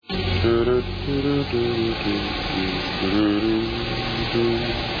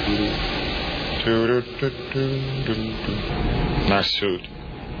Nice suit.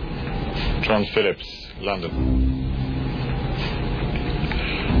 John Phillips, London.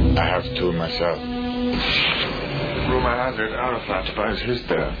 I have two myself. Rumor has it Arafat buys his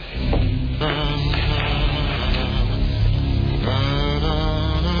there.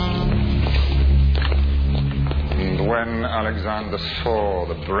 And when Alexander saw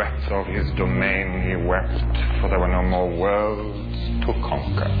the breadth of his domain, he wept, for there were no more worlds to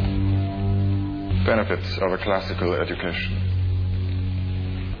conquer. Benefits of a classical education.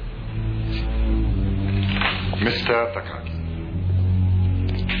 Mr. Takagi.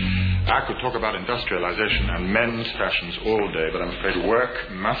 I could talk about industrialization and men's fashions all day, but I'm afraid work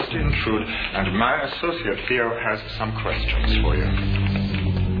must intrude, and my associate Theo has some questions for you.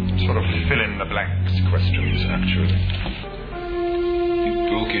 Sort of fill-in-the-blanks questions, actually. You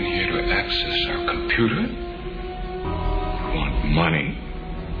broke in here to access our computer? Want money?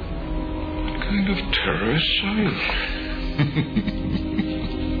 What kind of terrorists are you?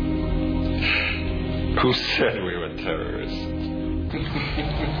 Who said we were terrorists?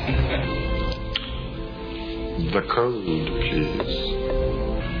 The code, please.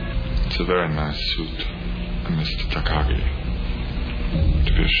 It's a very nice suit, Mr. Takagi.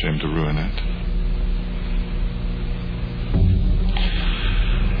 To be ashamed to ruin it.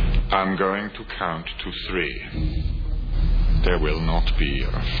 I'm going to count to 3. There will not be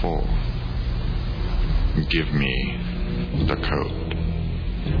a 4. Give me the code.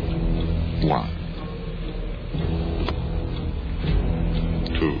 1,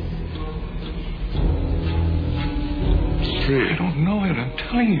 2, 3. I don't know it, I'm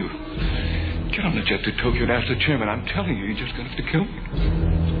telling you. Get on the jet to Tokyo and ask the chairman. I'm telling you, you're just going to have to kill me.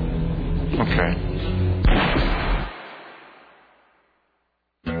 Okay.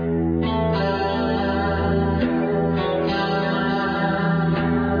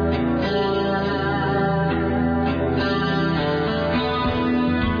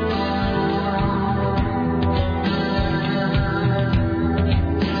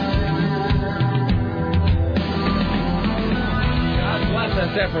 God bless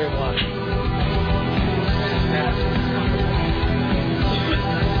us, everyone.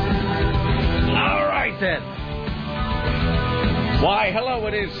 All right, then. Why, hello,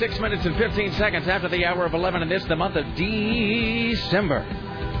 it is 6 minutes and 15 seconds after the hour of 11, and this the month of December.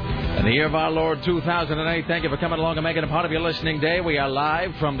 In the year of our Lord 2008, thank you for coming along and making it a part of your listening day. We are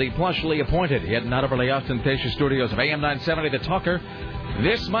live from the plushly appointed, yet not overly ostentatious studios of AM 970, The Talker.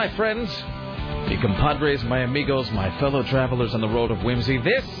 This, my friends, the compadres, my amigos, my fellow travelers on the road of whimsy,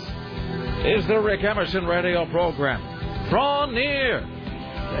 this is the Rick Emerson radio program. Draw near,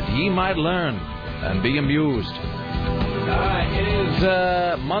 that ye might learn and be amused. It is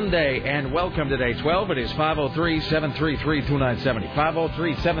Monday, and welcome to day 12. It is 503-733-2970.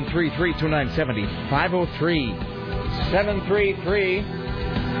 503-733-2970.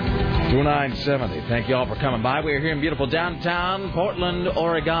 503-733-2970. Thank you all for coming by. We are here in beautiful downtown Portland,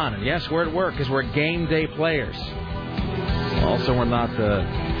 Oregon. And yes, we're at work because we're game day players. Also, we're not,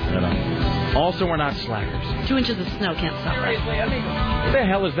 Also, we're not slackers. 2 inches of snow can't stop us. Seriously, I mean, what the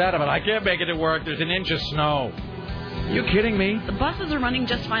hell is that about? I can't make it to work. There's an inch of snow. You kidding me? The buses are running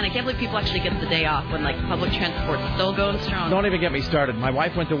just fine. I can't believe people actually get the day off when, like, public transport's still going strong. Don't even get me started. My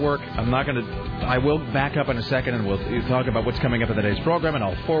wife went to work. I will back up in a second, and we'll talk about what's coming up in today's program, and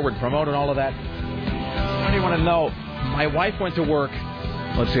I'll forward, promote, and all of that. What do you want to know? My wife went to work,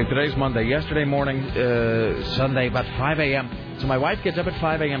 let's see, today's Monday. Yesterday morning, Sunday, about 5 a.m. So my wife gets up at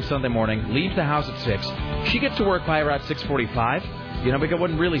 5 a.m. Sunday morning, leaves the house at 6. She gets to work by around 6:45. You know, because it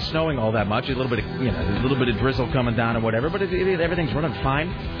wasn't really snowing all that much. A little bit of drizzle coming down and whatever, but everything's running fine.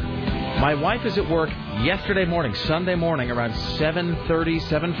 My wife is at work yesterday morning, Sunday morning, around 7:30,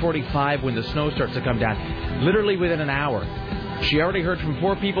 7:45, when the snow starts to come down. Literally within an hour. She already heard from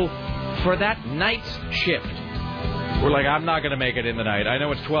 4 people for that night's shift. We're like, I'm not going to make it in the night. I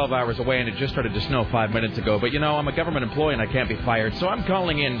know it's 12 hours away, and it just started to snow 5 minutes ago. But, I'm a government employee, and I can't be fired. So I'm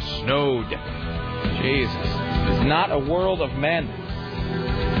calling in snowed. Jesus. It's not a world of men.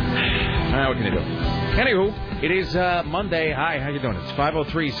 What can you do? Anywho, it is Monday. Hi, how you doing? It's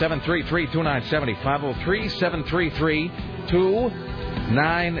 503-733-2970.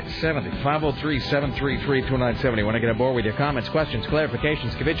 503-733-2970. 503-733-2970. Want to get aboard with your comments, questions,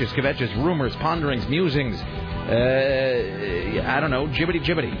 clarifications, kvetches, rumors, ponderings, musings, I don't know, jibbity,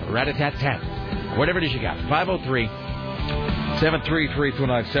 rat-a-tat-tat. Whatever it is you got.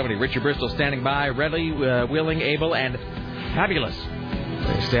 503-733-2970. Richard Bristol standing by, ready, willing, able, and fabulous.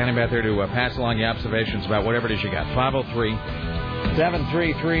 Standing back there to pass along the observations about whatever it is you got.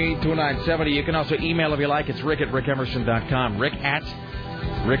 733-2970. You can also email if you like. It's Rick at rickemerson.com. Rick at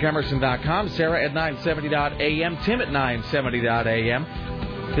rickemerson.com. Sarah at 970.am. Tim at 970.am.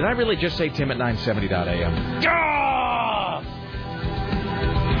 Did I really just say Tim at 970.am? Ah!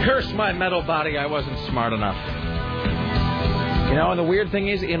 Curse my metal body. I wasn't smart enough. You know, and the weird thing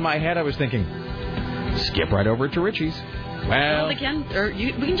is, in my head, I was thinking, skip right over to Richie's. Well, we can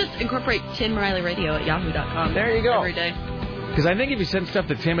just incorporate Tim Riley Radio at yahoo.com. There you go. Every day. Because I think if you send stuff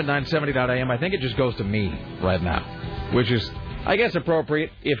to Tim at 970.am, I think it just goes to me right now, which is, I guess,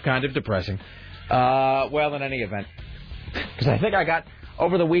 appropriate, if kind of depressing. Well, in any event, because I think I got,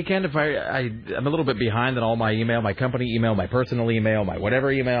 over the weekend, if I'm a little bit behind on all my email, my company email, my personal email, my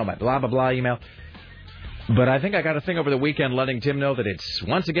whatever email, my blah, blah, blah email. But I think I got a thing over the weekend letting Tim know that it's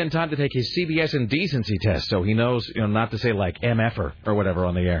once again time to take his CBS indecency test, so he knows, not to say like MFer or whatever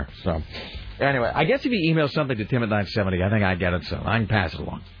on the air. So anyway, I guess if he emails something to Tim at 970, I think I get it, so I can pass it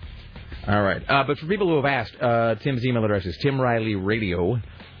along. All right. But for people who have asked, Tim's email address is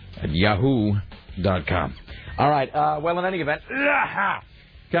timrileyradio@yahoo.com. All right. Well, in any event,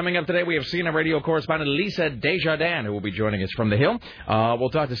 coming up today, we have CNN radio correspondent Lisa Desjardins, who will be joining us from the Hill. We'll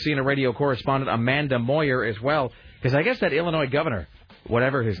talk to CNN radio correspondent Amanda Moyer as well, because I guess that Illinois governor,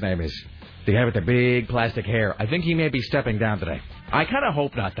 whatever his name is, the guy with the big plastic hair, I think he may be stepping down today. I kind of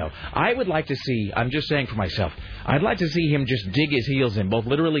hope not, though. I would like to see, I'm just saying for myself, I'd like to see him just dig his heels in, both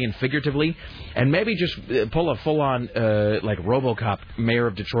literally and figuratively, and maybe just pull a full-on, like, RoboCop mayor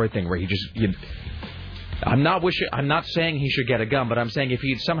of Detroit thing where he just... I'm not saying he should get a gun, but I'm saying if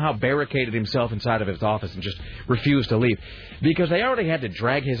he'd somehow barricaded himself inside of his office and just refused to leave. Because they already had to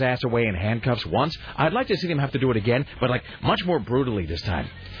drag his ass away in handcuffs once. I'd like to see them have to do it again, but like much more brutally this time.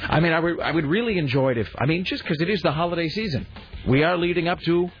 I mean, I would really enjoy it if, just because it is the holiday season. We are leading up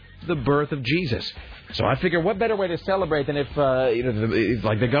to the birth of Jesus. So I figure what better way to celebrate than if,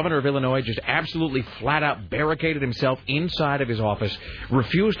 like the governor of Illinois just absolutely flat out barricaded himself inside of his office,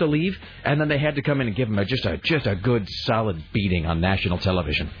 refused to leave, and then they had to come in and give him just a good solid beating on national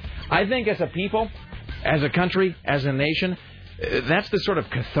television. I think as a people, as a country, as a nation, that's the sort of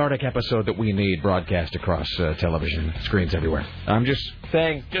cathartic episode that we need broadcast across television screens everywhere. I'm just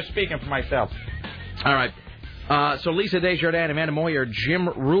saying, just speaking for myself. All right. So Lisa Desjardins, Amanda Moyer, Jim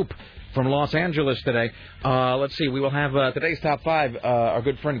Roop from Los Angeles today. Let's see. We will have today's top five. Our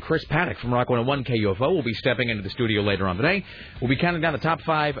good friend Chris Paddock from Rock 101 KUFO will be stepping into the studio later on today. We'll be counting down the top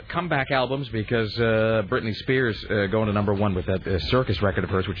five comeback albums because Britney Spears going to number one with that circus record of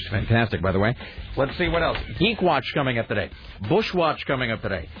hers, which is fantastic, by the way. Let's see what else. Geek Watch coming up today. Bush Watch coming up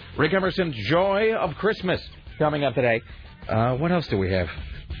today. Rick Emerson's Joy of Christmas coming up today. What else do we have?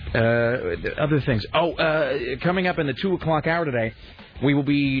 Other things. Coming up in the 2 o'clock hour today, we will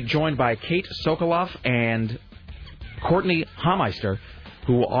be joined by Kate Sokoloff and Courtney Hameister,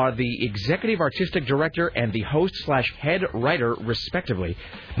 who are the executive artistic director and the host/head writer, respectively,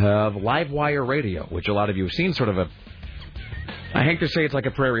 of Livewire Radio, which a lot of you have seen, sort of I hate to say it's like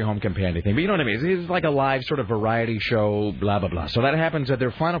a Prairie Home Companion thing, but you know what I mean. It's like a live sort of variety show, blah, blah, blah. So that happens at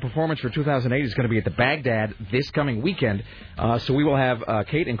their final performance for 2008 is going to be at the Baghdad this coming weekend. So we will have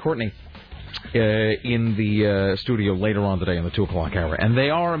Kate and Courtney in the studio later on today in the 2 o'clock hour. And they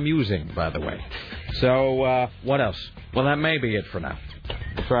are amusing, by the way. So what else? Well, that may be it for now.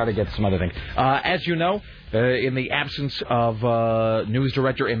 We'll try to get some other things. As you know, in the absence of news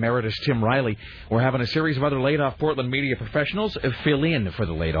director emeritus Tim Riley, we're having a series of other laid-off Portland media professionals fill in for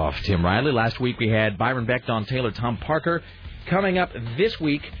the laid-off Tim Riley. Last week we had Byron Beck, Don Taylor, Tom Parker. Coming up this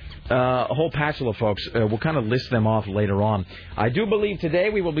week, a whole passel of folks. We'll kind of list them off later on. I do believe today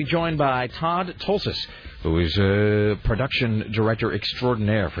we will be joined by Todd Tolsis, who is production director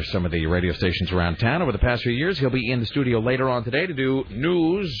extraordinaire for some of the radio stations around town over the past few years. He'll be in the studio later on today to do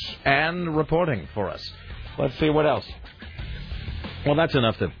news and reporting for us. Let's see what else. Well, that's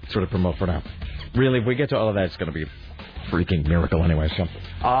enough to sort of promote for now. Really, if we get to all of that, it's going to be a freaking miracle anyway. So,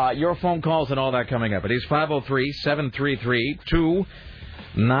 your phone calls and all that coming up. It is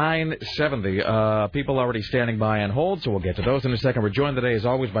 503-733-2970. People already standing by on hold, so we'll get to those in a second. We're joined today, as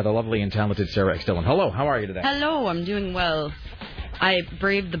always, by the lovely and talented Sarah X. Dillon. Hello, how are you today? Hello, I'm doing well. I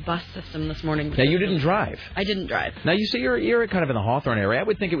braved the bus system this morning. Now, you didn't drive? I didn't drive. Now, you see, you're kind of in the Hawthorne area. I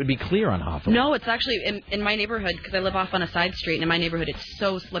would think it would be clear on Hawthorne. No, it's actually in my neighborhood, because I live off on a side street, and in my neighborhood it's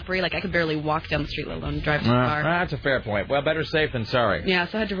so slippery, like I could barely walk down the street, let alone drive to the car. That's a fair point. Well, better safe than sorry. Yeah,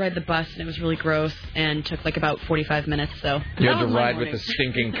 so I had to ride the bus, and it was really gross, and took like about 45 minutes, so... You had to ride with the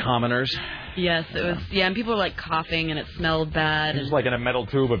stinking commoners? Yes, it was, and people were like coughing, and it smelled bad. It was like in a metal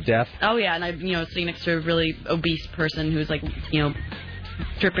tube of death? Oh, yeah, and I, sitting next to a really obese person who's like,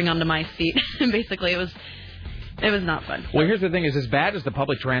 dripping onto my seat. Basically, it was It was not fun. Well, here's the thing: is as bad as the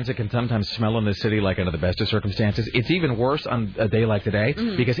public transit can sometimes smell in this city, like under the best of circumstances, it's even worse on a day like today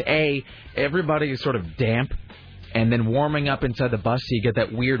because everybody is sort of damp, and then warming up inside the bus, so you get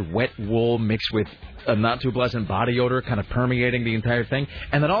that weird wet wool mixed with a not too pleasant body odor, kind of permeating the entire thing,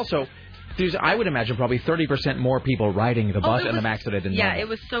 and then also. There's, I would imagine, probably 30% more people riding the bus and the MAX today than normal. Yeah, it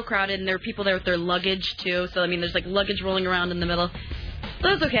was so crowded, and there were people there with their luggage, too. So, I mean, there's, like, luggage rolling around in the middle.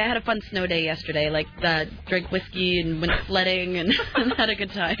 But it was okay. I had a fun snow day yesterday. Like, drank whiskey and went sledding and had a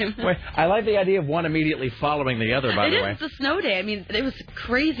good time. Wait, I like the idea of one immediately following the other, by the way. It is a snow day. I mean, it was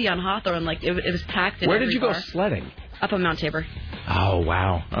crazy on Hawthorne. Like, it was packed in Where did you go sledding? Up on Mount Tabor. Oh,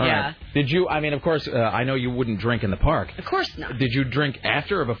 wow. All yeah. Right. Did you, I mean, of course, I know you wouldn't drink in the park. Of course not. Did you drink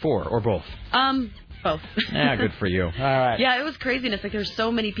after or before, or both? Both. Yeah, good for you. All right. Yeah, it was craziness. Like, there's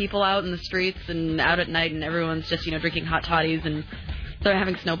so many people out in the streets and out at night, and everyone's just, drinking hot toddies, and they're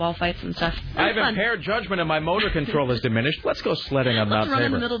having snowball fights and stuff. I have impaired judgment and my motor control is diminished. Let's go sledding on Mount Tabor. Let's run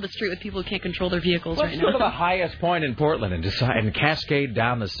in the middle of the street with people who can't control their vehicles right now. Let's go to the highest point in Portland and cascade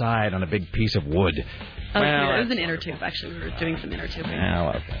down the side on a big piece of wood. Well, it was an inner tube, actually. We were doing some inner tubing.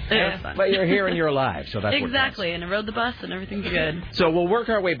 Oh, okay. It was fun. But you're here and you're alive, so that's exactly, and I rode the bus and everything's good. So we'll work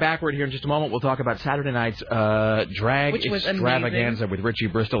our way backward here in just a moment. We'll talk about Saturday night's drag extravaganza with Richie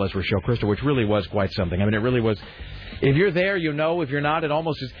Bristol as Rochelle Crystal, which really was quite something. I mean, it really was. If you're there, you know. If you're not,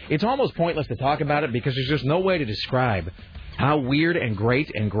 it's almost pointless to talk about it because there's just no way to describe how weird and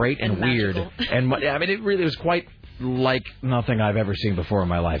great and weird. And I mean, it really was quite like nothing I've ever seen before in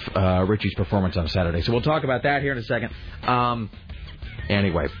my life, Richie's performance on Saturday. So we'll talk about that here in a second.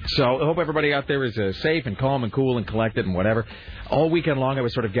 Anyway, so I hope everybody out there is safe and calm and cool and collected and whatever. All weekend long I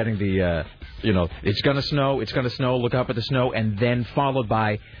was sort of getting the, it's going to snow, look up at the snow, and then followed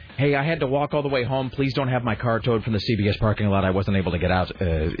by, hey, I had to walk all the way home. Please don't have my car towed from the CBS parking lot. I wasn't able to get out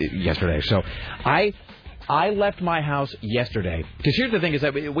yesterday. So I left my house yesterday. Because here's the thing is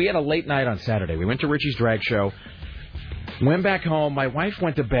that we had a late night on Saturday. We went to Richie's drag show. Went back home. My wife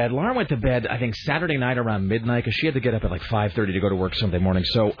went to bed. Laura went to bed, I think, Saturday night around midnight because she had to get up at like 5:30 to go to work Sunday morning.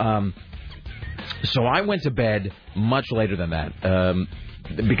 So I went to bed much later than that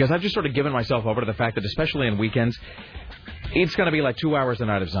because I've just sort of given myself over to the fact that, especially on weekends, it's going to be like 2 hours a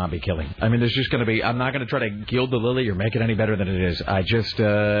night of zombie killing. I mean, there's just going to be... I'm not going to try to gild the lily or make it any better than it is. I just...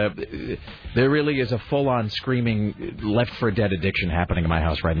 there really is a full-on screaming Left 4 Dead addiction happening in my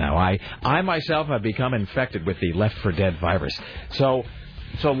house right now. I myself have become infected with the Left 4 Dead virus. So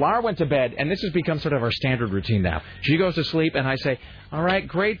Laura went to bed, and this has become sort of our standard routine now. She goes to sleep, and I say, all right,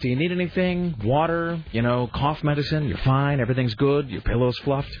 great. Do you need anything? Water, cough medicine? You're fine. Everything's good. Your pillow's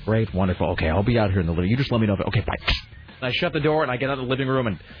fluffed? Great. Wonderful. Okay, I'll be out here in the living room. You just let me know. Okay, bye. I shut the door and I get out of the living room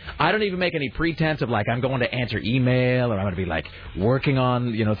and I don't even make any pretense of like I'm going to answer email or I'm going to be like working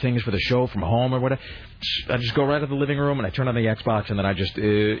on things for the show from home or whatever. I just go right to the living room and I turn on the Xbox and then I just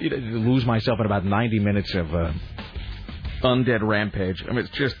lose myself in about 90 minutes of undead rampage. I mean,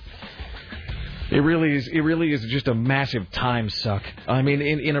 it really is just a massive time suck. I mean,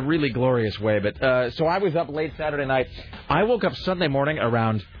 in a really glorious way. But so I was up late Saturday night. I woke up Sunday morning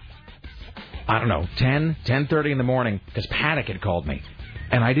around, I don't know, 10:30 in the morning because Paddock had called me,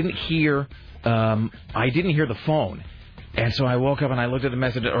 and I didn't hear the phone, and so I woke up and I looked at the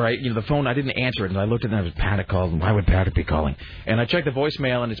message, the phone. I didn't answer it, and I looked at it and it was Paddock called. Why would Paddock be calling? And I checked the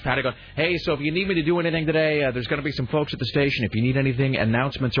voicemail, and it's Paddock going, hey, so if you need me to do anything today, there's going to be some folks at the station. If you need anything,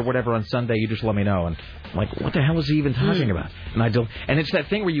 announcements or whatever on Sunday, you just let me know. And I'm like, what the hell is he even talking about? And it's that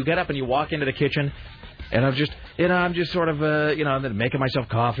thing where you get up and you walk into the kitchen. And I'm just sort of, making myself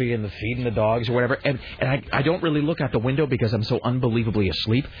coffee and feeding the dogs or whatever. And I don't really look out the window because I'm so unbelievably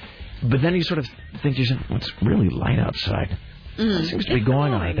asleep. But then you sort of think to yourself, well, it's really light outside. What seems to be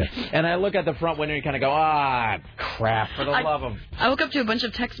going on out there? And I look at the front window and you kind of go, crap, for the love of... I woke up to a bunch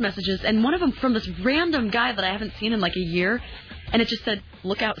of text messages, and one of them from this random guy that I haven't seen in like a year. And it just said,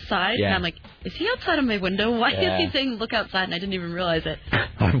 look outside. Yeah. And I'm like, is he outside of my window? Why is he saying look outside? And I didn't even realize it.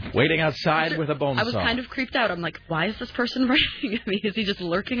 I'm waiting outside with a bone saw. I was kind of creeped out. I'm like, why is this person writing at me? Is he just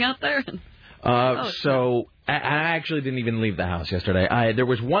lurking out there? So I actually didn't even leave the house yesterday. There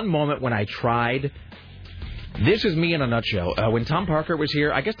was one moment when I tried. This is me in a nutshell. When Tom Parker was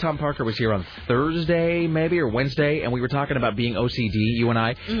here, I guess Tom Parker was here on Thursday maybe or Wednesday, and we were talking about being OCD, you and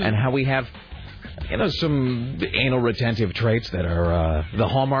I, and how we have... some anal retentive traits that are the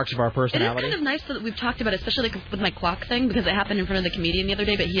hallmarks of our personality. It is kind of nice that we've talked about it, especially like with my clock thing, because it happened in front of the comedian the other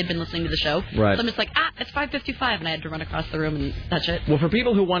day, but he had been listening to the show. Right. So I'm just like, it's 5:55, and I had to run across the room and touch it. Well, for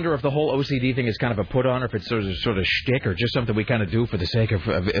people who wonder if the whole OCD thing is kind of a put-on or if it's sort of shtick or just something we kind of do for the sake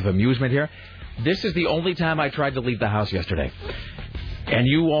of amusement here, this is the only time I tried to leave the house yesterday. And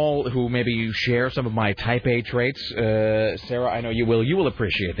you all who maybe you share some of my type A traits, Sarah, I know you will. You will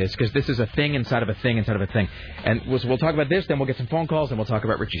appreciate this because this is a thing inside of a thing inside of a thing. And we'll talk about this, then we'll get some phone calls, then we'll talk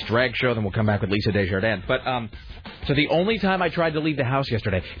about Richie's drag show, then we'll come back with Lisa Desjardins. But so the only time I tried to leave the house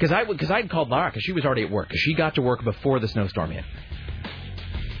yesterday, because I'd called Lara because she was already at work because she got to work before the snowstorm hit.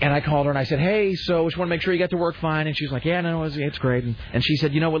 And I called her and I said, hey, so just want to make sure you got to work fine. And she's like, yeah, no, it's great. And she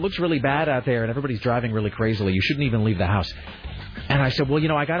said, it looks really bad out there and everybody's driving really crazily. You shouldn't even leave the house. And I said, well,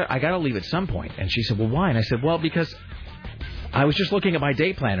 I gotta leave at some point. And she said, well, why? And I said, well, because I was just looking at my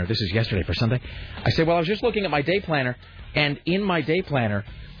day planner. This is yesterday for Sunday. I said, well, I was just looking at my day planner. And in my day planner,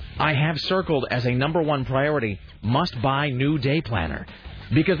 I have circled as a number one priority, must buy new day planner.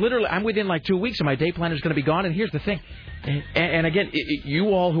 Because literally, I'm within like 2 weeks and my day planner is going to be gone. And here's the thing. And again, you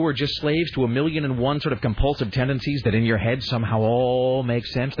all who are just slaves to 1,000,001 sort of compulsive tendencies that in your head somehow all make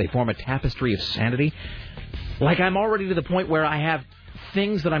sense. They form a tapestry of sanity. Like I'm already to the point where I have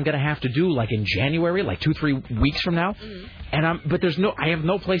things that I'm going to have to do like in January, like 2-3 weeks from now. Mm-hmm. But I have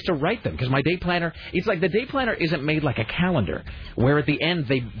no place to write them because my day planner, it's like the day planner isn't made like a calendar where at the end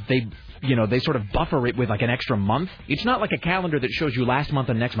they sort of buffer it with like an extra month. It's not like a calendar that shows you last month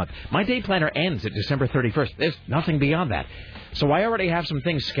and next month. My day planner ends at December 31st. There's nothing beyond that. So I already have some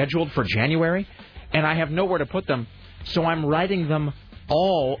things scheduled for January, and I have nowhere to put them. So I'm writing them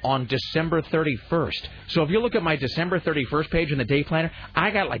all on December 31st. So if you look at my December 31st page in the day planner,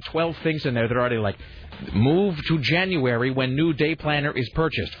 I got like 12 things in there that are already like, move to January when new day planner is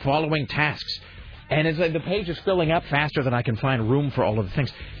purchased, following tasks. And it's like the page is filling up faster than I can find room for all of the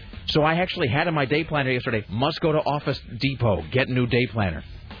things. So I actually had in my day planner yesterday, must go to Office Depot, get new day planner.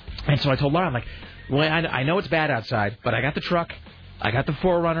 And so I told Laura, I'm like, well, I know it's bad outside, but I got the truck, I got the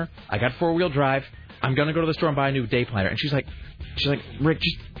 4Runner, I got 4-wheel drive. I'm going to go to the store and buy a new day planner. And she's like, Rick,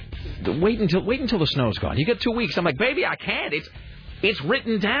 just wait until the snow's gone. You get 2 weeks. I'm like, baby, I can't. It's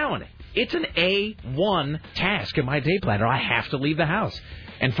written down. It's an A1 task in my day planner. I have to leave the house.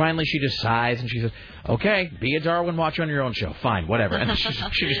 And finally, she just sighs and she says, okay, be a Darwin, watch on your own show. Fine, whatever. And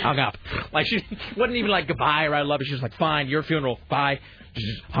she just hung up. Like, she wasn't even like, goodbye, or I love it. She was like, fine, your funeral, bye. She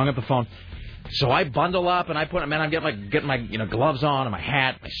just hung up the phone. So I bundle up and I put, I'm getting my gloves on and my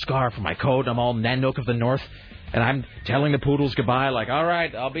hat, my scarf and my coat. I'm all Nanook of the North. And I'm telling the poodles goodbye, like, all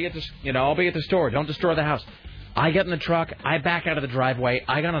right, I'll be at the store. Don't destroy the house. I get in the truck. I back out of the driveway.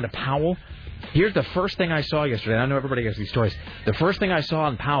 I got on to Powell. Here's the first thing I saw yesterday. I know everybody has these stories. The first thing I saw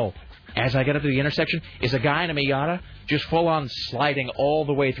on Powell as I get up to the intersection is a guy in a Miata just full-on sliding all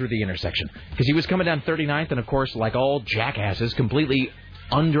the way through the intersection. Because he was coming down 39th, and, of course, like all jackasses, completely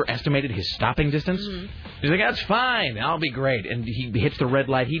underestimated his stopping distance. Mm-hmm. He's like, that's fine. I'll be great. And he hits the red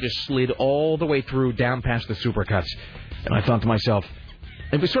light. He just slid all the way through, down past the supercuts. And I thought to myself,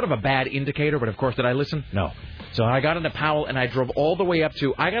 it was sort of a bad indicator, but, of course, did I listen? No. So I got into Powell, and I drove all the way up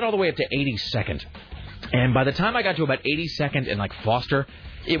to 82nd. And by the time I got to about 82nd and, like, Foster,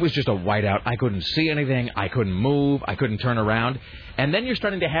 it was just a whiteout. I couldn't see anything. I couldn't move. I couldn't turn around. And then you're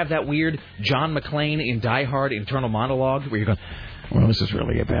starting to have that weird John McClane in Die Hard internal monologue where you're going, well, this is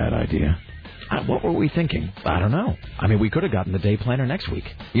really a bad idea. What were we thinking? I don't know. I mean, we could have gotten the day planner next week.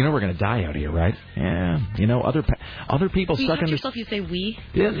 We're going to die out here, right? Yeah. Other people stuck in yourself, you say we?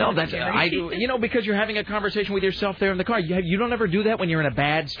 Yeah, no, that's I do. Because you're having a conversation with yourself there in the car. You don't ever do that when you're in a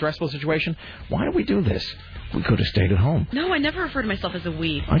bad, stressful situation. Why do we do this? We could have stayed at home. No, I never refer to myself as a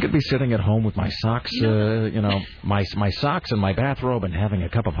we. I could be sitting at home with my socks, my socks and my bathrobe and having a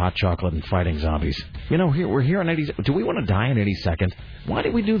cup of hot chocolate and fighting zombies. We're here on 80. Do we want to die in 82nd? Why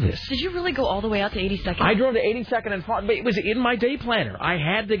did we do this? Did you really go all the way out to 82nd? I drove to 82nd and fought, but it was in my day planner. I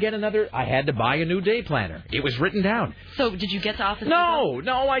had to buy a new day planner. It was written down. So did you get to Office Depot?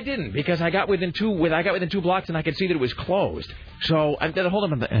 No, I didn't, because I got within 2 blocks and I could see that it was closed. So I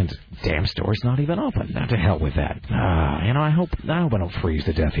hold up, and damn store's not even open. Now to hell with that. I hope I don't freeze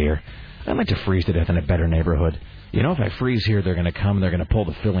to death here. I'd like to freeze to death in a better neighborhood. If I freeze here, they're going to come, they're going to pull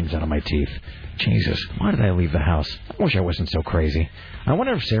the fillings out of my teeth. Jesus, why did I leave the house? I wish I wasn't so crazy. I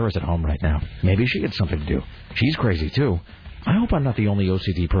wonder if Sarah's at home right now. Maybe she had something to do. She's crazy, too. I hope I'm not the only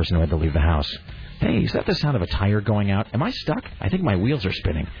OCD person who had to leave the house. Hey, is that the sound of a tire going out? Am I stuck? I think my wheels are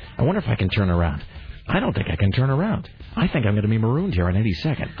spinning. I wonder if I can turn around. I don't think I can turn around. I think I'm going to be marooned here on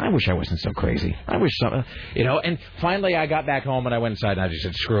 82nd. I wish I wasn't so crazy. I wish some, And finally, I got back home and I went inside and I just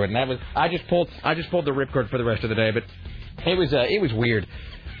said, screw it. And I just pulled the ripcord for the rest of the day. But it was weird.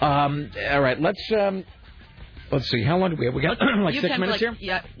 All right, let's see. How long do we have? We got like 6 minutes here.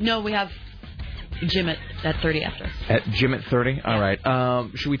 Yeah. No, we have gym at 30 after. At gym at 30. All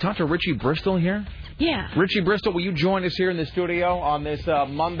right. Should we talk to Richie Bristol here? Yeah. Richie Bristol, will you join us here in the studio on this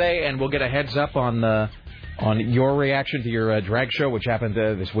Monday, and we'll get a heads up on on your reaction to your drag show, which happened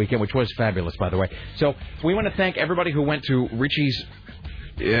this weekend, which was fabulous, by the way. So we want to thank everybody who went to Richie's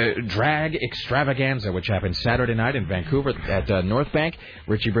drag extravaganza, which happened Saturday night in Vancouver at North Bank.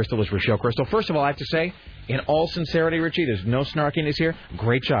 Richie Bristol is Rochelle Crystal. First of all, I have to say, in all sincerity, Richie, there's no snarkiness here.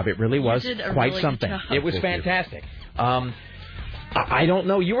 Great job. It really was quite something. It was fantastic. I don't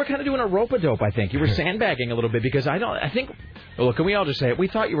know. You were kind of doing a rope-a-dope, I think. You were sandbagging a little bit because I think, look, can we all just say it? We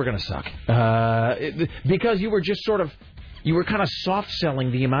thought you were going to suck. Because you were just you were kind of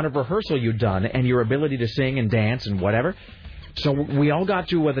soft-selling the amount of rehearsal you'd done and your ability to sing and dance and whatever. So we all got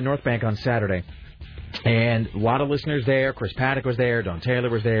to the North Bank on Saturday. And a lot of listeners there. Chris Paddock was there. Don Taylor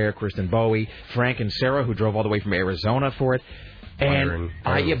was there. Kristen Bowie. Frank and Sarah, who drove all the way from Arizona for it. And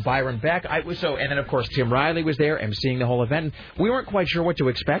Byron Beck. And then, of course, Tim Riley was there emceeing the whole event. We weren't quite sure what to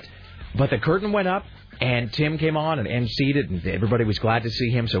expect, but the curtain went up, and Tim came on and emceed it, and everybody was glad to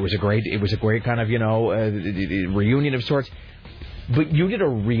see him. So it was a great kind of, reunion of sorts. But you did a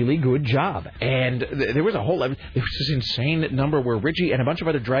really good job. And there was this insane number where Richie and a bunch of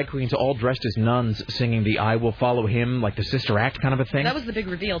other drag queens all dressed as nuns singing the I Will Follow Him, like the Sister Act kind of a thing. That was the big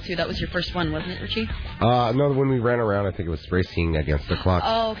reveal, too. That was your first one, wasn't it, Richie? No, when we ran around, I think it was racing against the clock.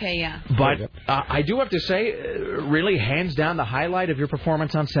 Oh, okay, yeah. But I do have to say, really, hands down, the highlight of your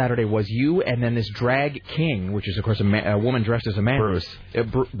performance on Saturday was you and then this drag king, which is, of course, a woman dressed as a man.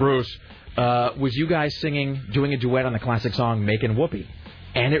 Bruce. Was you guys doing a duet on the classic song Makin' Whoopee.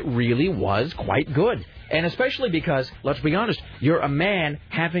 And it really was quite good. And especially because, let's be honest, you're a man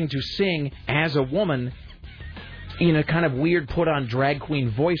having to sing as a woman in a kind of weird put-on drag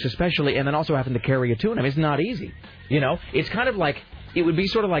queen voice, especially, and then also having to carry a tune. I mean, it's not easy. It's kind of like, it would be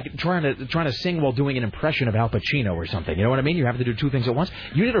sort of like trying to sing while doing an impression of Al Pacino or something. You know what I mean? You have to do two things at once.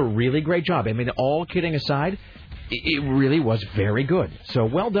 You did a really great job. I mean, all kidding aside, it really was very good. So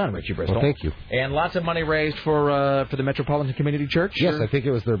well done, Richie Bristol. Well, thank you. And lots of money raised for the Metropolitan Community Church? Yes, I think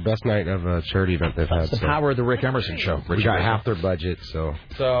it was their best night of a charity event they've had. The power of the Rick Emerson show. We got half their budget, so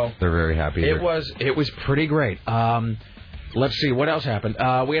they're very happy. It was pretty great. Let's see, what else happened?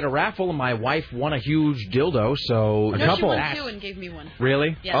 We had a raffle, and my wife won a huge dildo, so... No, she won two and gave me one.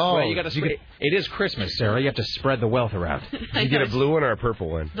 Really? Yeah. Oh, well, you got to it is Christmas, Sarah. You have to spread the wealth around. Did you get a blue one or a purple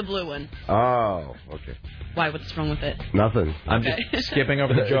one? The blue one. Oh, okay. Why? What's wrong with it? Nothing. I'm just skipping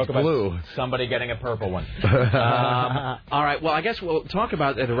over the joke about somebody getting a purple one. All right, well, I guess we'll talk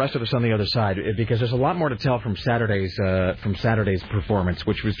about the rest of us on the other side, because there's a lot more to tell from Saturday's performance,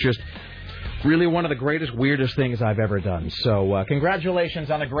 which was just... really one of the greatest, weirdest things I've ever done. So, congratulations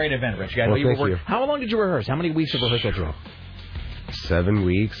on a great event, Rich. I know thank you. How long did you rehearse? How many weeks of rehearsal did you have? 7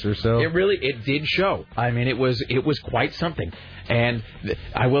 weeks or so. It did show. I mean, it was quite something. And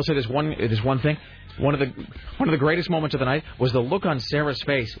I will say this one thing. One of the greatest moments of the night was the look on Sarah's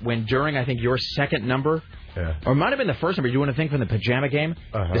face when during, I think, your second number, or it might have been the first number, you doing a thing from the Pajama Game,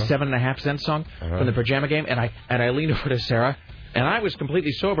 the 7.5 cent song from the Pajama Game, and I leaned over to Sarah. And I was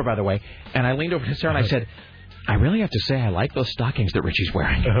completely sober, by the way. And I leaned over to Sarah and I said, I really have to say I like those stockings that Richie's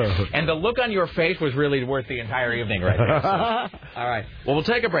wearing. And the look on your face was really worth the entire evening right there. So. All right. Well, we'll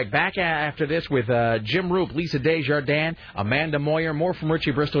take a break. Back after this with Jim Roop, Lisa Desjardins, Amanda Moyer, more from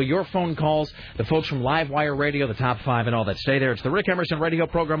Richie Bristol, your phone calls, the folks from Livewire Radio, the top 5 and all that. Stay there. It's the Rick Emerson Radio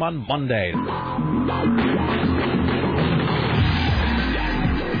program on Monday.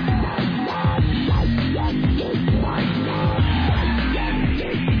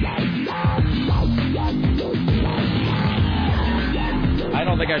 I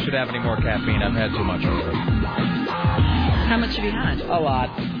don't think I should have any more caffeine. I've had too much already. How much have you had? A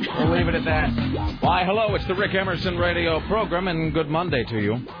lot. We'll leave it at that. Why, hello, it's the Rick Emerson Radio program, and good Monday to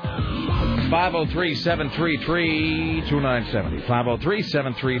you. 503-733-2970.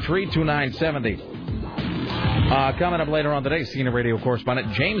 503-733-2970. Coming up later on today, senior radio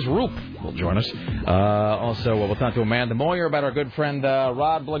correspondent James Roop will join us. Also, we'll talk to Amanda Moyer about our good friend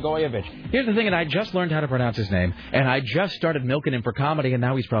Rod Blagojevich. Here's the thing, and I just learned how to pronounce his name, and I just started milking him for comedy, and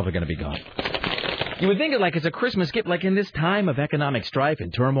now he's probably going to be gone. You would think it's a Christmas gift, like in this time of economic strife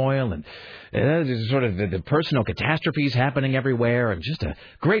and turmoil and sort of the personal catastrophes happening everywhere and just a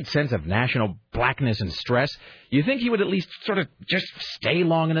great sense of national blackness and stress. You think he would at least sort of just stay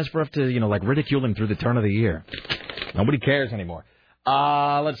long enough for us to, ridicule him through the turn of the year. Nobody cares anymore.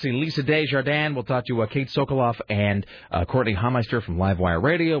 Let's see, Lisa Desjardins. We'll talk to Kate Sokoloff and Courtney Hammeister from Livewire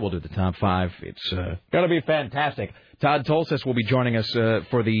Radio. We'll do the top 5. It's going to be fantastic. Todd Tolsis will be joining us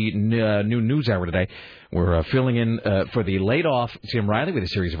for the new news hour today. We're filling in for the laid-off Tim Riley with a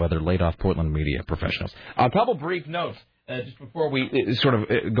series of other laid-off Portland media professionals. A couple brief notes just before we sort of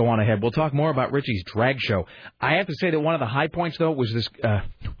go on ahead. We'll talk more about Richie's drag show. I have to say that one of the high points, though, was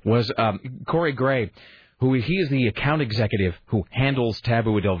Corey Gray, who he is the account executive who handles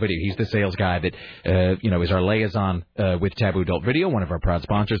Taboo Adult Video. He's the sales guy that, is our liaison with Taboo Adult Video, one of our proud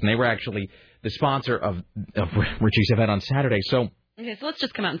sponsors. And they were actually the sponsor of Richie's event on Saturday. So. Okay, so let's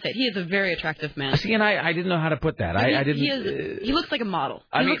just come out and say it. He is a very attractive man. See, and I didn't know how to put that. I didn't. He looks like a model.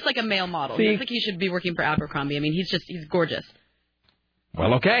 He looks like a male model. He looks like he should be working for Abercrombie. I mean, he's gorgeous.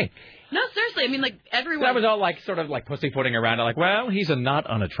 Well, okay. No, seriously. I mean, like, everyone... That was all, like, sort of, like, pussyfooting around. Like, well, he's a not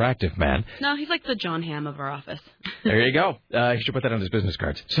unattractive man. No, he's like the John Hamm of our office. There you go. He should put that on his business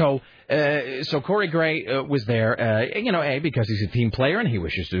cards. So Corey Gray was there, because he's a team player and he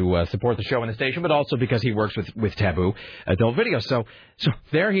wishes to support the show and the station, but also because he works with Taboo Adult Video. So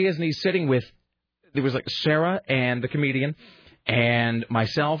there he is, and he's sitting with... There was, like, Sarah and the comedian... and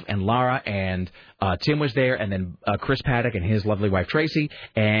myself and Lara and Tim was there, and then Chris Paddock and his lovely wife Tracy,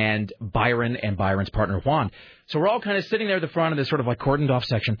 and Byron and Byron's partner Juan. So we're all kind of sitting there at the front of this sort of like cordoned off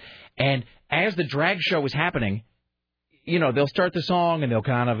section, and as the drag show was happening, they'll start the song and they'll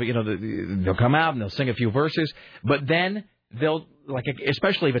kind of, they'll come out and they'll sing a few verses, but then they'll, like,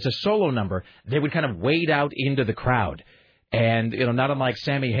 especially if it's a solo number, they would kind of wade out into the crowd. And, not unlike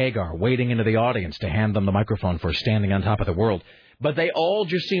Sammy Hagar, wading into the audience to hand them the microphone for Standing on Top of the World. But they all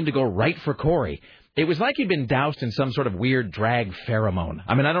just seemed to go right for Corey. It was like he'd been doused in some sort of weird drag pheromone.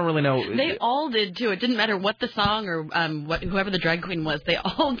 I mean, I don't really know. They all did, too. It didn't matter what the song or whoever the drag queen was. They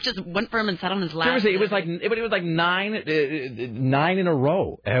all just went for him and sat on his lap. Seriously, it was like nine in a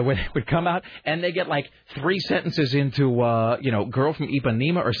row when they would come out, and they get like 3 sentences into, Girl from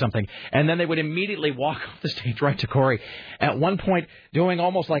Ipanema or something, and then they would immediately walk off the stage right to Corey. At one point, doing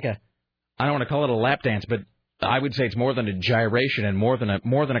almost like I don't want to call it a lap dance, but I would say it's more than a gyration and more than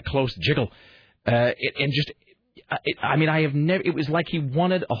a close jiggle. It was like he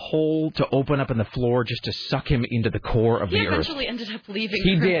wanted a hole to open up in the floor just to suck him into the core of the earth. He eventually ended up leaving.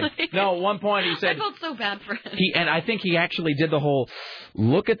 He did. No, at one point he said... I felt so bad for him. And I think he actually did the whole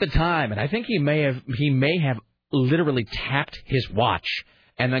look at the time, and I think he may have literally tapped his watch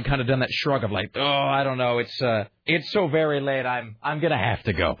and then kind of done that shrug of like, oh, I don't know, it's so very late, I'm gonna have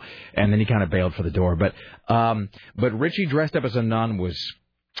to go. And then he kind of bailed for the door. But Richie dressed up as a nun was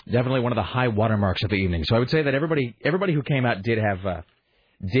definitely one of the high watermarks of the evening. So I would say that everybody who came out did have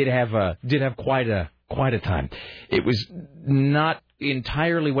quite a time. It was not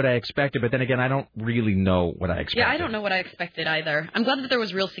entirely what I expected, but then again, I don't really know what I expected. Yeah, I don't know what I expected either. I'm glad that there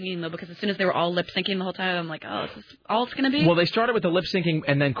was real singing, though, because as soon as they were all lip-syncing the whole time, I'm like, oh, is this all it's going to be? Well, they started with the lip-syncing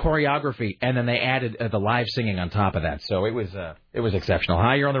and then choreography, and then they added the live singing on top of that. So it was exceptional.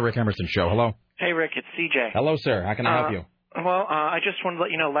 Hi, you're on the Rick Emerson Show. Hello. Hey, Rick, it's CJ. Hello, sir. How can I help you? Well, I just wanted to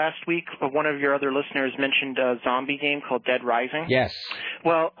let you know, last week one of your other listeners mentioned a zombie game called Dead Rising. Yes.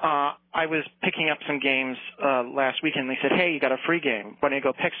 Well, I was picking up some games last weekend, and they said, hey, you got a free game. Why don't you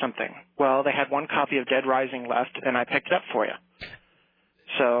go pick something? Well, they had one copy of Dead Rising left, and I picked it up for you.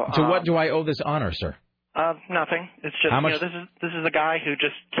 So what do I owe this honor, sir? Nothing. It's just, this is a guy who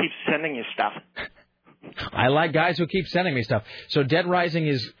just keeps sending you stuff. I like guys who keep sending me stuff. So Dead Rising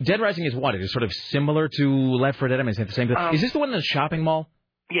is what? It is sort of similar to Left 4 Dead. I mean, it's the same thing. Is this the one in the shopping mall?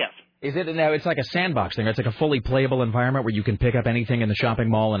 Yes. Is it? Now it's like a sandbox thing. It's like a fully playable environment where you can pick up anything in the shopping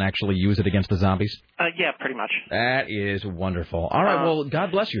mall and actually use it against the zombies. Yeah, pretty much. That is wonderful. All right. Well,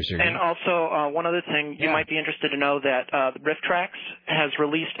 God bless you, sir. And also, one other thing, you might be interested to know that Riff Tracks has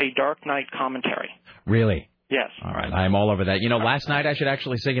released a Dark Knight commentary. Really? Yes. All right, I'm all over that. Last night I should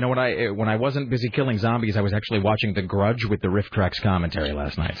actually say, when I wasn't busy killing zombies, I was actually watching The Grudge with the Riff Tracks commentary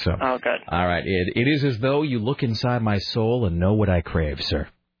last night. So. Oh, good. All right, it is as though you look inside my soul and know what I crave, sir.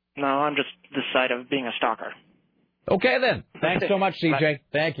 No, I'm just this side of being a stalker. Okay, then. Thanks so much, CJ. Bye.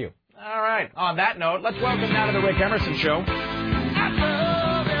 Thank you. All right. On that note, let's welcome now to the Rick Emerson Show.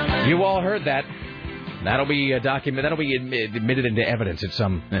 You all heard that. That'll be admitted into evidence at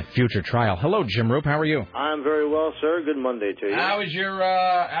some future trial. Hello, Jim Roop. How are you? I'm very well, sir. Good Monday to you. How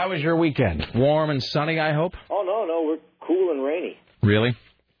was your weekend? Warm and sunny, I hope? Oh, no. We're cool and rainy. Really?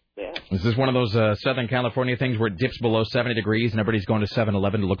 Yeah. Is this one of those Southern California things where it dips below 70 degrees and everybody's going to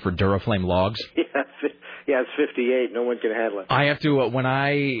 7-Eleven to look for Duraflame logs? Yeah, it's 58. No one can handle it. I have to, when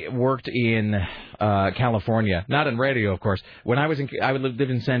I worked in California, not in radio, of course, when I lived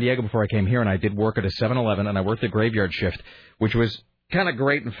in San Diego before I came here, and I did work at a 7-Eleven, and I worked the graveyard shift, which was kind of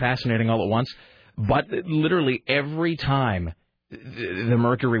great and fascinating all at once. But literally every time the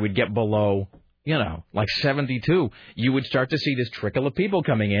mercury would get below, like 72, you would start to see this trickle of people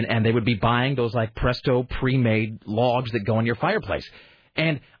coming in, and they would be buying those, like, Presto pre-made logs that go in your fireplace.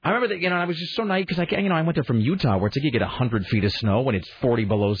 And I remember that, I was just so naive because I went there from Utah where it's like you get 100 feet of snow when it's 40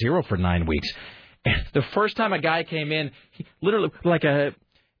 below zero for 9 weeks. And the first time a guy came in, he literally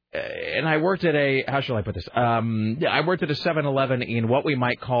and I worked at how shall I put this? I worked at a 7-Eleven in what we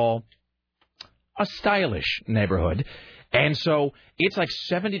might call a stylish neighborhood. And so it's like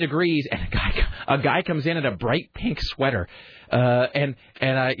 70 degrees, and a guy comes in a bright pink sweater, and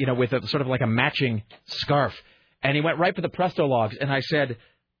with a sort of like a matching scarf, and he went right for the Presto Logs, and I said,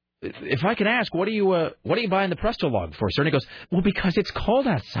 if I can ask, what are you buying the Presto Log for, sir? And he goes, well, because it's cold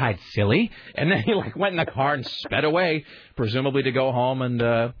outside, silly. And then he went in the car and sped away, presumably to go home and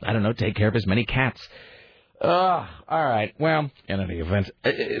take care of his many cats. All right. Well, in any event,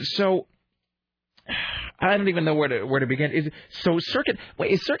 so. I don't even know where to begin. Is Circuit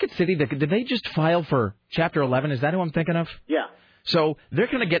City? Did they just file for Chapter 11? Is that who I'm thinking of? Yeah. So they're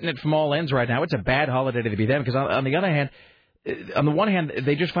kind of getting it from all ends right now. It's a bad holiday to be them because on the one hand,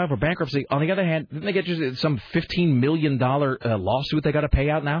 they just filed for bankruptcy. On the other hand, didn't they get just some $15 million lawsuit they got to pay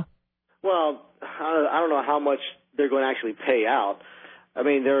out now? Well, I don't know how much they're going to actually pay out. I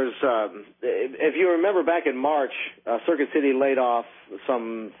mean, there's if you remember back in March, Circuit City laid off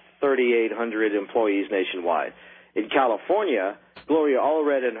some 3,800 employees nationwide. In California, Gloria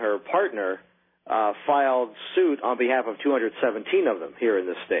Allred and her partner filed suit on behalf of 217 of them here in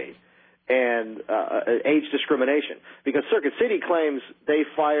the state, and age discrimination, because Circuit City claims they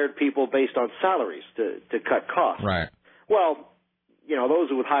fired people based on salaries to cut costs. Right. Well,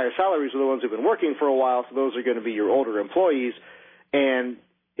 those with higher salaries are the ones who've been working for a while, so those are going to be your older employees, and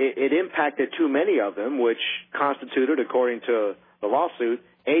it impacted too many of them, which constituted, according to the lawsuit,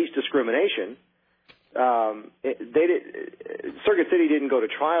 age discrimination. Circuit City didn't go to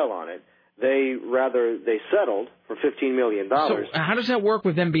trial on it. They settled for $15 million. So how does that work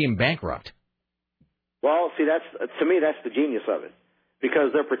with them being bankrupt? Well, see, to me, that's the genius of it,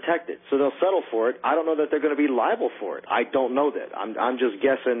 because they're protected. So they'll settle for it. I don't know that they're going to be liable for it. I don't know that. I'm just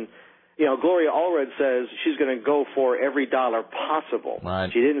guessing. Gloria Allred says she's going to go for every dollar possible.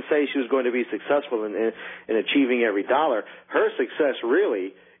 Right. She didn't say she was going to be successful in achieving every dollar. Her success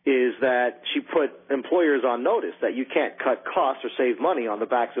really is that she put employers on notice that you can't cut costs or save money on the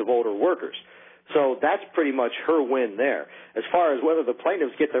backs of older workers. So that's pretty much her win there. As far as whether the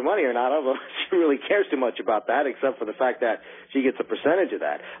plaintiffs get their money or not, I don't know if she really cares too much about that, except for the fact that she gets a percentage of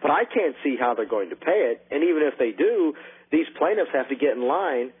that. But I can't see how they're going to pay it. And even if they do, these plaintiffs have to get in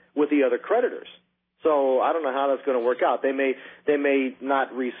line with the other creditors. So I don't know how that's going to work out. They may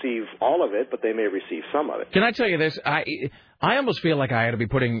not receive all of it, but they may receive some of it. Can I tell you this? I almost feel like I ought to be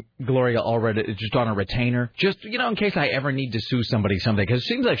putting Gloria Allred just on a retainer, just in case I ever need to sue somebody someday, because it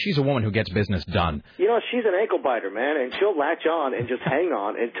seems like she's a woman who gets business done. She's an ankle biter, man, and she'll latch on and just hang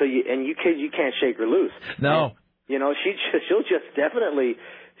on until you can't shake her loose. No. And, she'll just definitely.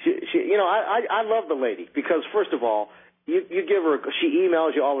 I love the lady because, first of all, you give her. She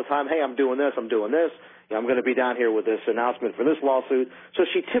emails you all the time. Hey, I'm doing this. I'm doing this. I'm going to be down here with this announcement for this lawsuit. So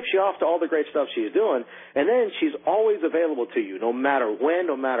she tips you off to all the great stuff she's doing, and then she's always available to you, no matter when,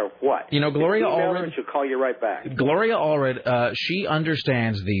 no matter what. Gloria Allred, she'll call you right back. Gloria Allred, she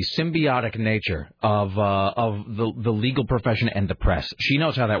understands the symbiotic nature of the legal profession and the press. She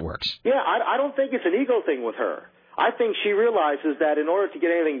knows how that works. Yeah, I don't think it's an ego thing with her. I think she realizes that in order to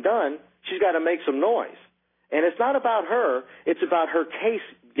get anything done, she's got to make some noise. And it's not about her. It's about her case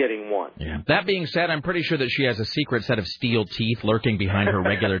getting won. Yeah. That being said, I'm pretty sure that she has a secret set of steel teeth lurking behind her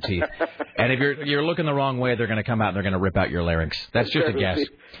regular teeth. And if you're looking the wrong way, they're going to come out and they're going to rip out your larynx. That's just a guess.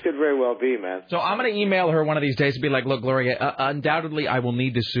 Could very well be, man. So I'm going to email her one of these days and be like, look, Gloria, undoubtedly I will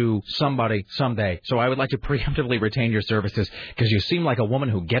need to sue somebody someday. So I would like to preemptively retain your services because you seem like a woman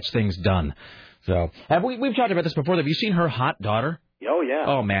who gets things done. So we've talked about this before. Have you seen her hot daughter? Oh, yeah.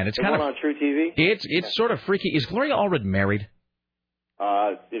 Oh, man. It's kind of on True TV? It's sort of freaky. Is Gloria Allred married?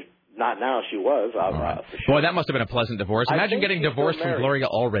 Not now. She was. For sure. Boy, that must have been a pleasant divorce. Imagine getting divorced from Gloria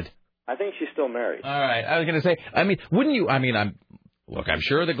Allred. I think she's still married. All right. I was going to say, wouldn't you? I'm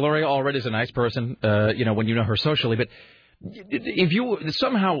sure that Gloria Allred is a nice person, when you know her socially, but if you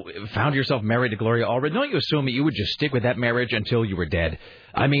somehow found yourself married to Gloria Allred, don't you assume that you would just stick with that marriage until you were dead?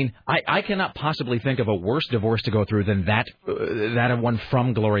 I cannot possibly think of a worse divorce to go through than that of one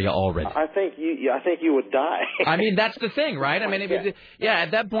from Gloria Allred. I think you would die. That's the thing, right?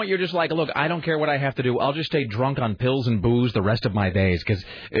 At that point you're just like, look, I don't care what I have to do. I'll just stay drunk on pills and booze the rest of my days because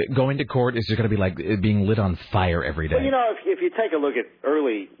going to court is just going to be like being lit on fire every day. Well, if you take a look at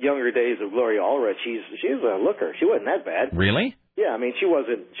younger days of Gloria Allred, she's a looker. She wasn't that bad. Really? Yeah, she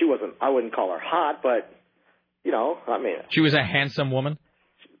wasn't. I wouldn't call her hot, but she was a handsome woman.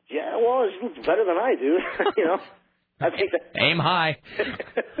 Yeah, well, she looks better than I do. I think that. Aim high.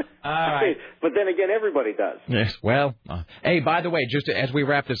 All right. But then again, everybody does. Yes. Well, hey, by the way, just as we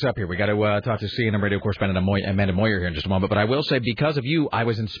wrap this up here, we got to talk to CNN radio correspondent Amanda Moyer here in just a moment. But I will say, because of you, I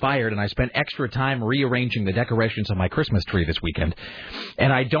was inspired, and I spent extra time rearranging the decorations on my Christmas tree this weekend.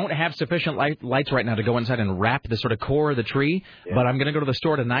 And I don't have sufficient lights right now to go inside and wrap the sort of core of the tree. Yeah. But I'm going to go to the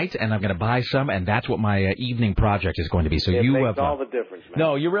store tonight, and I'm going to buy some, and that's what my evening project is going to be. So it you makes all the difference, man.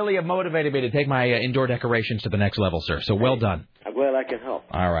 No, you really have motivated me to take my indoor decorations to the next level, sir. So well done. I'm glad I can help.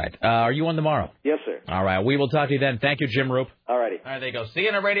 All right. Are you on tomorrow? Yes, sir. All right. We will talk to you then. Thank you, Jim Roop. All righty. All right, there you go.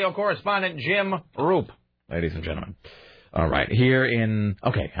 CNN radio correspondent Jim Roop, ladies and gentlemen. All right. Here in,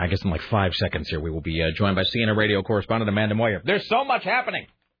 I guess in like 5 seconds here, we will be joined by CNN radio correspondent Amanda Moyer. There's so much happening.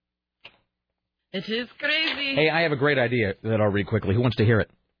 It is crazy. Hey, I have a great idea that I'll read quickly. Who wants to hear it?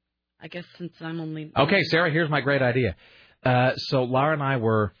 I guess since I'm only... Okay, Sarah, here's my great idea. So Laura and I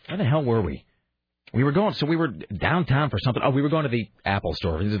were, where the hell were we? We were downtown for something. Oh, we were going to the Apple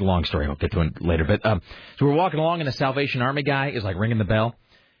store. This is a long story. I'll get to it later. But so we were walking along, and the Salvation Army guy is like ringing the bell.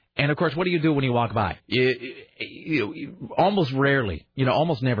 And of course, what do you do when you walk by? You almost rarely,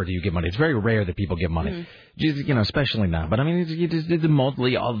 almost never do you give money. It's very rare that people give money, especially now. But I mean,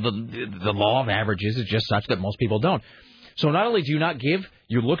 the law of averages is just such that most people don't. So not only do you not give,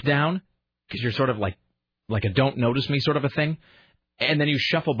 you look down because you're sort of like a don't notice me sort of a thing. And then you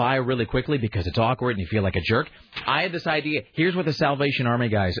shuffle by really quickly because it's awkward and you feel like a jerk. I had this idea. Here's what the Salvation Army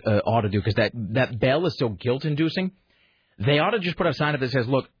guys ought to do, because that bell is so guilt-inducing. They ought to just put a sign up that says,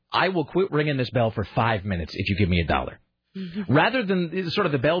 look, I will quit ringing this bell for 5 minutes if you give me $1. Mm-hmm. Rather than sort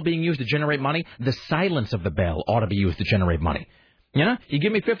of the bell being used to generate money, the silence of the bell ought to be used to generate money. You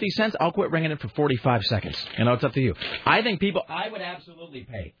give me 50 cents, I'll quit ringing it for 45 seconds. It's up to you. I would absolutely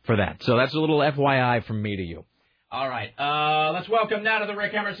pay for that. So that's a little FYI from me to you. All right. Let's welcome now to the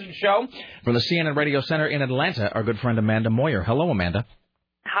Rick Emerson Show from the CNN Radio Center in Atlanta, our good friend Amanda Moyer. Hello, Amanda.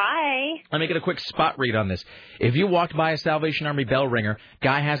 Hi. Let me get a quick spot read on this. If you walked by a Salvation Army bell ringer,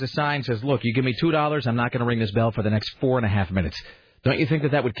 guy has a sign says, look, you give me $2, I'm not going to ring this bell for the next 4.5 minutes. Don't you think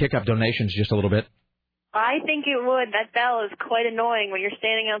that would kick up donations just a little bit? I think it would. That bell is quite annoying when you're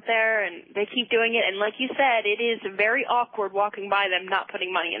standing out there and they keep doing it. And like you said, it is very awkward walking by them not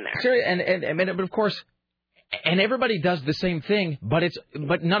putting money in there. Sure, but of course... And everybody does the same thing, but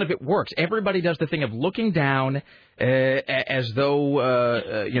none of it works. Everybody does the thing of looking down as though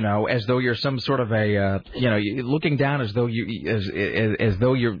you're some sort of a looking down as though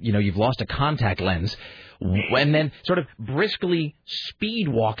you've lost a contact lens, and then sort of briskly speed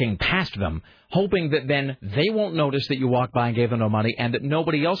walking past them, hoping that then they won't notice that you walked by and gave them no money, and that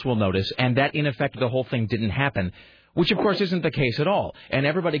nobody else will notice, and that in effect the whole thing didn't happen. Which, of course, isn't the case at all. And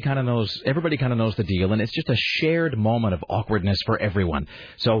everybody kind of knows the deal, and it's just a shared moment of awkwardness for everyone.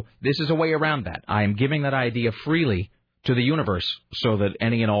 So this is a way around that. I am giving that idea freely to the universe so that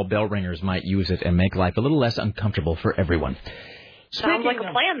any and all bell ringers might use it and make life a little less uncomfortable for everyone. Sounds like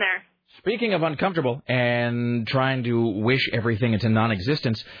a plan there. Speaking of uncomfortable and trying to wish everything into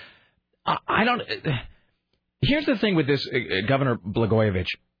non-existence, here's the thing with this Governor Blagojevich.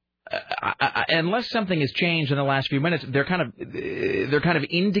 Unless something has changed in the last few minutes, they're kind of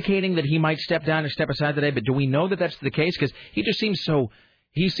indicating that he might step down or step aside today. But do we know that that's the case? Because he seems so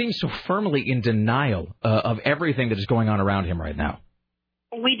firmly in denial of everything that is going on around him right now.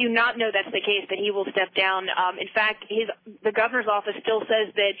 We do not know that's the case, that he will step down. In fact, the governor's office still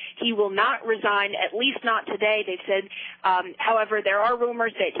says that he will not resign, at least not today. They've said, however, there are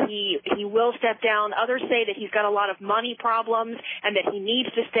rumors that he will step down. Others say that he's got a lot of money problems and that he needs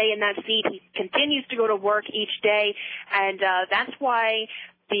to stay in that seat. He continues to go to work each day, and that's why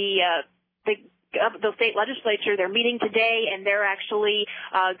the state legislature, they're meeting today, and they're actually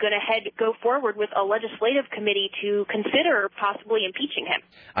going to go forward with a legislative committee to consider possibly impeaching him.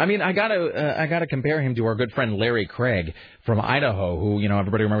 I mean, I gotta compare him to our good friend Larry Craig from Idaho, who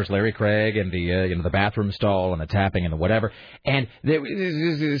everybody remembers Larry Craig and the bathroom stall and the tapping and the whatever, and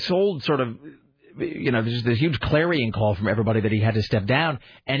this whole sort of. There's this huge clarion call from everybody that he had to step down,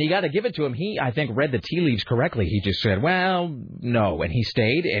 and you got to give it to him. He, I think, read the tea leaves correctly. He just said, well, no, and he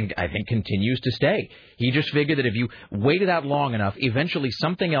stayed, and I think continues to stay. He just figured that if you wait it out long enough, eventually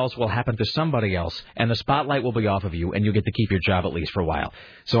something else will happen to somebody else, and the spotlight will be off of you, and you'll get to keep your job at least for a while.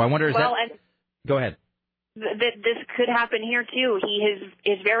 So I wonder, Go ahead. That this could happen here too. He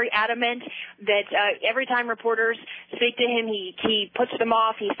is very adamant that every time reporters speak to him, he puts them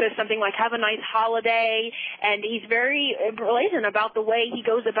off. He says something like "Have a nice holiday," and he's very brazen about the way he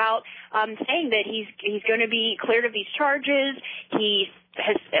goes about saying that he's going to be cleared of these charges. He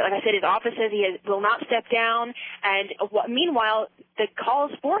has, like I said, his office says will not step down. And meanwhile, the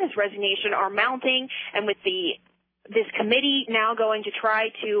calls for his resignation are mounting, and with the this committee now going to try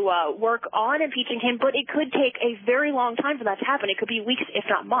to work on impeaching him, but it could take a very long time for that to happen. It could be weeks, if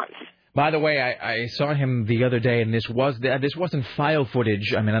not months. By the way, I saw him the other day, and this wasn't file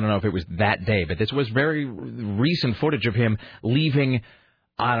footage. I mean, I don't know if it was that day, but this was very recent footage of him leaving,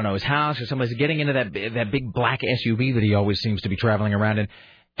 I don't know, his house or someplace, getting into that big black SUV that he always seems to be traveling around in.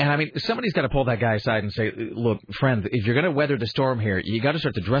 And, I mean, somebody's got to pull that guy aside and say, look, friend, if you're going to weather the storm here, you got to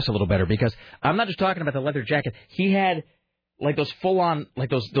start to dress a little better, because I'm not just talking about the leather jacket. He had like those full-on,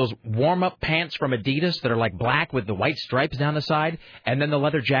 like those warm-up pants from Adidas that are like black with the white stripes down the side, and then the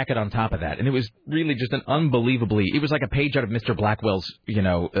leather jacket on top of that. And it was really just an unbelievably, it was like a page out of Mr. Blackwell's,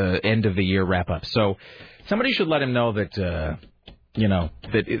 end-of-the-year wrap-up. So somebody should let him know that, that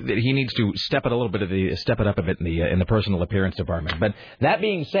he needs to step it up a bit in the personal appearance department. But that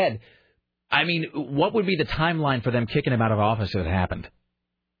being said, I mean, what would be the timeline for them kicking him out of office if it happened?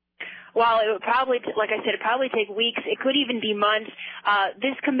 Well, it would probably, like I said, take weeks. It could even be months.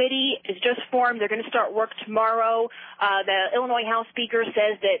 This committee is just formed. They're going to start work tomorrow. The Illinois House Speaker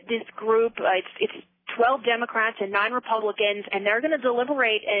says that this group, it's 12 Democrats and 9 Republicans, and they're going to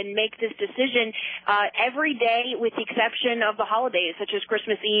deliberate and make this decision every day with the exception of the holidays, such as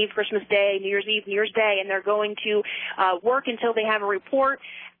Christmas Eve, Christmas Day, New Year's Eve, New Year's Day, and they're going to work until they have a report.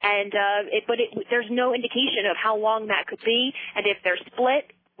 And there's no indication of how long that could be, and if they're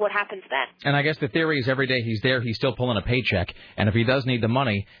split, what happens then? And I guess the theory is every day he's there, he's still pulling a paycheck. And if he does need the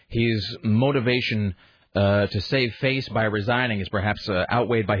money, his motivation to save face by resigning is perhaps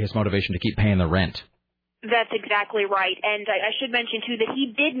outweighed by his motivation to keep paying the rent. That's exactly right. And I should mention, too, that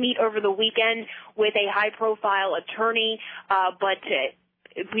he did meet over the weekend with a high-profile attorney, but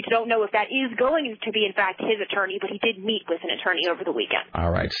we don't know if that is going to be, in fact, his attorney, but he did meet with an attorney over the weekend.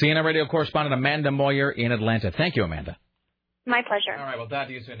 All right. CNN radio correspondent Amanda Moyer in Atlanta. Thank you, Amanda. My pleasure. All right, well, talk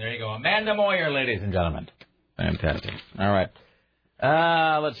to you soon. There you go. Amanda Moyer, ladies and gentlemen. Fantastic. All right.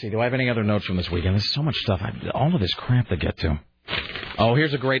 Let's see. Do I have any other notes from this weekend? There's so much stuff. All of this crap to get to. Oh,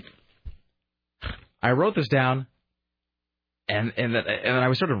 here's a great... I wrote this down, and I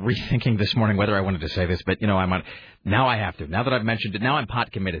was sort of rethinking this morning whether I wanted to say this, but, now I have to. Now that I've mentioned it, now I'm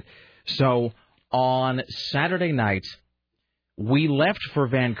pot committed. So, on Saturday night... we left for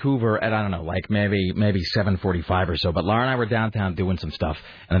Vancouver at, I don't know, like maybe 7:45 or so. But Laura and I were downtown doing some stuff,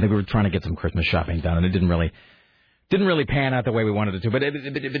 and I think we were trying to get some Christmas shopping done, and it didn't really pan out the way we wanted it to. But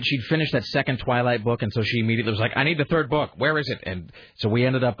she'd finished that second Twilight book, and so she immediately was like, I need the third book. Where is it? And so we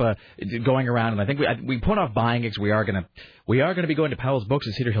ended up going around, and I think we put off buying it because we are going to be going to Powell's Books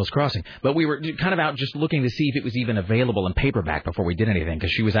at Cedar Hills Crossing. But we were kind of out just looking to see if it was even available in paperback before we did anything,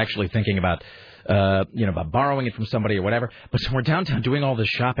 because she was actually thinking about borrowing it from somebody or whatever. But so we're downtown doing all this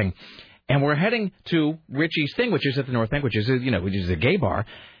shopping, and we're heading to Richie's Thing, which is at the North Bank, which is a gay bar.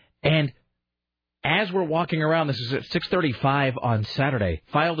 And as we're walking around, this is at 6:35 on Saturday,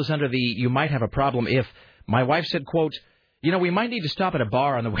 filed us under the "you might have a problem if." My wife said, quote, we might need to stop at a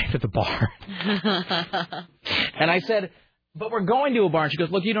bar on the way to the bar. And I said, but we're going to a bar. And she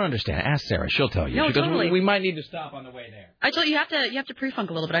goes, look, you don't understand. Ask Sarah. She'll tell you. No, she goes, totally. we might need to stop on the way there. I told you you have to pre-funk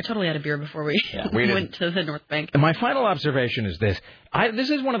a little bit. I totally had a beer before we went to the North Bank. And my final observation is this. This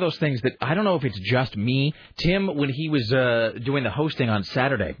is one of those things that I don't know if it's just me. Tim, when he was doing the hosting on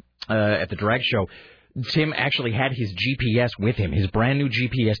Saturday at the drag show, Tim actually had his GPS with him, his brand new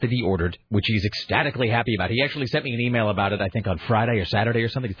GPS that he ordered, which he's ecstatically happy about. He actually sent me an email about it, I think, on Friday or Saturday or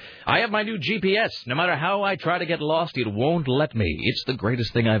something. I have my new GPS. No matter how I try to get lost, it won't let me. It's the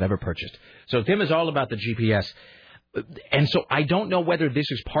greatest thing I've ever purchased. So Tim is all about the GPS. And so I don't know whether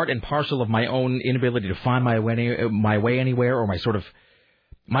this is part and parcel of my own inability to find my way anywhere, or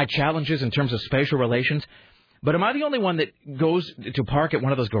my challenges in terms of spatial relations. But am I the only one that goes to park at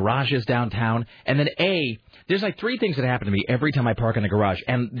one of those garages downtown? And then, there's like 3 things that happen to me every time I park in the garage.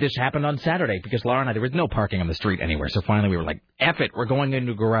 And this happened on Saturday because Laura and I, there was no parking on the street anywhere. So finally we were like, F it, we're going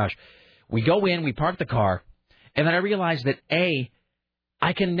into the garage. We go in, we park the car, and then I realized that,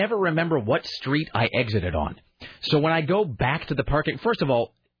 I can never remember what street I exited on. So when I go back to the parking, first of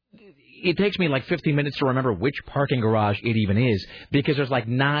all, it takes me like 15 minutes to remember which parking garage it even is, because there's like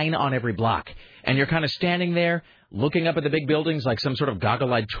 9 on every block. And you're kind of standing there looking up at the big buildings like some sort of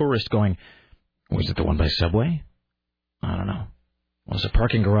goggle-eyed tourist going, was it the one by Subway? I don't know. Was it a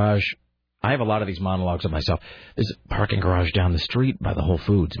parking garage? I have a lot of these monologues of myself. There's a parking garage down the street by the Whole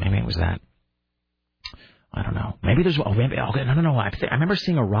Foods. Maybe it was that. I don't know. Maybe there's... no. I remember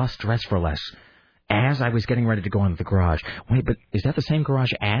seeing a Ross Dress for Less as I was getting ready to go into the garage. Wait, but is that the same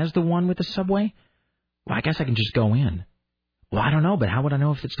garage as the one with the Subway? Well, I guess I can just go in. Well, I don't know, but how would I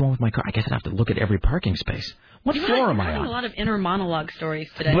know if it's the one with my car? I guess I'd have to look at every parking space. What floor am I on? A lot of inner monologue stories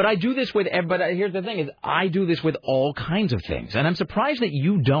today. But I do this with. But here's the thing: is I do this with all kinds of things, and I'm surprised that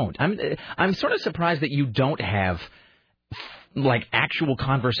you don't. I'm sort of surprised that you don't have like actual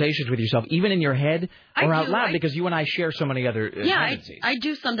conversations with yourself, even in your head or out loud, because you and I share so many other tendencies. I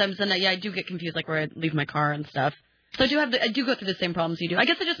do sometimes, and I do get confused, like where I leave my car and stuff. So I do go through the same problems you do. I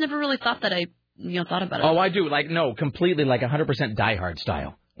guess I just never really thought that I thought about it. Oh, I do. Like, no, completely like 100% Die Hard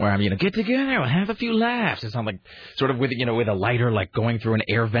style. Where I'm, get together, we'll have a few laughs. It's not like sort of with a lighter, like going through an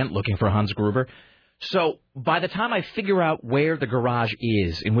air vent looking for Hans Gruber. So by the time I figure out where the garage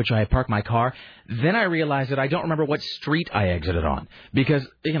is in which I park my car, then I realize that I don't remember what street I exited on. Because,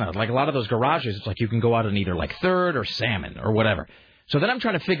 like a lot of those garages, it's like you can go out on either like 3rd or Salmon or whatever. So then I'm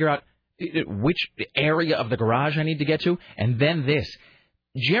trying to figure out which area of the garage I need to get to. And then this.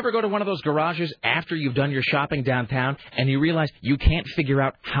 Did you ever go to one of those garages after you've done your shopping downtown and you realize you can't figure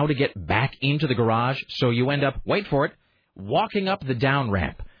out how to get back into the garage, so you end up, wait for it, walking up the down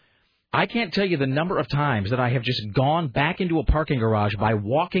ramp? I can't tell you the number of times that I have just gone back into a parking garage by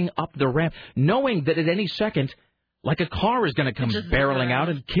walking up the ramp, knowing that at any second, like a car is going to come barreling out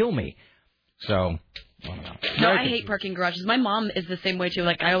and kill me. So, I don't know. No, I hate parking garages. My mom is the same way, too.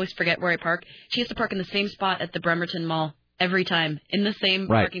 Like, I always forget where I park. She has to park in the same spot at the Bremerton Mall. Every time, in the same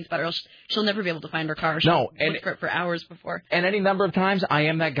parking spot, or else she'll never be able to find her car. She'll look for it for hours before. And any number of times, I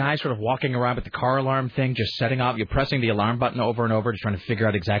am that guy sort of walking around with the car alarm thing, just setting off, you're pressing the alarm button over and over, just trying to figure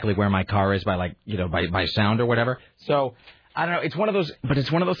out exactly where my car is by by sound or whatever. So, I don't know, it's one of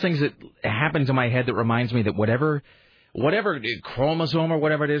those things that happens in my head that reminds me that whatever chromosome or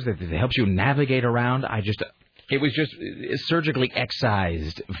whatever it is that helps you navigate around, it was just surgically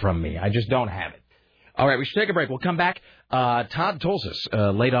excised from me. I just don't have it. All right, we should take a break. We'll come back. Todd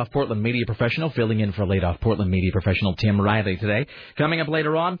Tolsis, laid-off Portland media professional, filling in for laid-off Portland media professional Tim Riley today. Coming up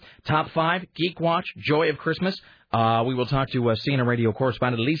later on, Top 5, Geek Watch, Joy of Christmas. We will talk to CNN radio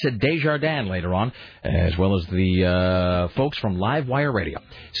correspondent Lisa Desjardins later on, as well as the folks from Live Wire Radio.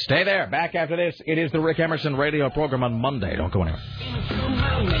 Stay there. Back after this. It is the Rick Emerson radio program on Monday. Don't go anywhere.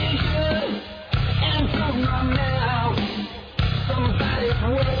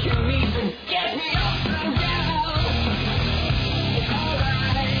 Get me off and down. It's all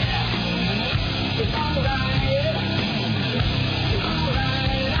right. It's all right. It's all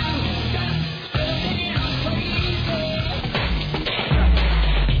right. I'm just spinning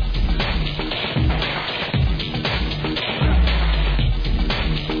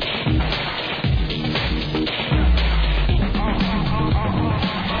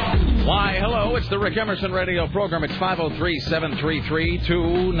Why, hello, it's the Rick Emerson radio program. It's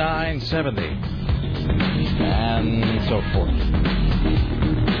 503-733-2970. And so forth.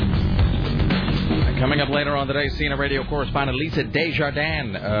 And coming up later on today, CNN radio correspondent Lisa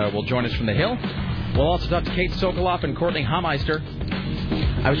Desjardins will join us from the Hill. We'll also talk to Kate Sokoloff and Courtney Hameister.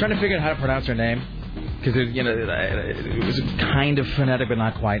 I was trying to figure out how to pronounce her name, because it was kind of phonetic, but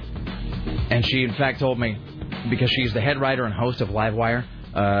not quite. And she, in fact, told me, because she's the head writer and host of Live Wire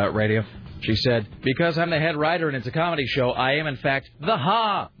Radio, she said, because I'm the head writer and it's a comedy show, I am, in fact, the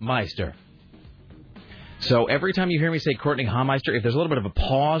Ha-meister. So every time you hear me say Courtney Hameister, if there's a little bit of a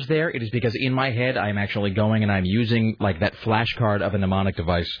pause there, it is because in my head I'm actually going and I'm using like that flashcard of a mnemonic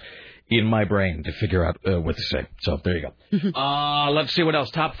device in my brain to figure out what to say. So there you go. Let's see what else.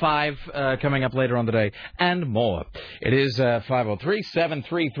 Top 5 coming up later on today and more. It is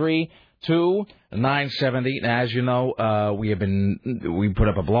 503-733-2970. As you know, we put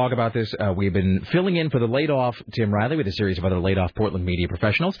up a blog about this. We've been filling in for the laid-off Tim Riley with a series of other laid-off Portland media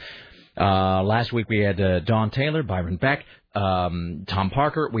professionals. Last week we had Dawn Taylor, Byron Beck, Tom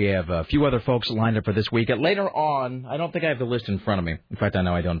Parker. We have a few other folks lined up for this week. Later on, I don't think I have the list in front of me. In fact, I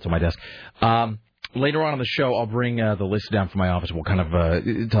know I don't. It's on my desk. Later on in the show, I'll bring the list down from my office. We'll kind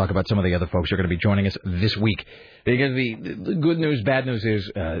of talk about some of the other folks who are going to be joining us this week. Because the good news, bad news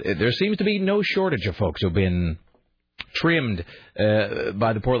is there seems to be no shortage of folks who've been trimmed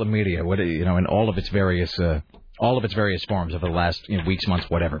by the Portland media, in all of its various forms over the last weeks, months,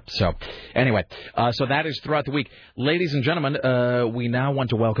 whatever. So, anyway, so that is throughout the week. Ladies and gentlemen, we now want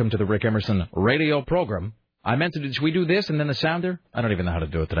to welcome to the Rick Emerson radio program. I meant to, should we do this and then the sounder? I don't even know how to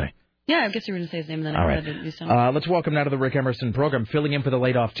do it today. Yeah, I guess you were going to say his name, and then I wanted to do something. Let's welcome now to the Rick Emerson program, filling in for the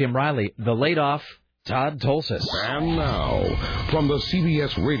laid-off Tim Riley, the laid-off Todd Tolsis. And now, from the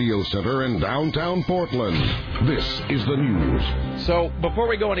CBS Radio Center in downtown Portland, this is the news. So, before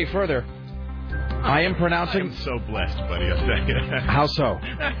we go any further, I am pronouncing... I'm so blessed, buddy, I'll tell you. How so?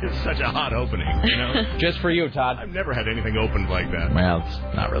 It's such a hot opening, you know? Just for you, Todd. I've never had anything opened like that. Well,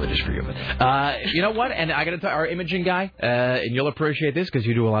 it's not really just for you. But you know what? And I got to tell our imaging guy, and you'll appreciate this because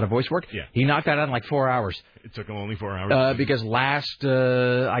you do a lot of voice work. Yeah. He knocked that out in like 4 hours. It took him only 4 hours? Because last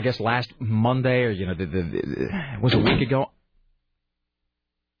Monday, or, was a week ago.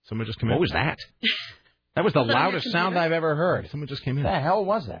 Someone just came in? What was that? That was the loudest sound I've ever heard. Someone just came in. What the hell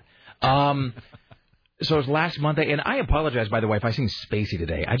was that? So it was last Monday, and I apologize, by the way, if I seem spacey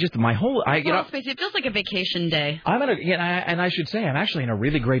today. Spacey, it feels like a vacation day. And I should say, I'm actually in a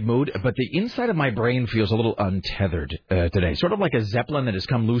really great mood, but the inside of my brain feels a little untethered today. Sort of like a Zeppelin that has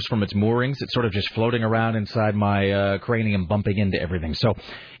come loose from its moorings. It's sort of just floating around inside my cranium, bumping into everything. So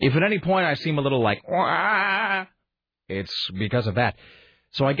if at any point I seem a little like, wah, it's because of that.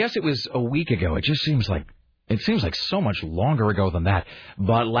 So I guess it was a week ago. It seems like so much longer ago than that.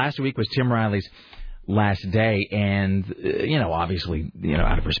 But last week was Tim Riley's last day, and obviously,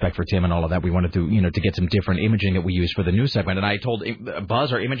 out of respect for Tim and all of that, we wanted to to get some different imaging that we use for the news segment. And I told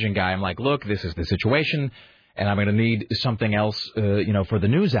Buzz, our imaging guy, I'm like, look, this is the situation, and I'm going to need something else for the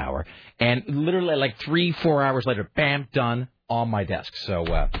news hour. And literally like 3-4 hours later, bam, done, on my desk.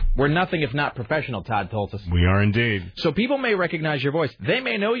 So we're nothing if not professional, Todd told us. We are indeed. So people may recognize your voice. They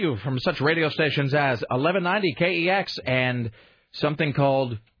may know you from such radio stations as 1190 KEX and something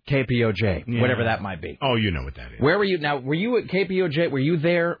called KPOJ, whatever that might be. Oh, you know what that is. Where were you? Now, were you at KPOJ? Were you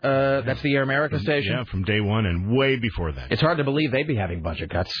there? That's the Air America station? Yeah, from day one and way before that. It's hard to believe they'd be having budget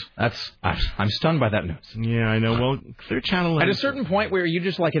cuts. I'm stunned by that news. Yeah, I know. Well, Clear Channel... At a certain point where you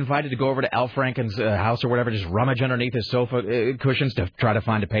just invited to go over to Al Franken's house or whatever, just rummage underneath his sofa cushions to try to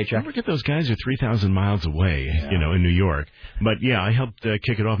find a paycheck. Don't forget those guys are 3,000 miles away, in New York. But, yeah, I helped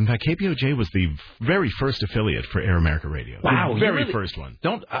kick it off. In fact, KPOJ was the very first affiliate for Air America Radio. Wow. The very first one.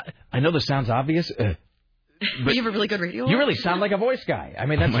 I know this sounds obvious, but you have a really good radio. You really sound like a voice guy. I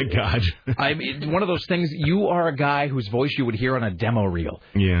mean, that's, oh my God! I mean, one of those things. You are a guy whose voice you would hear on a demo reel.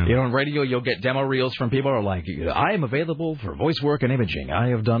 Yeah. On radio, you'll get demo reels from people who are like, "I am available for voice work and imaging. I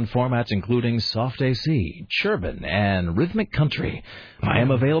have done formats including soft AC, Churban, and rhythmic country. I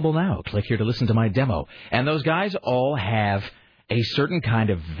am available now. Click here to listen to my demo." And those guys all have a certain kind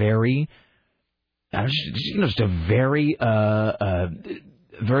of very, just a very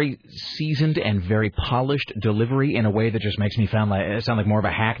very seasoned and very polished delivery in a way that just makes me sound like more of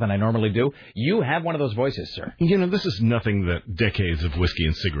a hack than I normally do. You have one of those voices, sir. This is nothing that decades of whiskey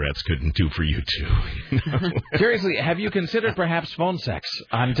and cigarettes couldn't do for you, too. Seriously, have you considered perhaps phone sex?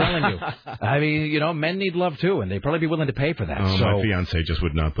 I'm telling you. I mean, men need love, too, and they'd probably be willing to pay for that. Oh, my fiancé just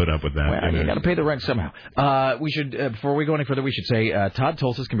would not put up with that. Well, you got to pay the rent somehow. We should, before we go any further, we should say Todd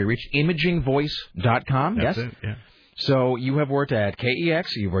Tulsis can be reached imagingvoice.com. That's yes? it, yeah. So you have worked at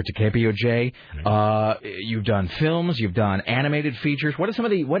KEX, you've worked at KPOJ, you've done films, you've done animated features.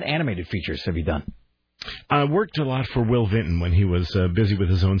 What animated features have you done? I worked a lot for Will Vinton when he was busy with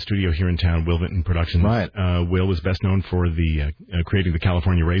his own studio here in town, Will Vinton Productions. Right. Will was best known for creating the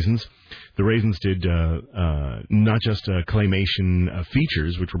California Raisins. The Raisins did not just claymation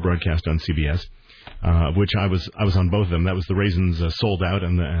features, which were broadcast on CBS, which I was on both of them. That was the Raisins Sold Out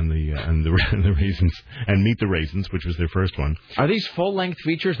and the Raisins and Meet the Raisins, which was their first one. Are these full-length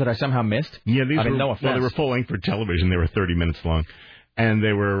features that I somehow missed? Yeah, no offense. Well, they were full-length for television. They were 30 minutes long. And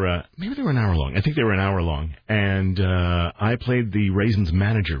they were, maybe they were an hour long. I think they were an hour long. And I played the Raisins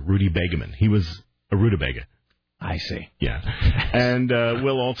manager, Rudy Begeman. He was a rutabaga. I see. Yeah. And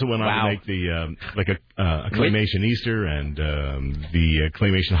Will also went on to make the a Claymation Easter and the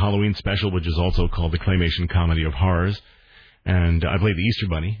Claymation Halloween special, which is also called the Claymation Comedy of Horrors. And I played the Easter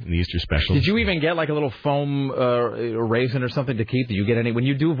Bunny in the Easter special. Did you even get like a little foam raisin or something to keep? Do you get any when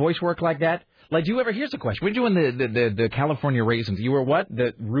you do voice work like that? Like, do you ever? Here's the question: when you doing the California Raisins, you were what?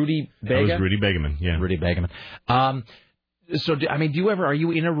 The Rudy Bega? That was Rudy Begeman. Yeah, Rudy Begeman. So, I mean, are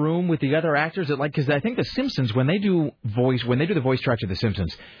you in a room with the other actors? Because I think The Simpsons, when they do the voice tracks of The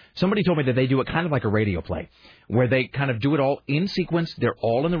Simpsons, somebody told me that they do it kind of like a radio play, where they kind of do it all in sequence. They're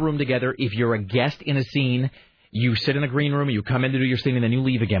all in the room together. If you're a guest in a scene, you sit in the green room, you come in to do your scene, and then you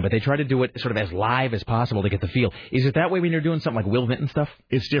leave again. But they try to do it sort of as live as possible to get the feel. Is it that way when you're doing something like Will Vinton stuff?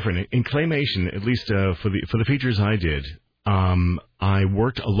 It's different. In Claymation, at least for the features I did, I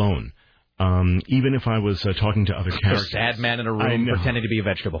worked alone. Even if I was talking to other characters. A sad man in a room pretending to be a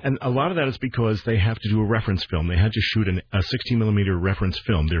vegetable. And a lot of that is because they have to do a reference film. They had to shoot a 16-millimeter reference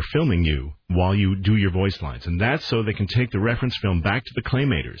film. They're filming you while you do your voice lines. And that's so they can take the reference film back to the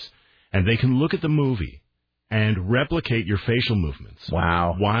Claymators, and they can look at the movie and replicate your facial movements.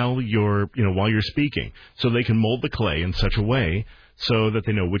 Wow. While you're speaking. So they can mold the clay in such a way so that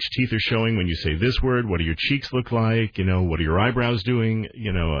they know which teeth are showing when you say this word. What do your cheeks look like? What are your eyebrows doing?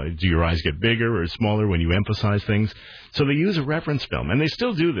 Do your eyes get bigger or smaller when you emphasize things? So they use a reference film, and they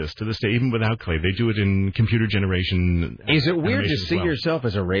still do this to this day, even without clay. They do it in computer generation. Is it weird to see yourself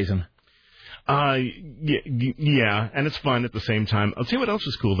as a raisin? Yeah, and it's fun at the same time. I'll tell you what else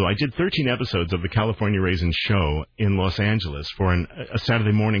was cool, though. I did 13 episodes of the California Raisins show in Los Angeles for a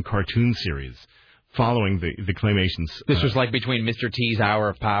Saturday morning cartoon series following the Claymations. This was like between Mr. T's Hour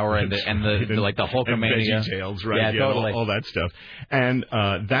of Power and the Hulkamania. And VeggieTales, right? Yeah, totally. all that stuff. And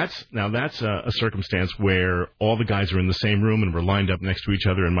that's a circumstance where all the guys are in the same room and we're lined up next to each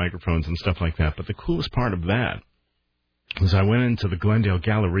other and microphones and stuff like that. But the coolest part of that was I went into the Glendale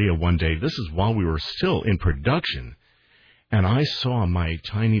Galleria one day. This is while we were still in production. And I saw my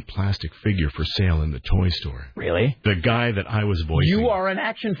tiny plastic figure for sale in the toy store. Really? The guy that I was voicing. You are an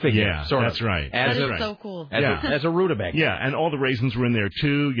action figure. Yeah, that's right. That is so cool. As a rutabaga. Yeah, and all the raisins were in there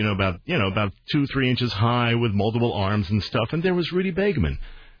too. About 2-3 inches high with multiple arms and stuff. And there was Rudy Bagaman.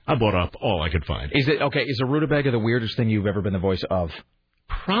 I bought up all I could find. Is a rutabaga the weirdest thing you've ever been the voice of?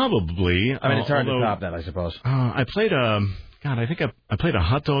 Probably. I mean, it's hard to top that, I suppose. I played I think I played a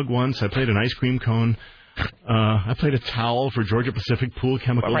hot dog once. I played an ice cream cone. I played a towel for Georgia Pacific Pool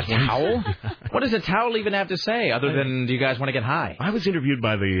Chemicals. A towel? What does a towel even have to say other than, do you guys want to get high? I was interviewed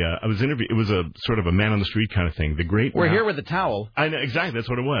by it was a sort of a man on the street kind of thing. We're here with the towel. I know, exactly, that's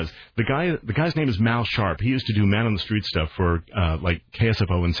what it was. The guy's name is Mal Sharp. He used to do man on the street stuff for, like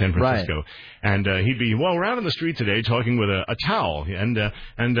KSFO in San Francisco. Right. And, he'd be, we're out on the street today talking with a towel. And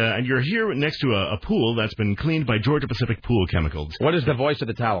you're here next to a pool that's been cleaned by Georgia Pacific Pool Chemicals. What is the voice of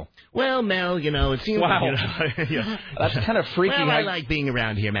the towel? Well, Mel, it seems wow. Yeah. That's kind of freaky. Well, I like being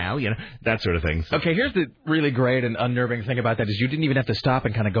around here, Mal, that sort of thing. So. Okay, here's the really great and unnerving thing about that is you didn't even have to stop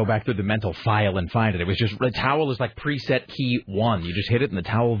and kind of go back through the mental file and find it. It was just, the towel is like preset key 1. You just hit it and the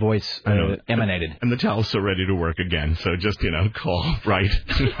towel voice emanated. And the towel's so ready to work again, so just, call right.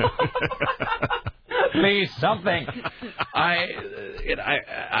 Please, something.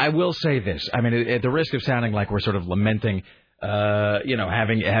 I will say this. I mean, at the risk of sounding like we're sort of lamenting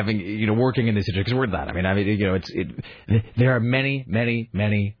having working in this situation, because we're not. I mean, there are many, many,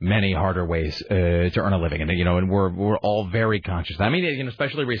 many, many harder ways to earn a living, and we're all very conscious. I mean,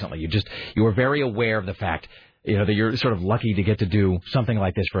 especially recently, you were very aware of the fact, that you're sort of lucky to get to do something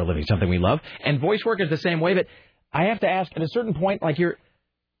like this for a living, something we love, and voice work is the same way. But I have to ask, at a certain point, like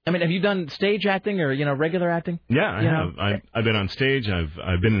have you done stage acting or, regular acting? Yeah, I have. I've been on stage.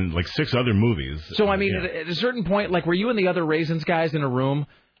 I've been in, 6 other movies. So, at a certain point, were you and the other Raisins guys in a room,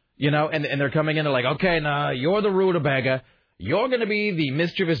 and they're coming in, they're like, okay, now, you're the rutabaga. You're going to be the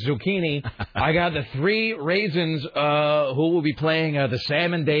mischievous zucchini. I got the 3 Raisins who will be playing the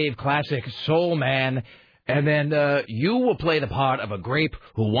Sam and Dave classic Soul Man. And then you will play the part of a grape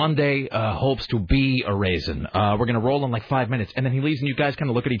who one day hopes to be a raisin. We're going to roll in 5 minutes. And then he leaves, and you guys kind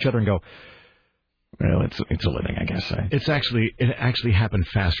of look at each other and go, well, it's a living, I guess. It actually happened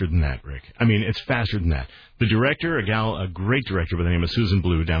faster than that, Rick. I mean, it's faster than that. The director, a great director by the name of Susan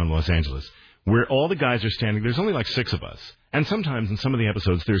Blue down in Los Angeles, where all the guys are standing, there's only 6 of us. And sometimes in some of the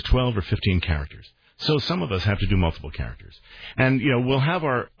episodes, there's 12 or 15 characters. So some of us have to do multiple characters. And, we'll have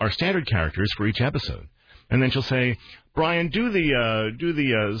our standard characters for each episode. And then she'll say, Brian, do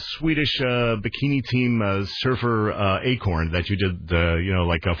the Swedish bikini team surfer Acorn that you did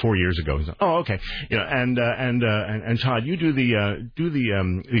 4 years ago. Oh, okay. And Todd, you do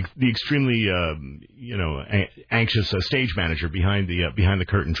the extremely anxious stage manager behind the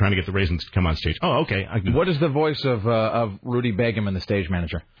curtain trying to get the Raisins to come on stage. Oh, okay. What is the voice of Rudy Bagaman, the stage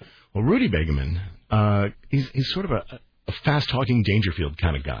manager? Well, Rudy Bagaman, he's sort of a fast-talking Dangerfield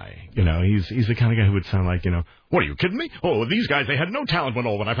kind of guy. He's the kind of guy who would sound like, what, are you kidding me? Oh, these guys, they had no talent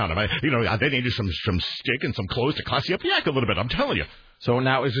when I found them. They needed some stick and some clothes to class you up the act a little bit, I'm telling you. So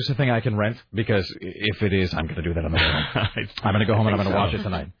now is this a thing I can rent? Because if it is, I'm going to do that on my own. I'm going to go home and I'm going to watch it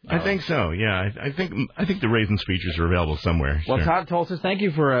tonight. I think so, yeah. I think the Raisins features are available somewhere. Well, sure. Todd Tolsis, thank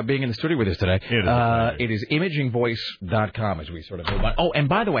you for being in the studio with us today. It is imagingvoice.com as we sort of move on. Oh, and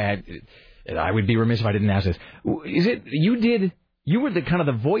by the way, I would be remiss if I didn't ask this. Is it you were the kind of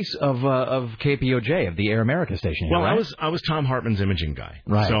the voice of KPOJ, of the Air America station here, well, right? I was Tom Hartman's imaging guy.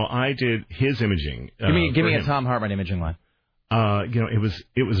 Right. So I did his imaging. Give me a Tom Hartman imaging line.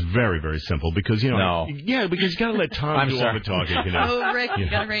 It was very, very simple because, because you got to let Tom do all the talking, Oh, Rick, you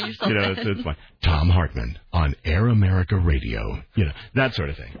got to rein yourself in. It's fine. Tom Hartman on Air America Radio, that sort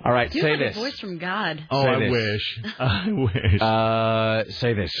of thing. All right, you say have this. A voice from God. Oh, I wish.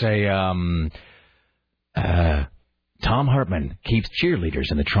 Say this. Say, Tom Hartman keeps cheerleaders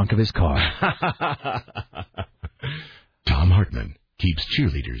in the trunk of his car. Tom Hartman keeps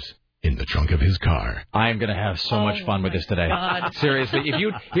cheerleaders in the trunk of his car. I'm going to have so much fun with this today. God. Seriously.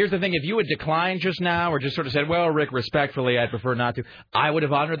 Here's the thing. If you had declined just now or just sort of said, well, Rick, respectfully, I'd prefer not to, I would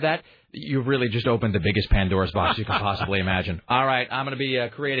have honored that. You really just opened the biggest Pandora's box you could possibly imagine. All right. I'm going to be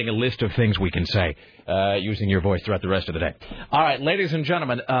creating a list of things we can say using your voice throughout the rest of the day. All right. Ladies and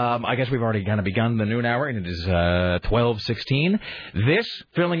gentlemen, I guess we've already kind of begun the noon hour, and it is 12:16. This,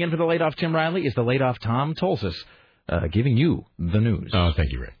 filling in for the laid-off Tim Riley, is the laid-off Tom Tolsis, giving you the news. Oh,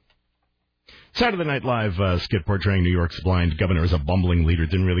 thank you, Rick. Saturday Night Live skit portraying New York's blind governor as a bumbling leader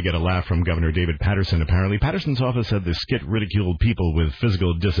didn't really get a laugh from Governor David Patterson, apparently. Patterson's office said the skit ridiculed people with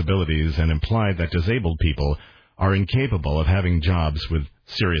physical disabilities and implied that disabled people are incapable of having jobs with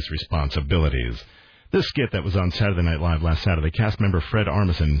serious responsibilities. This skit that was on Saturday Night Live last Saturday, cast member Fred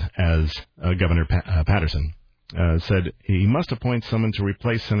Armisen as Governor Patterson said he must appoint someone to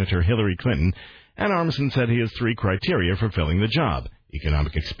replace Senator Hillary Clinton, and Armisen said he has 3 criteria for filling the job: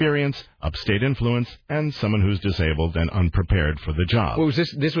 economic experience, upstate influence, and someone who's disabled and unprepared for the job. Well,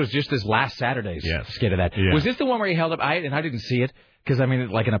 this was just this last Saturday's skit of that. Yeah. Was this the one where he held up, I didn't see it, because, I mean,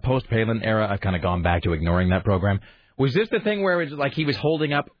 like in a post-Palin era, I've kind of gone back to ignoring that program. Was this the thing where it was like he was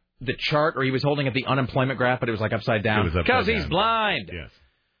holding up the chart, or he was holding up the unemployment graph, but it was like upside down? Because he's blind. Yes.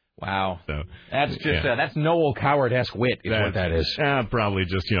 Wow. So that's just that's Noel Coward-esque wit is what that is. Probably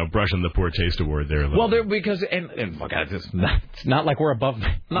just, brushing the poor taste award there a little. Well, because and look, it's not like we're above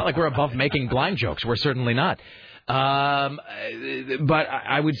making blind jokes. We're certainly not. But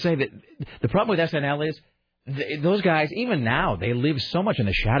I would say that the problem with SNL is those guys, even now, they live so much in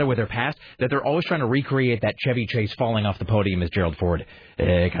the shadow of their past that they're always trying to recreate that Chevy Chase falling off the podium as Gerald Ford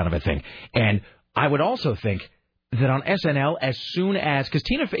kind of a thing. And I would also think that on SNL, as soon as... Because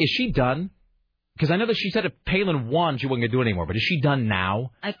Tina, is she done? Because I know that she said if Palin won, she wasn't going to do it anymore. But is she done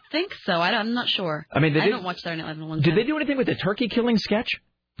now? I think so. I'm not sure. I mean, I haven't watched Saturday Night Live in a long time. Did they do anything with the turkey killing sketch?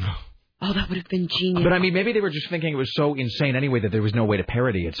 Oh, that would have been genius. But, I mean, maybe they were just thinking it was so insane anyway that there was no way to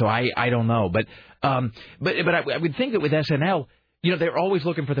parody it. So I don't know. But I would think that with SNL, they're always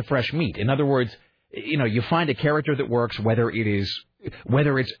looking for the fresh meat. In other words, you find a character that works, whether it's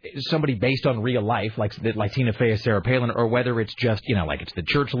somebody based on real life, like Tina Fey as Sarah Palin, or whether it's just, like it's the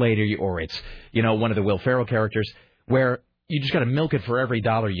church lady, or it's, one of the Will Ferrell characters, where you just got to milk it for every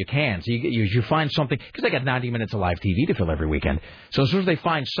dollar you can. So you find something, because they got 90 minutes of live TV to fill every weekend. So as soon as they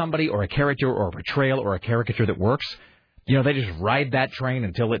find somebody or a character or a portrayal or a caricature that works, they just ride that train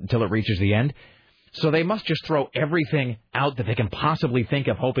until it reaches the end. So they must just throw everything out that they can possibly think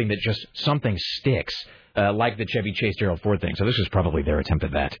of, hoping that just something sticks, like the Chevy Chase Gerald Ford thing. So this is probably their attempt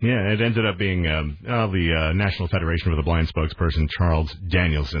at that. Yeah, it ended up being the National Federation of the Blind spokesperson, Charles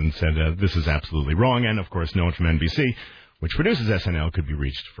Danielson, said this is absolutely wrong. And, of course, no one from NBC, which produces SNL, could be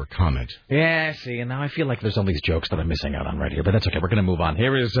reached for comment. Yeah, see, and now I feel like there's all these jokes that I'm missing out on right here, but that's okay. We're going to move on.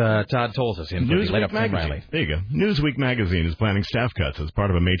 Here is Todd Tolsis in for the Laid Up Tim Riley. There you go. Newsweek magazine is planning staff cuts as part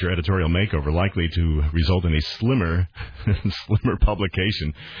of a major editorial makeover, likely to result in a slimmer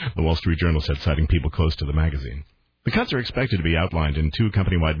publication, the Wall Street Journal said, citing people close to the magazine. The cuts are expected to be outlined in 2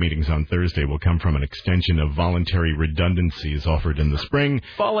 company-wide meetings on Thursday. Will come from an extension of voluntary redundancies offered in the spring.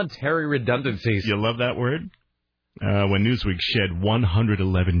 Voluntary redundancies. You love that word? When Newsweek shed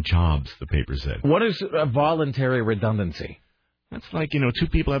 111 jobs, the paper said. What is a voluntary redundancy? That's like, 2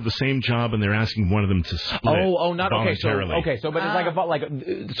 people have the same job and they're asking one of them to split not voluntarily. Okay, so but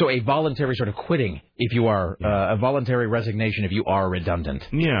it's a voluntary sort of quitting if you are a voluntary resignation if you are redundant.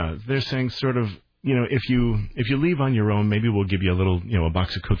 Yeah, they're saying sort of, if you leave on your own, maybe we'll give you a little, a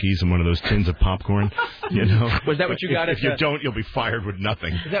box of cookies and one of those tins of popcorn, Was that what you got? If you don't, you'll be fired with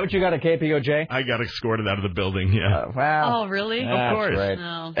nothing. Is that what you got at KPOJ? I got escorted out of the building. Yeah. Wow. Oh, really? Of course. Right.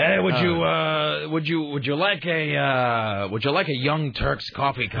 No. Hey, would you like a Young Turks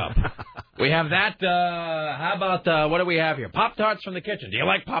coffee cup? We have that. How about what do we have here? Pop-Tarts from the kitchen. Do you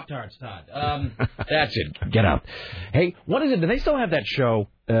like Pop-Tarts, Todd? That's it. Get out. Hey, what is it? Do they still have that show?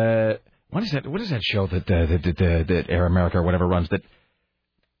 What is that? What is that show that Air America or whatever runs? That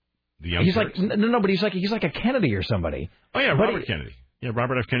the Young he's Turks? like no, but he's like a Kennedy or somebody. Oh yeah, Robert Kennedy. Yeah,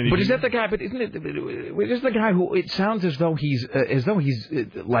 Robert F. Kennedy. But is that the guy? But isn't it? Is the guy who? It sounds as though he's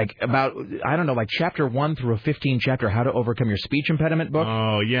like about like chapter 1 through a 15 chapter How to Overcome Your Speech Impediment book.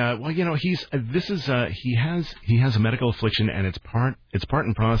 Oh yeah. Well, he has a medical affliction and it's part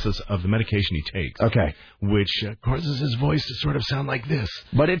and process of the medication he takes. Okay. Which causes his voice to sort of sound like this.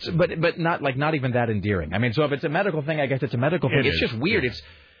 But it's not even that endearing. I mean, so if it's a medical thing, I guess it's a medical thing. It's just weird. Yeah.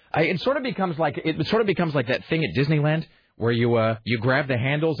 It sort of becomes like that thing at Disneyland, where you grab the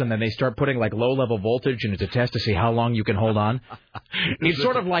handles and then they start putting like low-level voltage and it's a test to see how long you can hold on. It's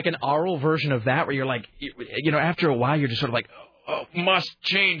sort of like an oral version of that where you're like, after a while you're just sort of like, must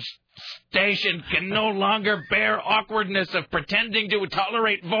change station, can no longer bear awkwardness of pretending to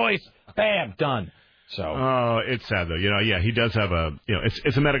tolerate voice. Bam, done. So. Oh, it's sad though. He does have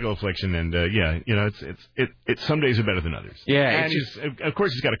it's a medical affliction, and it's some days are better than others. Yeah, and of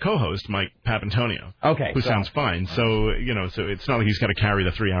course he's got a co-host, Mike Papantonio. Okay, who sounds fine. So so it's not like he's got to carry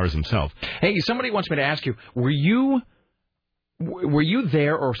the 3 hours himself. Hey, somebody wants me to ask you, were you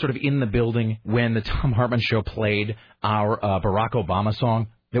there or sort of in the building when the Tom Hartman show played our Barack Obama song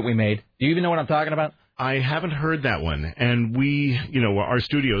that we made? Do you even know what I'm talking about? I haven't heard that one, and we, our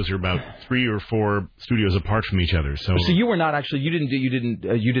studios are about 3 or 4 studios apart from each other. So you were not actually.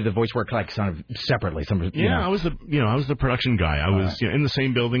 You did the voice work like kind of separately. I was the production guy. I was in the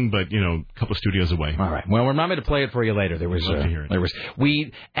same building, but a couple of studios away. All right. Well, remind me to play it for you later.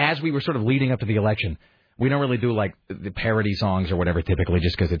 As we were sort of leading up to the election. We don't really do like the parody songs or whatever typically,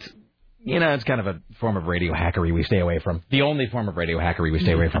 just because it's. It's kind of a form of radio hackery we stay away from. The only form of radio hackery we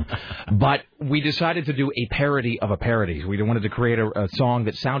stay away from. But we decided to do a parody of a parody. We wanted to create a song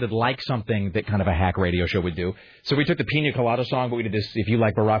that sounded like something that kind of a hack radio show would do. So we took the Pina Colada song, but we did this, If You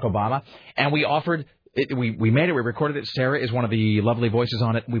Like Barack Obama, and we offered it. We made it. We recorded it. Sarah is one of the lovely voices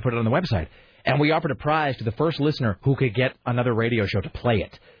on it. We put it on the website. And we offered a prize to the first listener who could get another radio show to play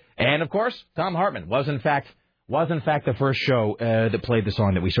it. And, of course, Tom Hartman was, in fact, the first show that played the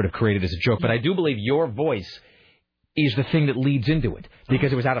song that we sort of created as a joke. But I do believe your voice is the thing that leads into it,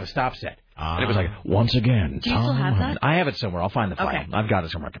 because it was out of a stop set. And it was like, once again, do you still have that? I have it somewhere. I'll find the file. Okay. I've got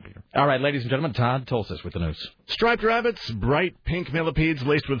it somewhere on my computer. All right, ladies and gentlemen, Todd Tulsis with the news. Striped rabbits, bright pink millipedes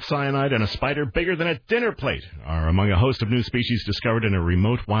laced with cyanide, and a spider bigger than a dinner plate are among a host of new species discovered in a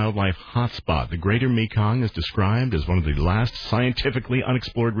remote wildlife hotspot. The greater Mekong is described as one of the last scientifically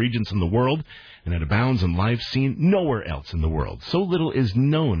unexplored regions in the world, and it abounds in life seen nowhere else in the world. So little is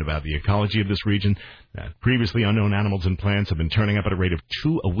known about the ecology of this region that previously unknown animals and plants have been turning up at a rate of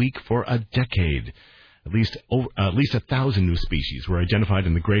 2 a week for a decade. At least 1,000 new species were identified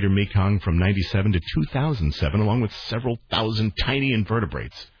in the greater Mekong from 1997 to 2007, along with several thousand tiny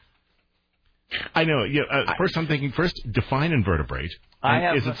invertebrates. I know. First, I'm thinking, define invertebrate.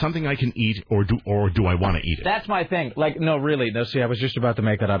 Is it something I can eat, or do I want to eat it? That's my thing. No, really. No, see, I was just about to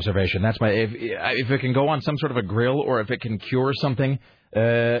make that observation. That's if it can go on some sort of a grill, or if it can cure something,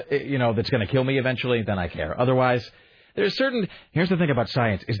 that's going to kill me eventually, then I care. Otherwise, here's the thing about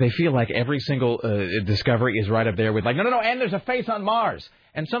science, is they feel like every single discovery is right up there with no, and there's a face on Mars.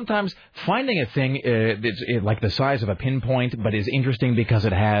 And sometimes finding a thing that's like the size of a pinpoint, but is interesting because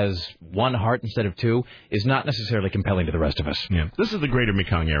it has 1 heart instead of 2, is not necessarily compelling to the rest of us. Yeah, this is the greater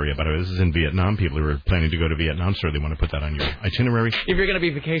Mekong area, by the way. This is in Vietnam. People who are planning to go to Vietnam, so they want to put that on your itinerary. If you're going to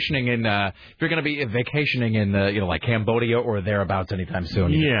be vacationing in, like Cambodia or thereabouts anytime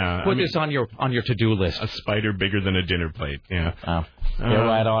soon, put this on your to-do list. A spider bigger than a dinner plate. Yeah. Oh. You're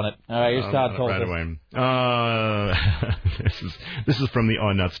right on it. All right, here's Todd Tulsis. Right away. This is from the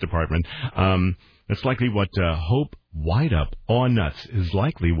Aw Nuts department. It's likely what Hope Whiteup thought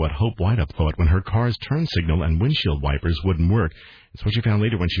when her car's turn signal and windshield wipers wouldn't work. It's what she found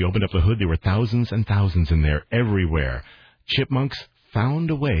later when she opened up the hood. There were thousands and thousands in there, everywhere. Chipmunks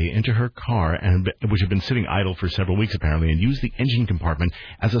found a way into her car, which had been sitting idle for several weeks apparently, and used the engine compartment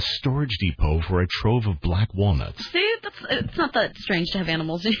as a storage depot for a trove of black walnuts. See, it's not that strange to have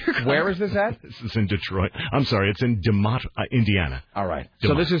animals in your car. Where is this at? This is in Detroit. I'm sorry, it's in DeMott, Indiana. All right.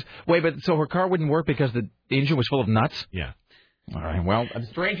 DeMott. So her car wouldn't work because the engine was full of nuts? Yeah. All right. Well, I'm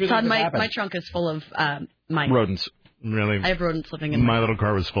stranger Todd, than my trunk is full of mine. Rodents. Really? I have rodents living in my little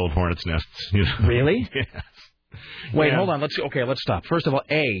car was full of hornets' nests. Really? Yes. Wait, hold on. Let's stop. First of all,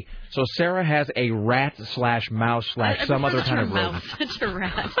 so Sarah has a rat / mouse / some other kind of rodent. Such a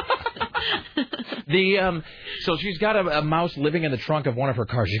rat. So she's got a mouse living in the trunk of one of her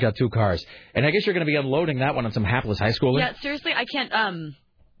cars. She's got 2 cars, and I guess you're going to be unloading that one on some hapless high schooler. Yeah, seriously, I can't.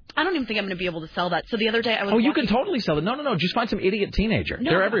 I don't even think I'm going to be able to sell that. So the other day I was. You can totally sell it. No. Just find some idiot teenager. No,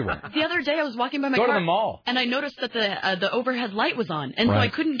 they're everywhere. The other day I was walking by my car. Go to the mall. And I noticed that the overhead light was on, and so I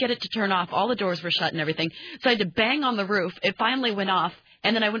couldn't get it to turn off. All the doors were shut and everything. So I had to bang on the roof. It finally went off,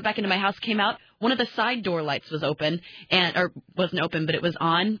 and then I went back into my house, came out. One of the side door lights was open, or wasn't open, but it was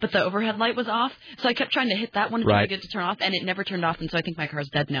on, but the overhead light was off. So I kept trying to hit that one to get it to turn off, and it never turned off. And so I think my car's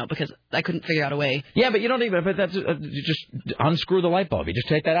dead now because I couldn't figure out a way. Yeah, but you don't even. But that's you just unscrew the light bulb. You just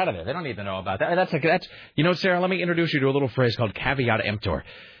take that out of there. They don't need to know about that. That's Sarah. Let me introduce you to a little phrase called caveat emptor.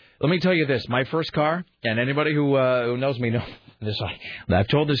 Let me tell you this: my first car, and anybody who knows me knows this. I've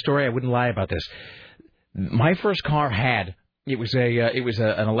told this story. I wouldn't lie about this. My first car had. It was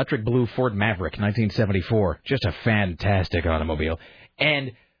an electric blue Ford Maverick, 1974. Just a fantastic automobile.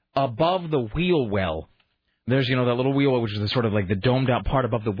 And above the wheel well, There's, that little wheel, which is the sort of like the domed out part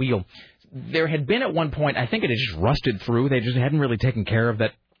above the wheel. There had been at one point, I think it had just rusted through. They just hadn't really taken care of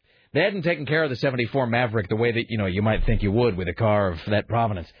that. They hadn't taken care of the 74 Maverick the way that, you might think you would with a car of that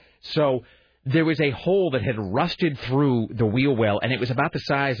provenance. So there was a hole that had rusted through the wheel well, and it was about the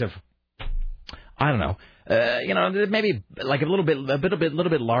size of, I don't know, maybe like a little bit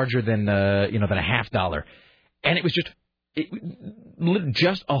larger than, than a $50. And it was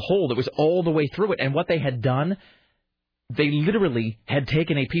just a hole that was all the way through it. And what they had done, they literally had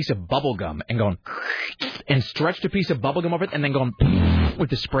taken a piece of bubble gum and gone and stretched a piece of bubble gum over it and then gone with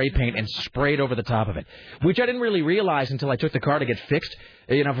the spray paint and sprayed over the top of it, which I didn't really realize until I took the car to get fixed,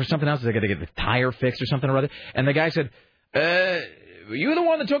 for something else. They got to get the tire fixed or something or other. And the guy said, were you the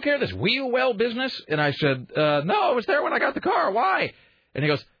one that took care of this wheel well business? And I said, no, I was there when I got the car. Why? And he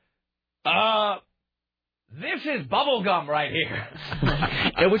goes, this is bubble gum right here,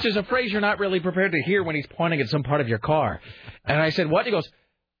 which is a phrase you're not really prepared to hear when he's pointing at some part of your car. And I said, what? He goes,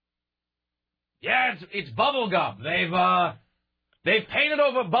 yeah, it's bubble gum. They've painted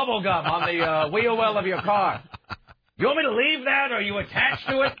over bubble gum on the wheel well of your car. You want me to leave that, or are you attached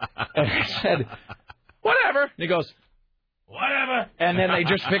to it? And I said, whatever. And he goes, whatever. And then they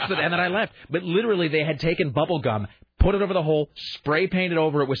just fixed it, and then I left. But literally, they had taken bubble gum, put it over the hole, spray painted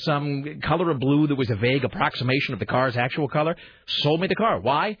over it with some color of blue that was a vague approximation of the car's actual color, sold me the car.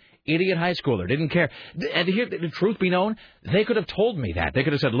 Why? Idiot high schooler. Didn't care. And here, the truth be known, they could have told me that. They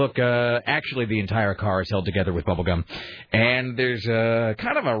could have said, look, actually the entire car is held together with bubble gum, and there's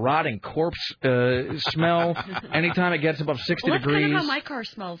kind of a rotting corpse smell anytime it gets above 60 degrees. That's kind of how my car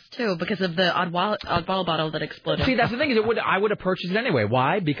smells, too, because of the oddball bottle that exploded. See, that's the thing, is I would have purchased it anyway.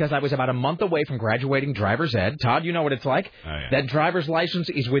 Why? Because I was about a month away from graduating driver's ed. Todd, you know what it's like. Oh, yeah. That driver's license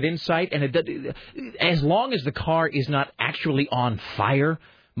is within sight, and as long as the car is not actually on fire,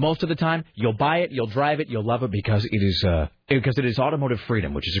 most of the time, you'll buy it, you'll drive it, you'll love it because it is automotive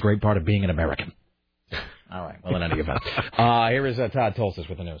freedom, which is a great part of being an American. All right. Well, in any event, here is Todd Tolstos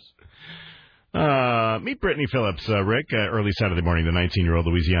with the news. Meet Brittany Phillips, Rick. Early Saturday morning, the 19-year-old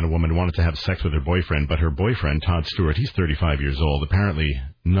Louisiana woman wanted to have sex with her boyfriend, but her boyfriend, Todd Stewart, he's 35 years old, apparently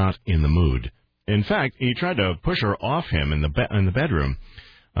not in the mood. In fact, he tried to push her off him in the bedroom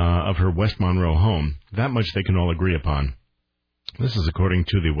of her West Monroe home. That much they can all agree upon. This is according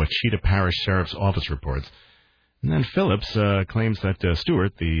to the Wachita Parish Sheriff's Office reports. And then Phillips claims that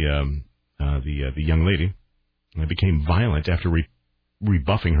Stewart, the young lady, became violent after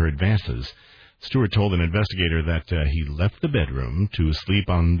rebuffing her advances. Stewart told an investigator that he left the bedroom to sleep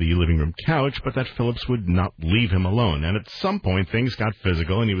on the living room couch, but that Phillips would not leave him alone. And at some point, things got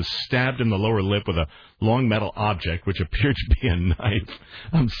physical, and he was stabbed in the lower lip with a long metal object, which appeared to be a knife.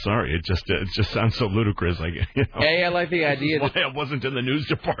 I'm sorry, it just sounds so ludicrous. Hey, I like the idea that why I wasn't in the news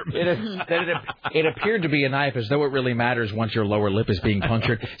department. It appeared to be a knife, as though it really matters once your lower lip is being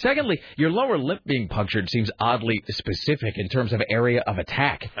punctured. Secondly, your lower lip being punctured seems oddly specific in terms of area of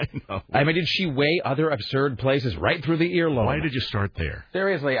attack. I know. I mean, did she weigh other absurd places right through the earlobe? Why did you start there?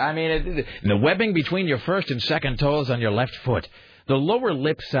 Seriously, I mean, the webbing between your first and second toes on your left foot. The lower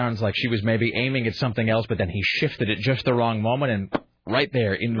lip sounds like she was maybe aiming at something else, but then he shifted at just the wrong moment, and right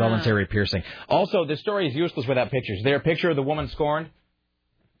there, involuntary piercing. Also, this story is useless without pictures. Is there a picture of the woman scorned?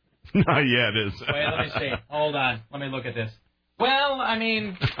 Yeah, it is. Wait, let me see. Hold on. Let me look at this. Well, I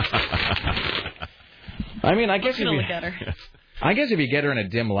mean, I guess if you look at her. Yes. I guess if you get her in a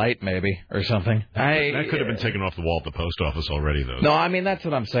dim light, maybe, or something. That could have been taken off the wall at the post office already, though. No, I mean, that's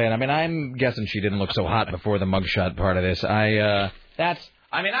what I'm saying. I mean, I'm guessing she didn't look so hot before the mugshot part of this. I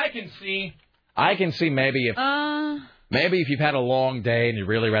can see maybe if you've had a long day and you'd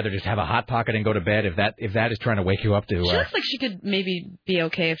really rather just have a Hot Pocket and go to bed, if that is trying to wake you up to. She looks like she could maybe be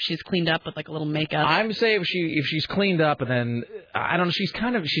okay if she's cleaned up with like a little makeup. I'm saying if she's cleaned up, and then I don't know, she's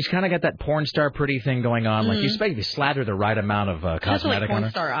kind of got that porn star pretty thing going on. Like you slather the right amount of cosmetic like on her.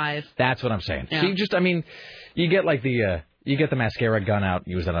 Porn star eyes. That's what I'm saying. Yeah. See, you get like the. You get the mascara gun out,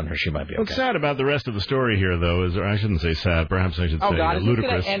 use it on her, she might be okay. What's sad about the rest of the story here, though, is, or I shouldn't say sad, perhaps I should say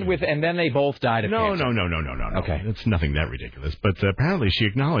ludicrous. And then they both died of cancer. No. Okay. It's nothing that ridiculous. But apparently she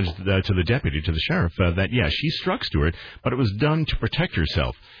acknowledged to the sheriff, that, yeah, she struck Stewart, but it was done to protect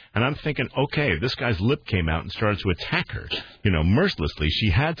herself. And I'm thinking, okay, this guy's lip came out and started to attack her, mercilessly. She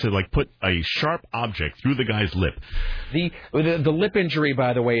had to, put a sharp object through the guy's lip. The lip injury,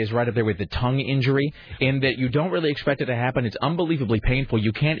 by the way, is right up there with the tongue injury, in that you don't really expect it to happen. It's unbelievably painful.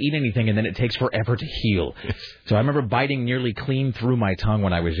 You can't eat anything, and then it takes forever to heal. So I remember biting nearly clean through my tongue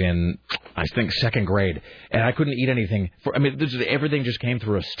when I was in, I think, second grade, and I couldn't eat anything. Everything just came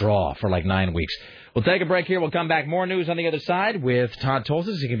through a straw for 9 weeks. We'll take a break here. We'll come back. More news on the other side with Todd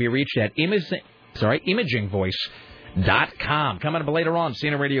Tolstos. He can be reached at imagingvoice.com. Coming up later on,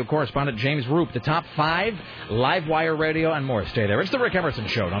 CNN radio correspondent James Roop, the top 5, Live Wire Radio, and more. Stay there. It's the Rick Emerson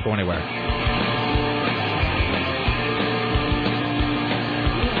Show. Don't go anywhere.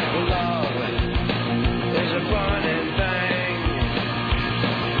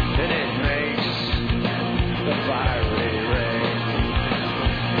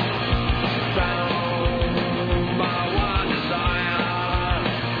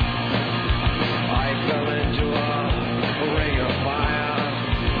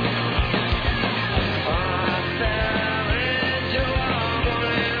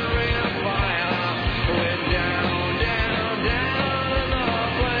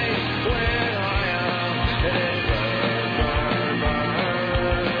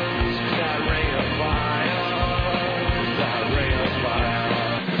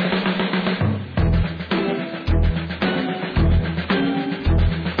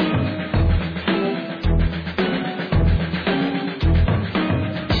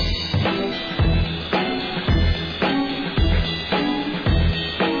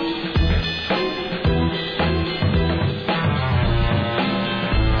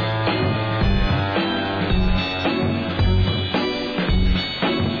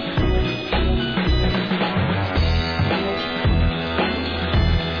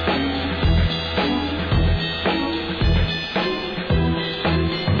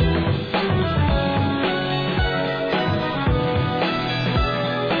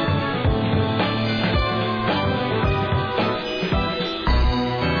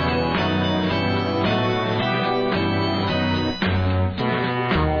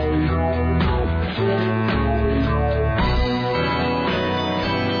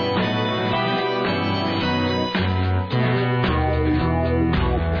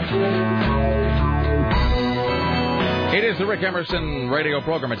 Rick Emerson radio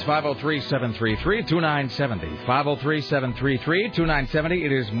program. It's 503-733-2970. 503-733-2970.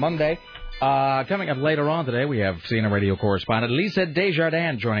 It is Monday. Coming up later on today, we have CNN radio correspondent Lisa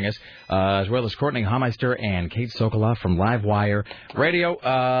Desjardins joining us, as well as Courtney Hameister and Kate Sokoloff from Live Wire Radio.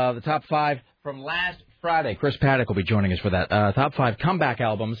 The top 5 from last Friday. Chris Paddock will be joining us for that. Top 5 comeback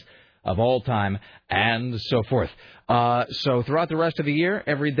albums of all time, and so forth. So throughout the rest of the year,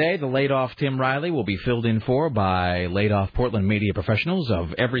 every day, the laid-off Tim Riley will be filled in for by laid-off Portland media professionals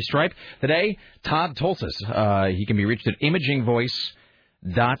of every stripe. Today, Todd Tolsis. He can be reached at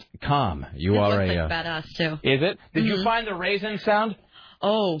imagingvoice.com. You are a badass too. Is it? Did you find the raisin sound?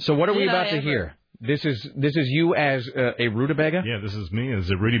 Oh. So what are we about to hear? This is you as a rutabaga? Yeah, this is me as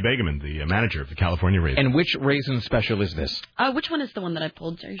Rudy Begeman, the manager of the California Raisins. And which raisin special is this? Which one is the one that I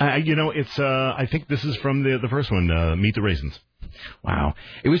pulled? It's I think this is from the first one, Meet the Raisins. Wow.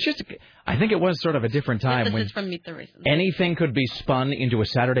 It was just, I think it was sort of a different time. This when is from Meet the Raisins. Anything could be spun into a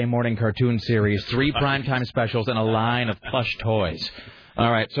Saturday morning cartoon series, 3 primetime specials, and a line of plush toys.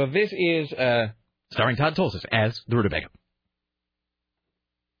 All right, so this is starring Todd Tolsis as the rutabaga.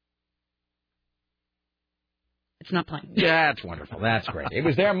 It's not playing. That's wonderful. That's great. It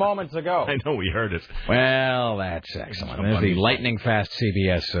was there moments ago. I know, we heard it. Well, that's excellent. There's the lightning-fast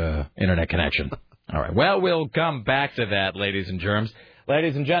CBS internet connection. All right. Well, we'll come back to that, ladies and germs.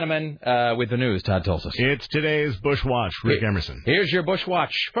 Ladies and gentlemen, with the news, Todd Tolsis. It's today's Bush Watch, Rick Emerson. Here's your Bush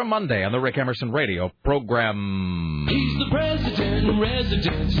Watch for Monday on the Rick Emerson radio program. He's the president,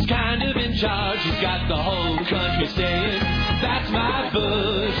 resident, he's kind of in charge. He's got the whole country saying, that's my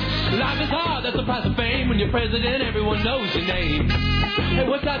Bush. Life is hard, that's the price of fame. When you're president, everyone knows your name. Hey,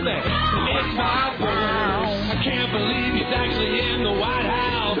 what's that there? It's my Bush. I can't believe he's actually in the White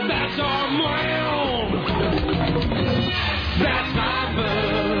House. That's our man. That's my Bush.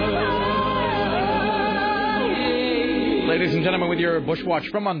 Ladies and gentlemen, with your Bush Watch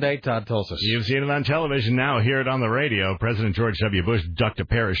for Monday, Todd Tolsis. You've seen it on television, now hear it on the radio. President George W. Bush ducked a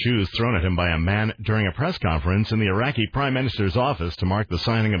pair of shoes thrown at him by a man during a press conference in the Iraqi Prime Minister's office to mark the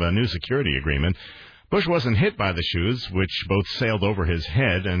signing of a new security agreement. Bush wasn't hit by the shoes, which both sailed over his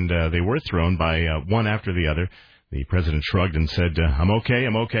head, and they were thrown by one after the other. The president shrugged and said, I'm okay.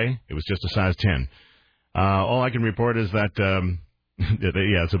 It was just a size 10. All I can report is that, so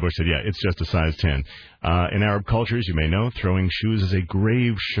Bush said, it's just a size 10. In Arab cultures, you may know, throwing shoes is a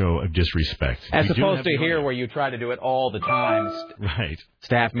grave show of disrespect. As opposed to here where you try to do it all the time. Right.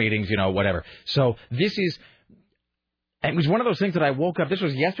 Staff meetings, whatever. So this is... It was one of those things that I woke up... This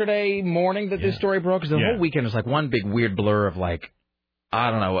was yesterday morning that this story broke, because the whole weekend was like one big weird blur of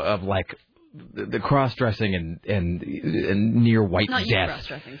the cross-dressing and near white not death. You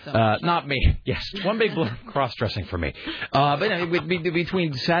cross-dressing so much. Not me. Yes, one big blur of cross-dressing for me. But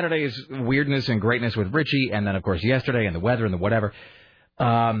between Saturday's weirdness and greatness with Richie, and then, of course, yesterday and the weather and the whatever,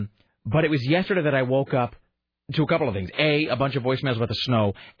 But it was yesterday that I woke up to a couple of things. A bunch of voicemails about the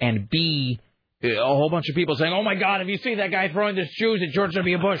snow, and B, a whole bunch of people saying, "Oh my God, have you seen that guy throwing the shoes at George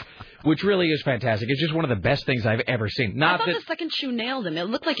W. Bush?" Which really is fantastic. It's just one of the best things I've ever seen. I thought the second shoe nailed him. It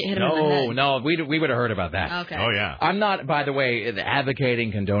looked like it hit him in the head. No, we would have heard about that. Okay. Oh, yeah. I'm not, by the way,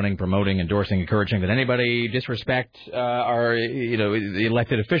 advocating, condoning, promoting, endorsing, encouraging that anybody disrespect our, the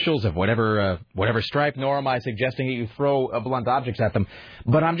elected officials of whatever stripe, nor am I suggesting that you throw blunt objects at them.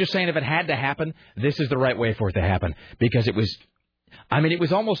 But I'm just saying if it had to happen, this is the right way for it to happen, because it was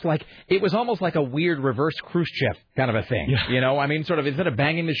almost like a weird reverse Khrushchev kind of a thing. Yeah. Sort of instead of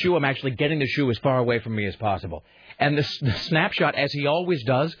banging the shoe, I'm actually getting the shoe as far away from me as possible. And the snapshot, as he always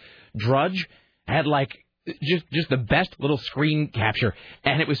does, Drudge had like just the best little screen capture,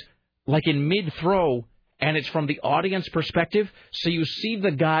 and it was like in mid-throw, and it's from the audience perspective, so you see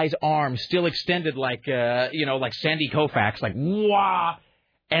the guy's arm still extended like like Sandy Koufax, like wah,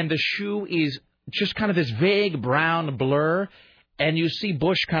 and the shoe is just kind of this vague brown blur. And you see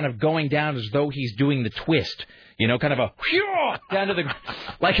Bush kind of going down as though he's doing the twist, kind of a down to the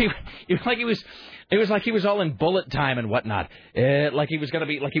it was like he was all in bullet time and whatnot, like he was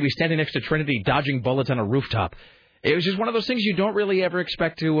standing next to Trinity dodging bullets on a rooftop. It was just one of those things you don't really ever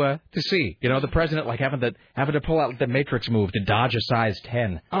expect to see. The president like having to pull out the Matrix move to dodge a size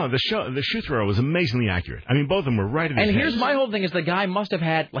 10. Oh, the shoe throw was amazingly accurate. Both of them were right at his head. And here's my whole thing: is the guy must have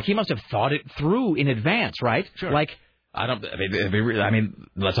had he must have thought it through in advance, right? Sure.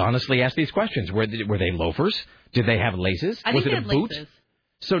 Let's honestly ask these questions. Were they loafers? Did they have laces? I think Was it a boot? Laces.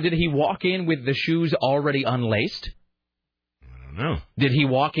 So did he walk in with the shoes already unlaced? I don't know. Did he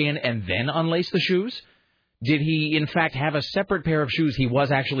walk in and then unlace the shoes? Did he, in fact, have a separate pair of shoes he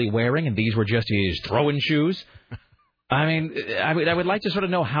was actually wearing, and these were just his throw-in shoes? I would like to sort of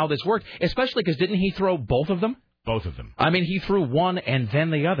know how this worked, especially because didn't he throw both of them? Both of them. He threw one and then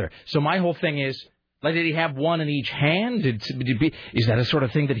the other. So my whole thing is, did he have one in each hand? Is that a sort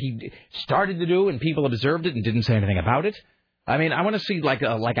of thing that he started to do and people observed it and didn't say anything about it? I want to see like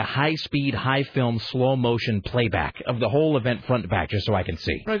a high-speed, high-film, slow-motion playback of the whole event front to back just so I can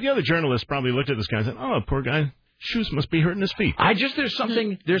see. Right, the other journalists probably looked at this guy and said, "Oh, poor guy, shoes must be hurting his feet."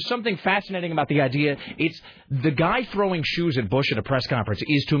 There's something fascinating about the idea. It's the guy throwing shoes at Bush at a press conference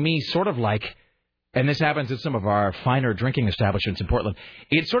is to me sort of like, and this happens at some of our finer drinking establishments in Portland,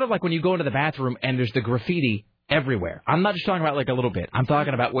 it's sort of like when you go into the bathroom and there's the graffiti everywhere. I'm not just talking about like a little bit. I'm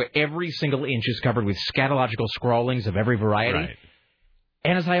talking about where every single inch is covered with scatological scrawlings of every variety. Right.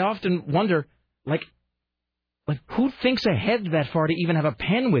 And as I often wonder, like who thinks ahead that far to even have a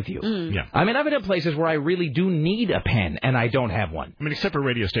pen with you? Yeah. I've been at places where I really do need a pen, and I don't have one. Except for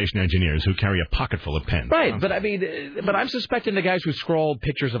radio station engineers who carry a pocket full of pens. Right, but I'm suspecting the guys who scroll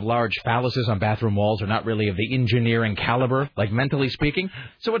pictures of large phalluses on bathroom walls are not really of the engineering caliber, like mentally speaking.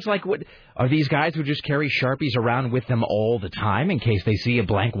 So it's like, what are these guys who just carry Sharpies around with them all the time in case they see a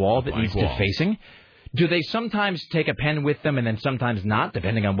blank wall that needs defacing? Do they sometimes take a pen with them and then sometimes not,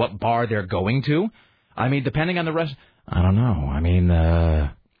 depending on what bar they're going to? Depending on the rest, I don't know. I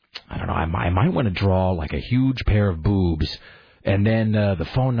don't know. I might want to draw like a huge pair of boobs and then the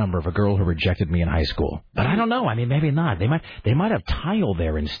phone number of a girl who rejected me in high school. But I don't know. Maybe not. They might have tile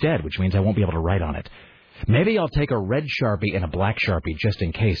there instead, which means I won't be able to write on it. Maybe I'll take a red Sharpie and a black Sharpie just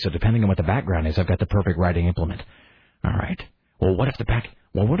in case. So depending on what the background is, I've got the perfect writing implement. All right. Well, what if the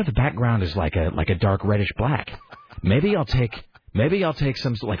background is like a dark reddish black? Maybe I'll take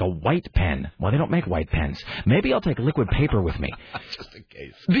some, like a white pen. Well, they don't make white pens. Maybe I'll take liquid paper with me. Just in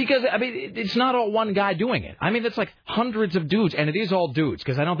case. Because, it's not all one guy doing it. It's like hundreds of dudes, and it is all dudes,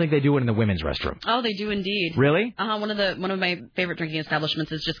 because I don't think they do it in the women's restroom. Oh, they do indeed. Really? One of my favorite drinking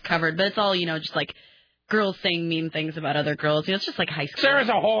establishments is just covered, but it's all, just like girls saying mean things about other girls. It's just like high school. Sarah's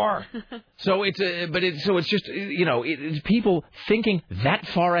a whore. So it's just it's people thinking that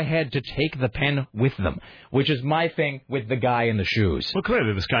far ahead to take the pen with them, which is my thing with the guy in the shoes. Well,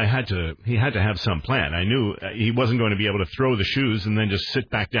 clearly this guy had to have some plan. I knew he wasn't going to be able to throw the shoes and then just sit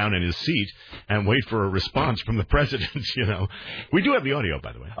back down in his seat and wait for a response from the president. We do have the audio,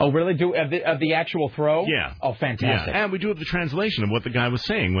 by the way. Oh, really? Of the actual throw? Yeah. Oh, fantastic. Yeah. And we do have the translation of what the guy was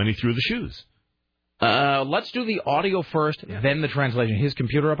saying when he threw the shoes. Let's do the audio first, then the translation. His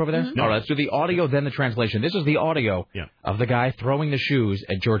computer up over there? Mm-hmm. All right, let's do the audio, then the translation. This is the audio of the guy throwing the shoes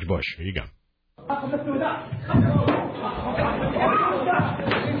at George Bush. Here you go.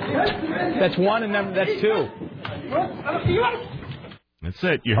 That's one, and then that's two. That's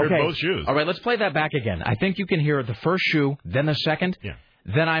it. You heard both shoes. All right, let's play that back again. I think you can hear the first shoe, then the second. Yeah.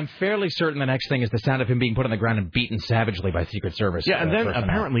 then I'm fairly certain the next thing is the sound of him being put on the ground and beaten savagely by Secret Service. Yeah, and then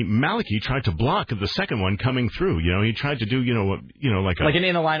apparently Malachi tried to block the second one coming through. He tried to do like an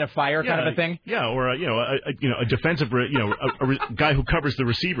in the line of fire kind of a thing. Yeah, or a defensive a guy who covers the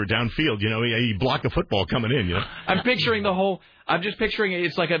receiver downfield. He blocked the football coming in. I'm picturing the whole. I'm just picturing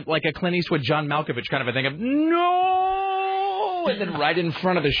it's like a Clint Eastwood, John Malkovich kind of a thing of no, and then right in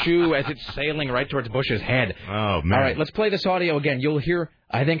front of the shoe as it's sailing right towards Bush's head. Oh man! All right, let's play this audio again. You'll hear,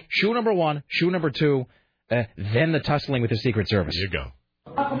 I think, shoe number 1, shoe number 2, then the tussling with the Secret Service. Here you go.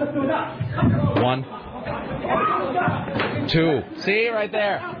 1, 2. See right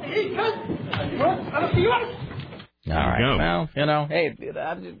there. All right. Well, hey,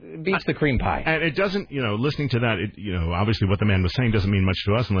 it beats the cream pie. And it doesn't, listening to that, obviously what the man was saying doesn't mean much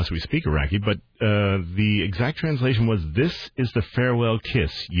to us unless we speak Iraqi, but the exact translation was, "This is the farewell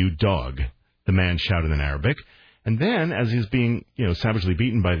kiss, you dog," the man shouted in Arabic. And then, as he's being, savagely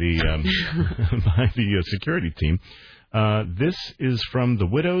beaten by the by the security team, "This is from the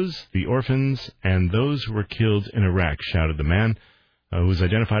widows, the orphans, and those who were killed in Iraq," shouted the man, who was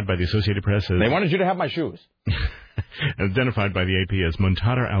identified by the Associated Press as... They wanted you to have my shoes. Identified by the AP as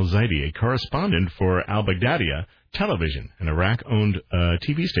Muntada Al-Zaidi, a correspondent for Al-Baghdadiya Television, an Iraq-owned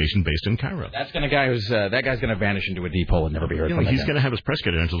TV station based in Cairo. That's that guy's going to vanish into a deep hole and never be heard from again. He's going to have his press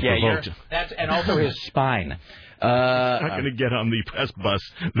credentials revoked. And also his spine. Not going to get on the press bus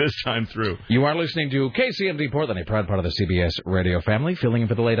this time through. You are listening to KCMD Portland, a proud part of the CBS radio family. Filling in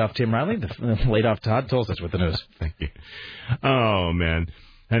for the laid-off Tim Riley, the laid-off Todd tells us with the news. Thank you. Oh, man.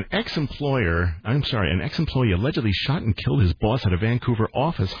 An ex-employee allegedly shot and killed his boss at a Vancouver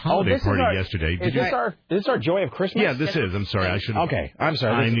office holiday party yesterday. Is this our Joy of Christmas? Yeah, this is. I'm sorry. I should. Okay, I'm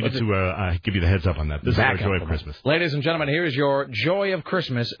sorry. I needed to give you the heads up on that. This is our Joy of Christmas. Ladies and gentlemen, here is your Joy of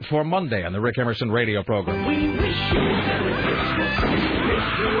Christmas for Monday on the Rick Emerson radio program. We wish you a Merry Christmas.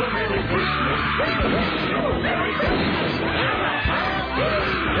 Wish you a Merry Christmas. Merry Christmas.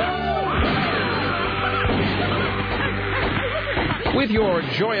 With your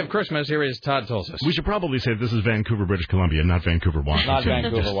Joy of Christmas, here is Todd Tulsis. We should probably say this is Vancouver, British Columbia, not Vancouver, Washington. Not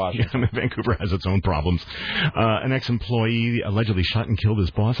Vancouver, Washington. Vancouver has its own problems. An ex-employee allegedly shot and killed his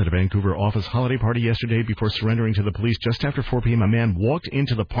boss at a Vancouver office holiday party yesterday before surrendering to the police. Just after 4 p.m., a man walked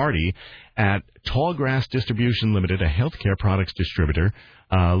into the party at Tallgrass Distribution Limited, a healthcare products distributor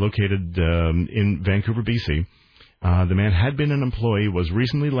located in Vancouver, BC. The man had been an employee, was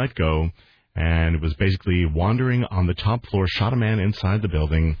recently let go, and was basically wandering on the top floor, shot a man inside the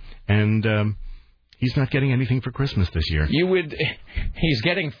building, and he's not getting anything for Christmas this year. He's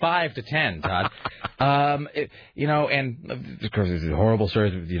getting 5 to 10, Todd. And of course it's a horrible story,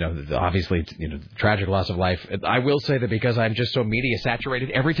 obviously, tragic loss of life. I will say that because I'm just so media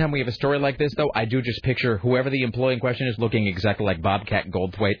saturated, every time we have a story like this, though, I do just picture whoever the employee in question is looking exactly like Bobcat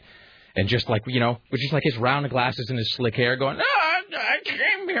Goldthwait. And just like, with just like his round glasses and his slick hair going, I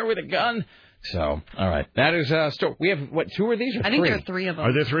came here with a gun. So, all right. That is story. We have, 2 of these or 3? I think there are 3 of them.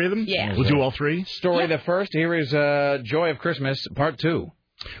 Are there 3 of them? Yeah. We'll do all 3? Story the first. Here is Joy of Christmas, Part 2.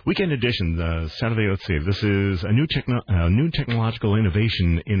 Weekend edition, Saturday, let's see. This is a new technological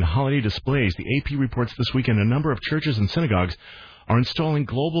innovation in holiday displays. The AP reports this weekend a number of churches and synagogues are installing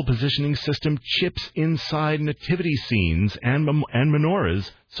global positioning system chips inside nativity scenes and menorahs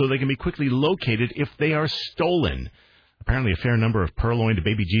so they can be quickly located if they are stolen. Apparently, a fair number of purloined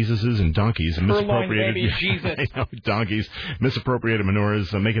baby Jesuses and donkeys and misappropriated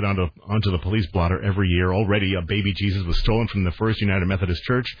menorahs make it onto the police blotter every year. Already, a baby Jesus was stolen from the First United Methodist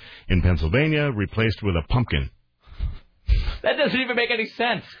Church in Pennsylvania, replaced with a pumpkin. That doesn't even make any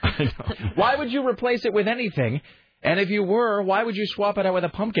sense. I know. Why would you replace it with anything? And if you were, why would you swap it out with a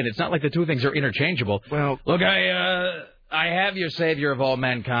pumpkin? It's not like the 2 things are interchangeable. Well, look, I have your Savior of all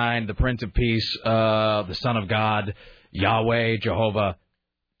mankind, the Prince of Peace, the Son of God, Yahweh, Jehovah.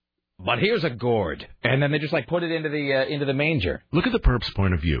 But here's a gourd, and then they just put it into the manger. Look at the perp's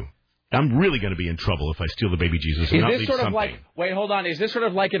point of view. I'm really going to be in trouble if I steal the baby Jesus and not leave something. Wait, hold on. Is this sort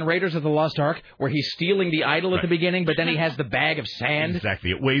of like in Raiders of the Lost Ark, where he's stealing the idol at the beginning, but then he has the bag of sand?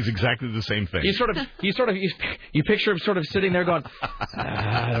 Exactly. It weighs exactly the same thing. You picture him sort of sitting there going,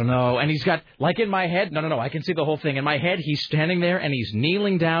 I don't know. And he's got, like in my head, no, I can see the whole thing. In my head, he's standing there and he's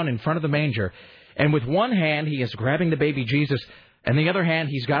kneeling down in front of the manger. And with one hand, he is grabbing the baby Jesus, and the other hand,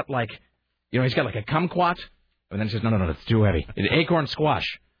 he's got a kumquat. And then he says, no, it's too heavy. An acorn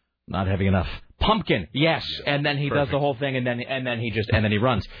squash. Not heavy enough. Pumpkin, yes. And then he does the whole thing, and then he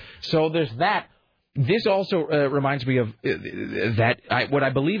runs. So there's that. This also reminds me of what I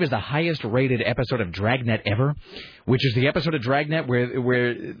believe is the highest rated episode of Dragnet ever, which is the episode of Dragnet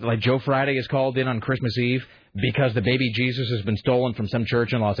where like Joe Friday is called in on Christmas Eve because the baby Jesus has been stolen from some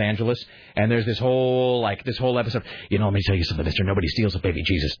church in Los Angeles, and there's this whole episode, let me tell you something, mister, nobody steals a baby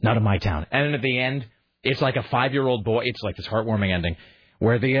Jesus, not in my town. And then at the end, it's like a 5-year-old boy, it's like this heartwarming ending,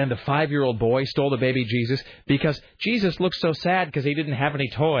 where at the end, a 5-year-old boy stole the baby Jesus because Jesus looked so sad because he didn't have any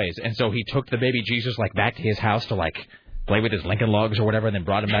toys, and so he took the baby Jesus, back to his house to, play with his Lincoln Logs or whatever, and then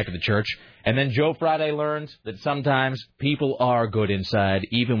brought him back to the church. And then Joe Friday learns that sometimes people are good inside,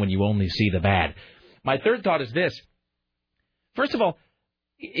 even when you only see the bad. My third thought is this. First of all,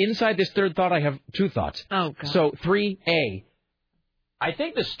 inside this third thought, I have two thoughts. Oh, God. So, 3A, I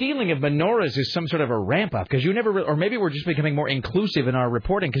think the stealing of menorahs is some sort of a ramp-up, because you never, or maybe we're just becoming more inclusive in our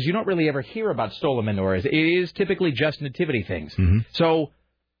reporting, because you don't really ever hear about stolen menorahs. It is typically just nativity things. Mm-hmm. So,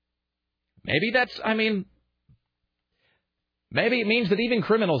 maybe maybe it means that even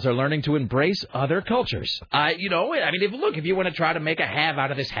criminals are learning to embrace other cultures. If you want to try to make a have out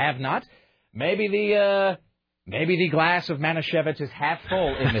of this have-not, maybe the glass of Manischewitz is half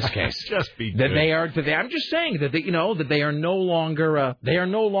full in this case. Just be good. I'm just saying that they are no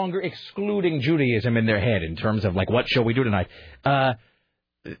longer excluding Judaism in their head in terms of what shall we do tonight.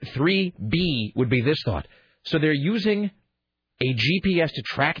 3B would be this thought. So they're using a GPS to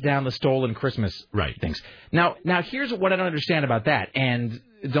track down the stolen Christmas things. Now here's what I don't understand about that, and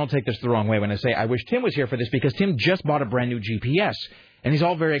don't take this the wrong way when I say I wish Tim was here for this, because Tim just bought a brand new GPS, and he's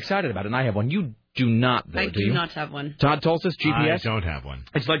all very excited about it, and I have one. You do not, though, I do you? not have one. Todd Tulsis, GPS? I don't have one.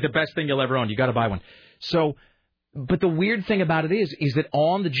 It's like the best thing you'll ever own. You got to buy one. So, but the weird thing about it is that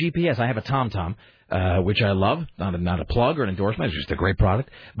on the GPS, I have a TomTom, which I love. Not a plug or an endorsement. It's just a great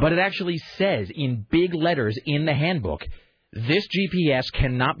product. But it actually says in big letters in the handbook, this GPS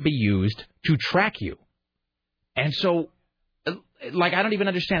cannot be used to track you. And so, I don't even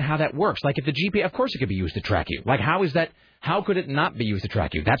understand how that works. If the GPS, of course it could be used to track you. How is that? How could it not be used to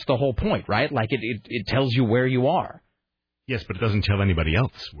track you? That's the whole point, right? It tells you where you are. Yes, but it doesn't tell anybody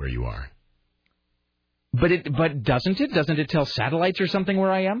else where you are. But doesn't it? Doesn't it tell satellites or something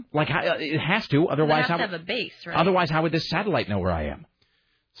where I am? It has to. Otherwise, how? Have a base, right? Otherwise, how would this satellite know where I am?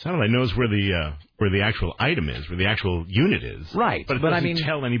 Satellite knows where the actual item is, where the actual unit is. Right. But it doesn't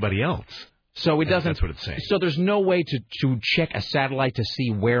tell anybody else. So it doesn't. That's what it's saying. So there's no way to check a satellite to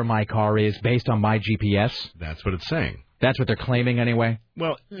see where my car is based on my GPS? That's what it's saying. That's what they're claiming anyway?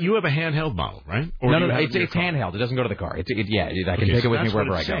 Well, you have a handheld model, right? Or no, it's handheld. It doesn't go to the car. I can take it with me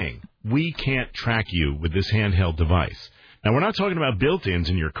wherever I go. Saying. We can't track you with this handheld device. Now, we're not talking about built-ins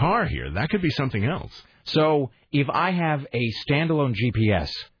in your car here. That could be something else. So if I have a standalone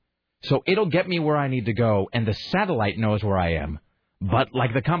GPS, so it'll get me where I need to go, and the satellite knows where I am, but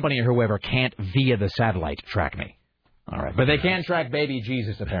the company or whoever can't via the satellite track me. All right, but they can track baby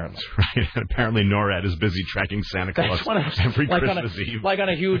Jesus, apparently. That's right. And apparently NORAD is busy tracking Santa Claus every Christmas Eve. On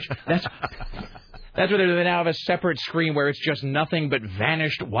a huge... That's where they now have a separate screen where it's just nothing but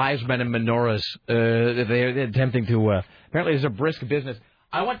vanished wise men and menorahs. They're attempting to... apparently there's a brisk business.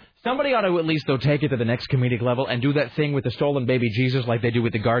 Somebody ought to at least, though, take it to the next comedic level and do that thing with the stolen baby Jesus like they do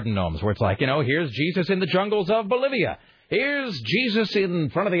with the garden gnomes, where it's here's Jesus in the jungles of Bolivia. Here's Jesus in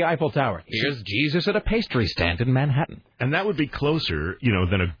front of the Eiffel Tower. Here's Jesus at a pastry stand in Manhattan. And that would be closer,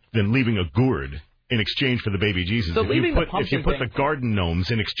 than leaving a gourd in exchange for the baby Jesus. So if you put the garden gnomes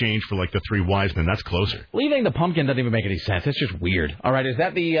in exchange for the three wise men, that's closer. Leaving the pumpkin doesn't even make any sense. It's just weird. All right, is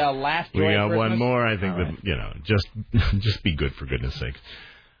that the last? We got one more. I think just be good for goodness sake.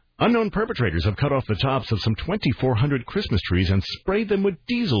 Unknown perpetrators have cut off the tops of some 2,400 Christmas trees and sprayed them with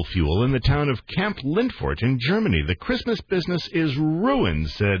diesel fuel in the town of Camp Lindfort in Germany. The Christmas business is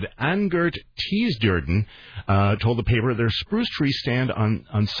ruined, said Angert Tiesdurden, told the paper. Their spruce tree stand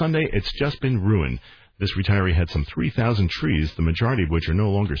on Sunday, it's just been ruined. This retiree had some 3,000 trees, the majority of which are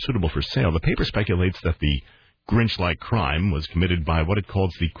no longer suitable for sale. The paper speculates that the Grinch-like crime was committed by what it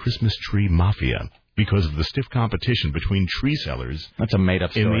calls the Christmas tree mafia, because of the stiff competition between tree sellers. That's a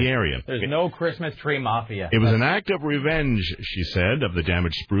made-up story. In the area. There's no Christmas tree mafia. It was an act of revenge, she said, of the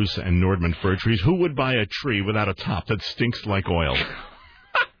damaged spruce and Nordman fir trees. Who would buy a tree without a top that stinks like oil?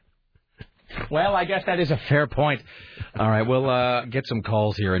 Well, I guess that is a fair point. All right, we'll get some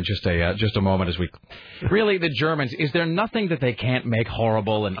calls here in just a moment as we... Really, the Germans, is there nothing that they can't make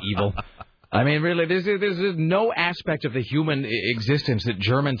horrible and evil? I mean, really, there's no aspect of the human existence that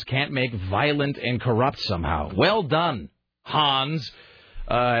Germans can't make violent and corrupt somehow. Well done, Hans.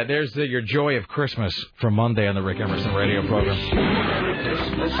 There's your joy of Christmas for Monday on the Rick Emerson radio program. Merry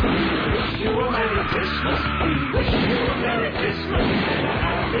Christmas. We wish you a Merry Christmas. We wish you a Merry Christmas and a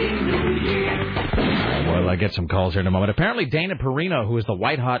Happy New Year. Well, I get some calls here in a moment. Apparently, Dana Perino, who is the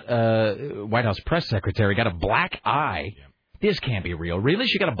White House press secretary, got a black eye This can't be real. Really?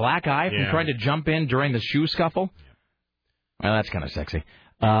 She got a black eye from trying to jump in during the shoe scuffle? Well, that's kind of sexy.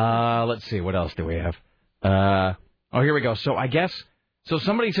 Let's see. What else do we have? Here we go. So I guess... So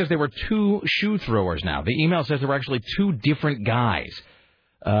somebody says there were 2 shoe throwers now. The email says there were actually 2 different guys.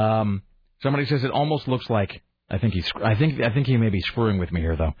 Somebody says it almost looks like... I think he may be screwing with me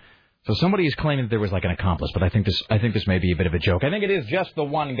here, though. So somebody is claiming that there was like an accomplice, but I think this may be a bit of a joke. I think it is just the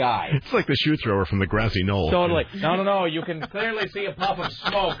one guy. It's like the shoe thrower from the grassy knoll. Totally. No. You can clearly see a puff of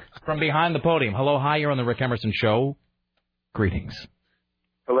smoke from behind the podium. Hello, hi. You're on the Rick Emerson Show. Greetings.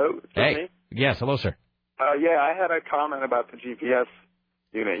 Hello. Hey. Me? Yes. Hello, sir. Yeah, I had a comment about the GPS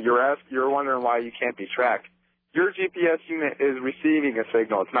unit. You're wondering why you can't be tracked. Your GPS unit is receiving a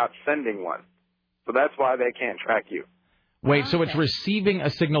signal. It's not sending one. So that's why they can't track you. Wait, so it's receiving a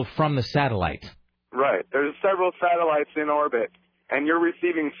signal from the satellite? Right. There's several satellites in orbit, and you're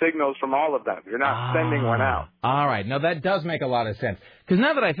receiving signals from all of them. You're not sending one out. All right. Now, that does make a lot of sense. Because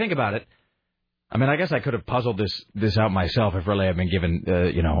now that I think about it, I mean, I guess I could have puzzled this out myself if really I've been given,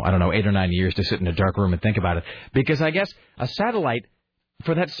 8 or 9 years to sit in a dark room and think about it. Because I guess a satellite...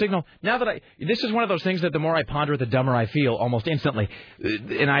 For that signal, this is one of those things that the more I ponder it, the dumber I feel almost instantly.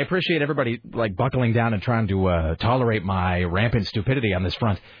 And I appreciate everybody, like, buckling down and trying to tolerate my rampant stupidity on this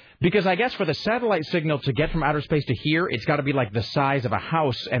front. Because I guess for the satellite signal to get from outer space to here, it's got to be like the size of a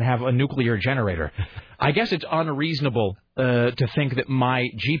house and have a nuclear generator. I guess it's unreasonable to think that my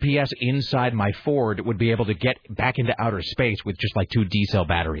GPS inside my Ford would be able to get back into outer space with just like 2 D-cell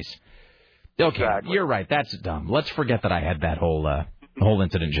batteries. Okay, exactly. You're right. That's dumb. Let's forget that I had that whole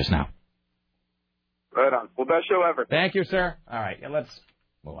incident just now. Right on. Well, best show ever. Thank you, sir. All right, let's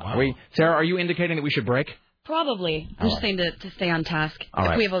move on. Sarah, are you indicating that we should break? Probably. I'm just saying to stay on task. All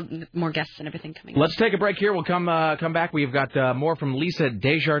right. We have more guests and everything coming. Let's take a break here. We'll come back. We've got more from Lisa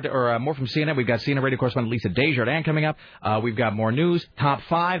Desjardins, or more from CNN. We've got CNN radio correspondent Lisa Desjardins coming up. We've got more news, top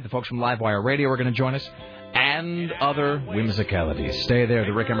 5. The folks from Livewire Radio are going to join us, and other whimsicalities. Stay there.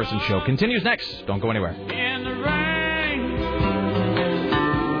 The Rick Emerson Show continues next. Don't go anywhere. In the rain.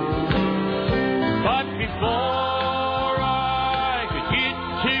 But before I could get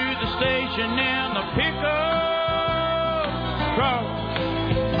to the station in the pickup truck,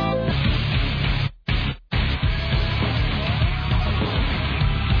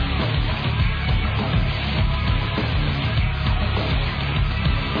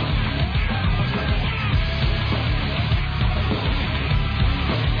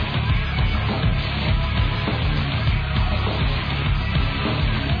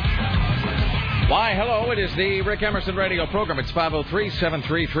 Why, hello, it is the Rick Emerson radio program. It's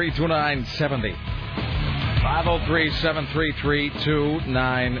 503-733-2970.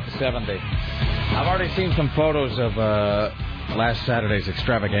 503-733-2970. I've already seen some photos of last Saturday's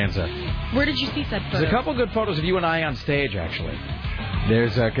extravaganza. Where did you see said photos? There's a couple good photos of you and I on stage, actually.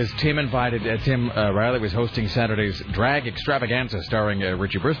 There's, because Tim Riley was hosting Saturday's drag extravaganza starring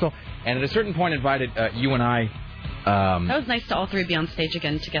Richie Bristol, and at a certain point invited you and I. That was nice to all three be on stage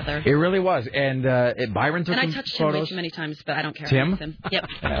again together. It really was. And Byron took some photos. And I touched him way too many times, but I don't care. Tim? Yep.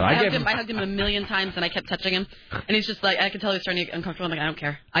 I hugged him a million times, and I kept touching him. And he's just like, I could tell he's starting to get uncomfortable. I'm like, I don't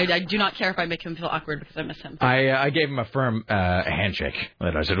care. I do not care if I make him feel awkward because I miss him. I gave him a firm handshake.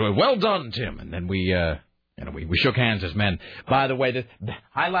 And I said, well done, Tim. And then we shook hands as men. By the way, the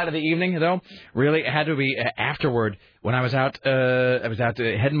highlight of the evening, though, really had to be afterward when I was out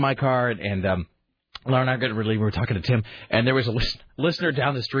heading my car, and Laura and I we were talking to Tim, and there was a listener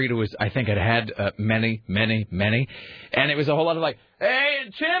down the street who was, I think, had many, and it was a whole lot of like, hey,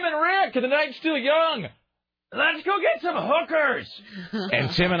 Tim and Rick, the night's still young. Let's go get some hookers.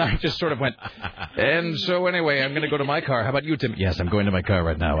 And Tim and I just sort of went, and so anyway, I'm going to go to my car. How about you, Tim? Yes, I'm going to my car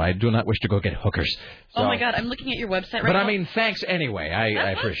right now. I do not wish to go get hookers. So, oh, my God, I'm looking at your website right now. But, I mean, thanks anyway.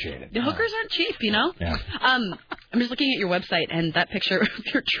 I appreciate it. The hookers aren't cheap, you know? Yeah. I'm just looking at your website, and that picture of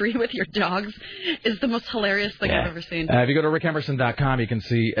your tree with your dogs is the most hilarious thing I've ever seen. If you go to rickemerson.com, you can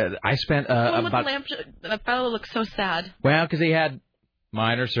see I spent with the lamp, that fellow looks so sad. Well, because he had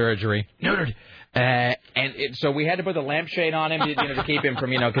minor surgery. Neutered. So we had to put the lampshade on him, to keep him from,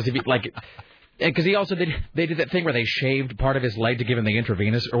 because he also they did that thing where they shaved part of his leg to give him the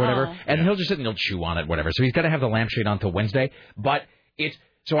intravenous or whatever, and he'll just sit and he'll chew on it, whatever. So he's got to have the lampshade on till Wednesday. But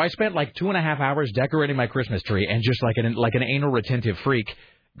so I spent like 2.5 hours decorating my Christmas tree, and just like an anal retentive freak.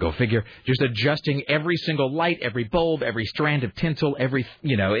 Go figure. Just adjusting every single light, every bulb, every strand of tinsel, every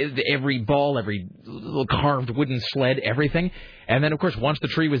ball, every little carved wooden sled, everything. And then, of course, once the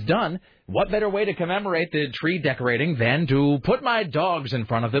tree was done, what better way to commemorate the tree decorating than to put my dogs in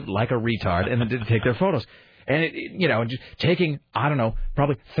front of it like a retard and then to take their photos. And, just taking, I don't know,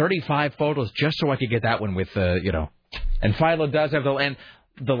 probably 35 photos just so I could get that one with, And Philo does have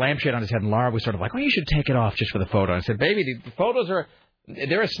the lampshade on his head, and Laura was sort of like, well, you should take it off just for the photo. And I said, baby, the photos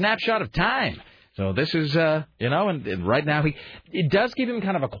they're a snapshot of time. So this is, and right now it does give him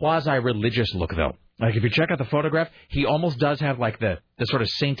kind of a quasi-religious look, though. Like, if you check out the photograph, he almost does have, like, the sort of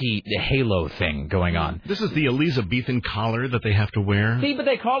sainty halo thing going on. This is the Elizabethan collar that they have to wear. See, but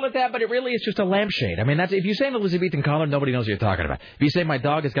they call it that, but it really is just a lampshade. I mean, if you say an Elizabethan collar, nobody knows what you're talking about. If you say my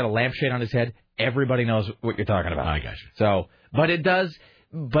dog has got a lampshade on his head, everybody knows what you're talking about. I got you. So,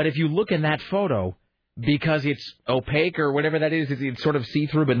 but if you look in that photo, because it's opaque or whatever that is, it's sort of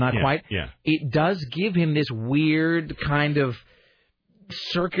see-through, but not quite. Yeah. It does give him this weird kind of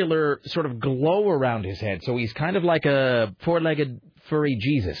circular sort of glow around his head. So he's kind of like a four-legged furry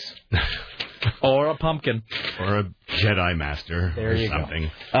Jesus. Or a pumpkin. Or a Jedi Master there or you something.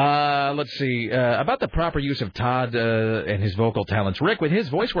 Go. Let's see. About the proper use of Todd and his vocal talents. Rick, with his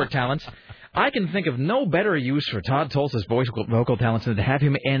voice work talents, I can think of no better use for Todd Tulsa's vocal talents than to have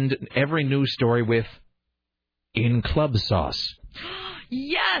him end every news story with, in club sauce.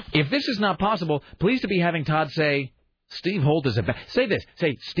 Yes! If this is not possible, please to be having Todd say, Steve Holt is a say this.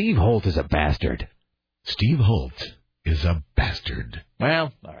 Say, Steve Holt is a bastard. Steve Holt is a bastard.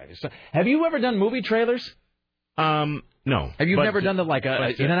 Well, all right. So, have you ever done movie trailers? No. Have you never done in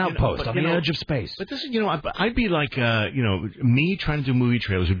an outpost on the edge of space? But this is, I'd be like, me trying to do movie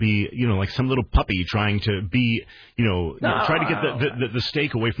trailers would be, like some little puppy trying to be, try to get the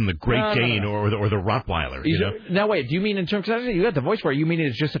steak away from the Great Dane or the Rottweiler. Now, wait, do you mean in terms, because you got the voice for it, you mean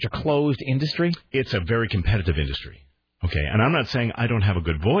it's just such a closed industry? It's a very competitive industry. Okay, and I'm not saying I don't have a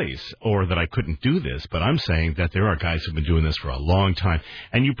good voice or that I couldn't do this, but I'm saying that there are guys who've been doing this for a long time.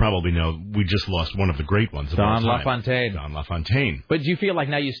 And you probably know we just lost one of the great ones of all time. Don LaFontaine. But do you feel like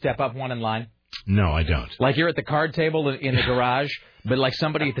now you step up one in line? No, I don't. Like you're at the card table in the garage, but like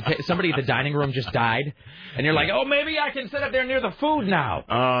somebody at the dining room just died, and you're like, oh, maybe I can sit up there near the food now.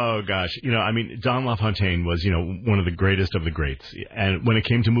 Oh, gosh. Don LaFontaine was, one of the greatest of the greats. And when it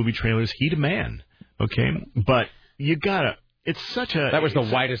came to movie trailers, he'd a man. Okay? But you gotta. It's such a. That was the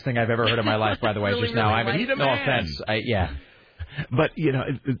whitest thing I've ever heard in my life, by the way. Really, just now, really no offense. Yeah. But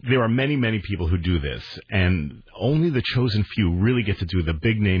there are many, many people who do this, and only the chosen few really get to do the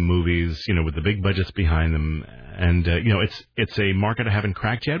big name movies, with the big budgets behind them. And it's a market I haven't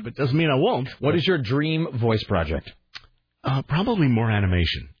cracked yet, but doesn't mean I won't. What is your dream voice project? Probably more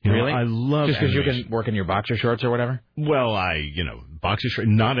animation. Really? I love just because you animation. can work in your boxer shorts or whatever? Well, boxer shorts,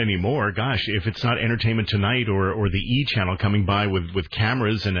 not anymore. Gosh, if it's not Entertainment Tonight or the E! Channel coming by with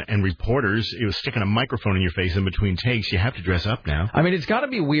cameras and reporters, sticking a microphone in your face in between takes, you have to dress up now. I mean, it's got to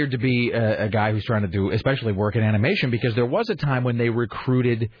be weird to be a guy who's trying to do, especially work in animation, because there was a time when they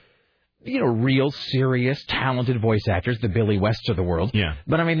recruited real, serious, talented voice actors, the Billy Wests of the world. Yeah.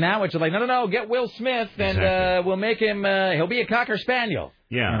 But, I mean, now it's like, no, get Will Smith, and exactly. We'll make him, he'll be a Cocker Spaniel.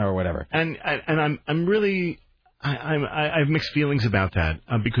 Yeah. Or whatever. And I'm really... I have mixed feelings about that,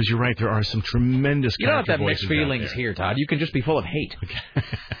 because you're right, there are some tremendous character voices. You don't have mixed feelings here, Todd. You can just be full of hate. Okay.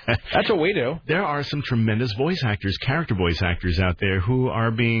 That's what we do. There are some tremendous voice actors, character voice actors out there who are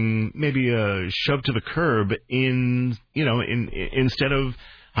being maybe shoved to the curb instead of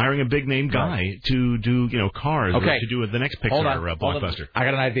hiring a big-name guy to do, Cars or to do the next Pixar blockbuster. I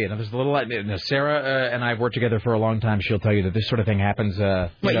got an idea. Now, there's a little... Sarah and I have worked together for a long time. She'll tell you that this sort of thing happens...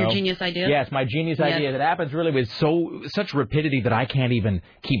 your genius idea? Yes, my genius idea. That happens really with such rapidity that I can't even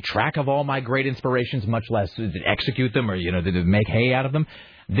keep track of all my great inspirations, much less execute them or, to make hay out of them.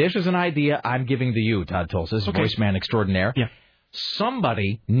 This is an idea I'm giving to you, Todd Tulsa, voice man extraordinaire. Yeah.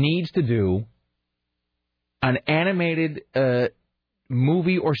 Somebody needs to do an animated...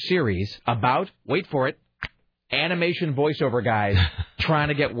 movie or series about, wait for it, animation voiceover guys trying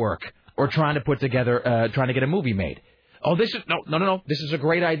to get work or trying to put together, trying to get a movie made. Oh, this is, no, this is a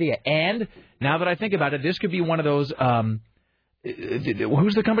great idea. And now that I think about it, this could be one of those,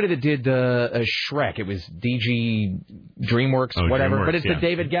 who's the company that did Shrek? It was DG DreamWorks, whatever. DreamWorks, but it's the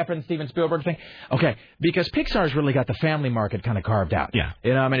David Geffen, Steven Spielberg thing. Okay, because Pixar's really got the family market kind of carved out. Yeah. If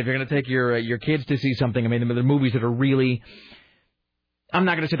you're going to take your kids to see something, the movies that are really... I'm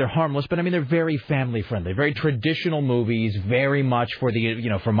not going to say they're harmless, but they're very family friendly, very traditional movies, very much for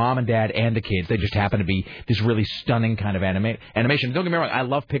the for mom and dad and the kids. They just happen to be this really stunning kind of animation. Don't get me wrong, I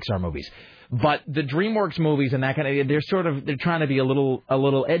love Pixar movies, but the DreamWorks movies and that kind of they're trying to be a little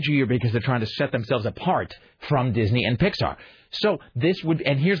edgier because they're trying to set themselves apart from Disney and Pixar. So this would,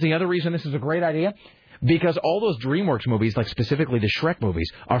 and here's the other reason this is a great idea. Because all those DreamWorks movies, like specifically the Shrek movies,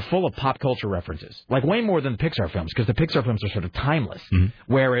 are full of pop culture references. Like way more than the Pixar films, because the Pixar films are sort of timeless. Mm-hmm.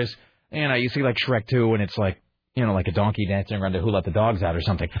 Whereas, you see like Shrek 2 and it's like, like a donkey dancing around to Who Let the Dogs Out or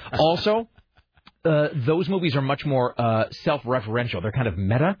something. Also, those movies are much more self-referential. They're kind of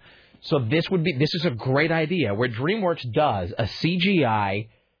meta. So this is a great idea where DreamWorks does a CGI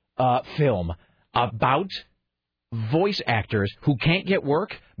film about voice actors who can't get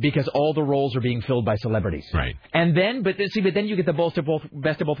work because all the roles are being filled by celebrities. Right. And then, but then you get the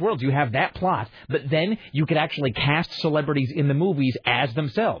best of both worlds. You have that plot, but then you could actually cast celebrities in the movies as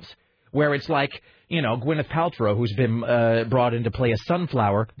themselves, where it's like, Gwyneth Paltrow, who's been brought in to play a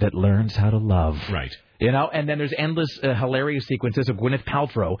sunflower that learns how to love. Right. And then there's endless hilarious sequences of Gwyneth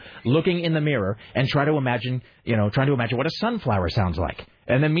Paltrow looking in the mirror and trying to imagine what a sunflower sounds like.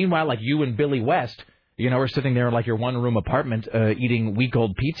 And then meanwhile, like you and Billy West, are sitting there in like your one-room apartment eating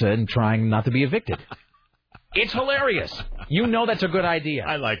week-old pizza and trying not to be evicted. It's hilarious. That's a good idea.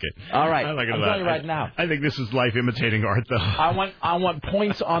 I like it. All right. I like it I'm telling you right now. I think this is life imitating art, though. I want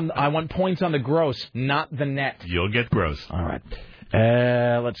points on the gross, not the net. You'll get gross. All right.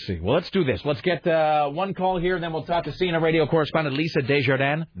 Let's see. Well, let's do this. Let's get one call here, and then we'll talk to CNN radio correspondent Lisa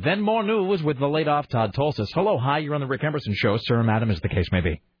Desjardins. Then more news with the laid-off Todd Tolsis. Hello, hi. You're on the Rick Emerson Show. Sir, madam, as the case may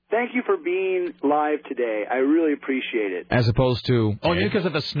be. Thank you for being live today. I really appreciate it. As opposed to because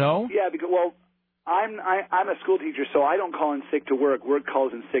of the snow? Yeah, because I'm a school teacher, so I don't call in sick to work. Work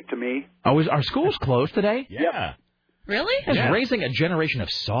calls in sick to me. Oh, are schools closed today? Yeah. Yep. Really? It's raising a generation of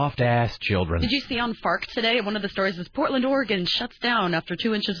soft-ass children. Did you see on Fark today? One of the stories is Portland, Oregon shuts down after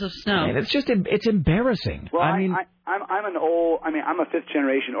 2 inches of snow. Man, it's embarrassing. Well, I'm a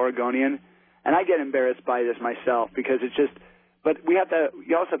fifth-generation Oregonian, and I get embarrassed by this myself because it's just. But you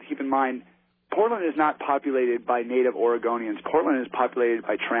also have to keep in mind, Portland is not populated by native Oregonians. Portland is populated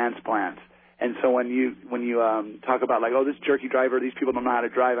by transplants. And so when you talk about like, this jerky driver, these people don't know how to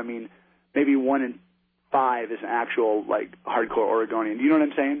drive, I mean, maybe 1 in 5 is an actual like hardcore Oregonian. Do you know what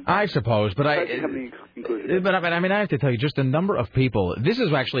I'm saying? I suppose, but I have to tell you, just the number of people. This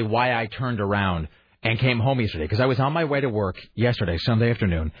is actually why I turned around and came home yesterday, because I was on my way to work yesterday, Sunday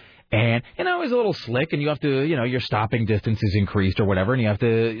afternoon. And, it was a little slick, and you have to, your stopping distance is increased or whatever, and you have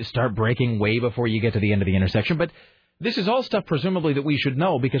to start braking way before you get to the end of the intersection. But this is all stuff, presumably, that we should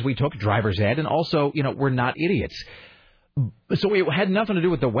know because we took driver's ed, and also, we're not idiots. So it had nothing to do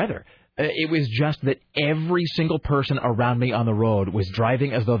with the weather. It was just that every single person around me on the road was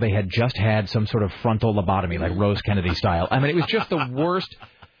driving as though they had just had some sort of frontal lobotomy, like Rose Kennedy style. I mean, it was just the worst.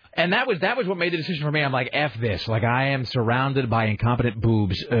 And that was what made the decision for me. I'm like, F this. Like, I am surrounded by incompetent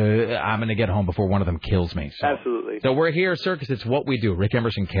boobs. I'm going to get home before one of them kills me. So. Absolutely. So we're here, sir, because it's what we do. Rick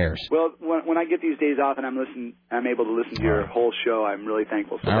Emerson cares. Well, when I get these days off and I'm able to listen to your whole show, I'm really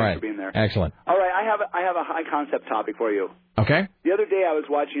thankful. So thanks for being there. Excellent. All right, I have a high concept topic for you. Okay. The other day I was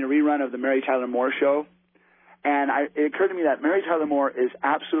watching a rerun of the Mary Tyler Moore Show, and it occurred to me that Mary Tyler Moore is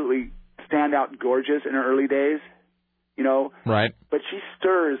absolutely standout gorgeous in her early days. Right. But she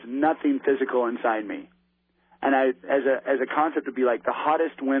stirs nothing physical inside me. And as a concept would be like the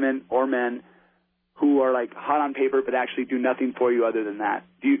hottest women or men who are like hot on paper but actually do nothing for you other than that.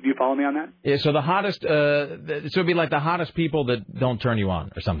 Do you follow me on that? Yeah, so the hottest, so it'd be like the hottest people that don't turn you on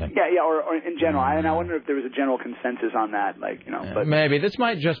or something. Yeah, or in general. And I wonder if there was a general consensus on that, but maybe. This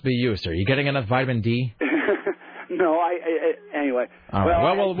might just be you, sir. You getting enough vitamin D? No, anyway. All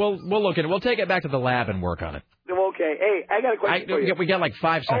right. Well, we'll look at it. We'll take it back to the lab and work on it. Okay. Hey, I got a question for you. We got like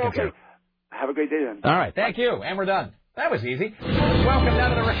 5 seconds here. Have a great day then. All right. Thank you. And we're done. That was easy. Welcome down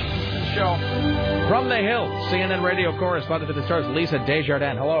to the Rick Emerson Show. From the Hill, CNN radio correspondent to the stars, Lisa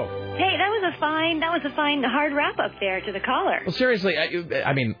Desjardins. Hello. Hey, that was a fine hard wrap up there to the caller. Well, seriously,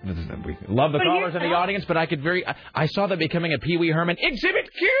 I mean, we love the callers in the audience, but I saw them becoming a Pee Wee Herman Exhibit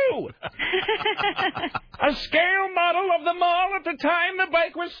Q. A scale model of the mall at the time the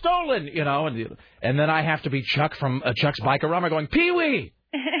bike was stolen, and then I have to be Chuck from Chuck's Bike-A-Rama going, Pee Wee,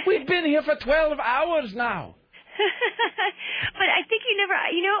 we've been here for 12 hours now. But I think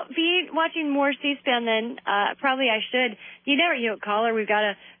being watching more C-SPAN than probably I should. You never, caller, we've got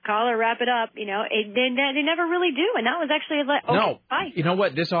to caller, wrap it up. They never really do, and that was actually no. Bye. You know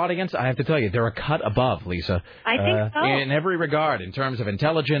what? This audience, I have to tell you, they're a cut above, Lisa. I think so. In every regard, in terms of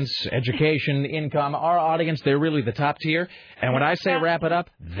intelligence, education, income, our audience, they're really the top tier. And when I say wrap it up,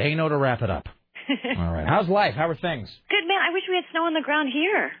 they know to wrap it up. All right. How's life? How are things? Good, man. I wish we had snow on the ground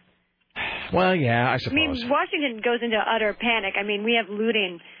here. Well, yeah, I suppose. I mean, Washington goes into utter panic. I mean, we have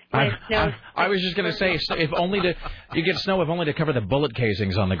looting. I was just going to say, you get snow if only to cover the bullet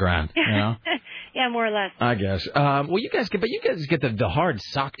casings on the ground. Yeah, more or less. I guess. Well, you guys get the hard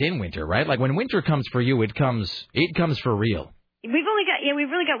socked in winter, right? Like when winter comes for you, it comes for real. We've only got, we've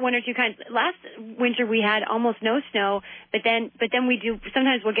really got one or two kinds. Last winter we had almost no snow, but then we do.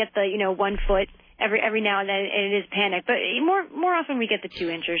 Sometimes we'll get the 1 foot every now and then, and it is panic. But more often we get the 2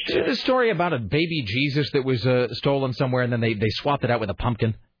 inches. Is the story about a baby Jesus that was stolen somewhere and then they swapped it out with a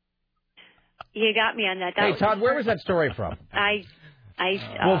pumpkin? You got me on that. Hey, Todd, where was that story from?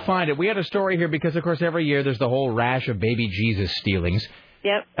 We'll find it. We had a story here because, of course, every year there's the whole rash of baby Jesus stealings.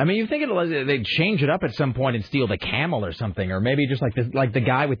 Yep. I mean, you think they'd change it up at some point and steal the camel or something, or maybe just like the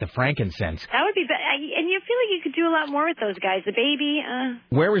guy with the frankincense. That would be better. And you feel like you could do a lot more with those guys. The baby.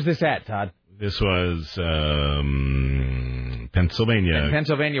 Where was this at, Todd? This was Pennsylvania. In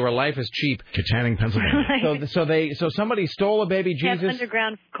Pennsylvania, where life is cheap. Katanning, Pennsylvania. So somebody stole a baby Jesus.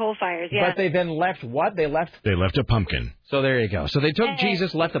 Underground coal fires. Yeah. But they then left what? They left a pumpkin. So there you go. So they took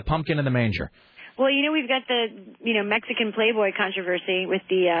Jesus, left a pumpkin in the manger. Well, we've got the Mexican Playboy controversy with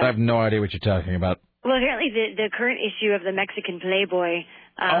the. I have no idea what you're talking about. Well, apparently the current issue of the Mexican Playboy.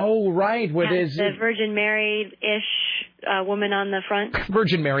 Right. What is the Virgin Mary-ish woman on the front?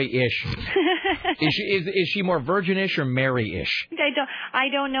 Virgin Mary-ish. Is she more virgin-ish or Mary-ish? I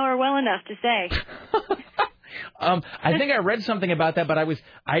don't know her well enough to say. I think I read something about that, but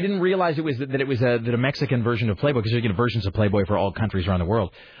I didn't realize it was a Mexican version of Playboy, because there's versions of Playboy for all countries around the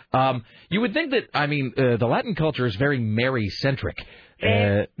world. You would think that the Latin culture is very Mary-centric,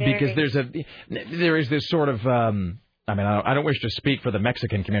 because there is this sort of. I don't wish to speak for the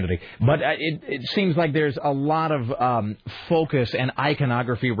Mexican community, but it seems like there's a lot of focus and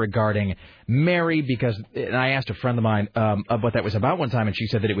iconography regarding Mary, and I asked a friend of mine what that was about one time, and she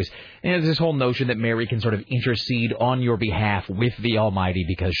said that it was this whole notion that Mary can sort of intercede on your behalf with the Almighty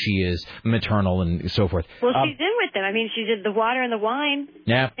because she is maternal and so forth. Well, she's in with them. I mean, she did the water and the wine.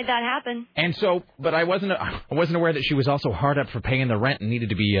 Yeah. Did that happen? And so, but I wasn't aware that she was also hard up for paying the rent and needed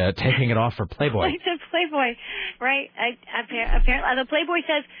to be taking it off for Playboy. Like the Playboy, right? Apparently, the Playboy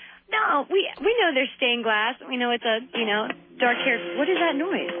says, no, we know there's stained glass. We know it's a dark hair. What is that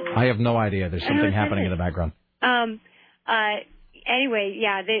noise? I have no idea. There's something happening in the background. Anyway,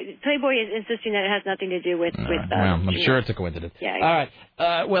 the Playboy is insisting that it has nothing to do with. I'm sure it's a coincidence. Yeah. All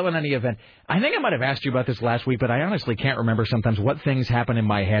right. Well, in any event, I think I might have asked you about this last week, but I honestly can't remember sometimes what things happen in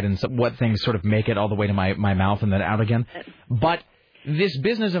my head and what things sort of make it all the way to my mouth and then out again. But this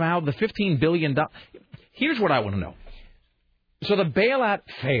business of how the $15 billion. Here's what I want to know. So the bailout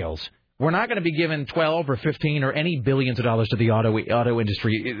fails. We're not going to be given 12 or 15 or any billions of dollars to the auto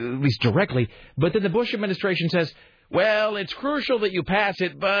industry, at least directly. But then the Bush administration says, well, it's crucial that you pass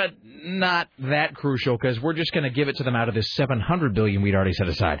it, but not that crucial because we're just going to give it to them out of this $700 billion we'd already set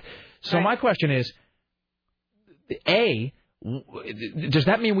aside. So my question is, A, does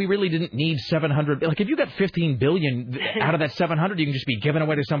that mean we really didn't need $700? Like, if you got $15 billion out of that $700, you can just be given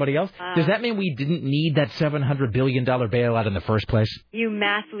away to somebody else. Does that mean we didn't need that $700 billion bailout in the first place? You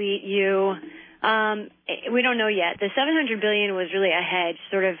mathlete, you. We don't know yet. The $700 billion was really a hedge,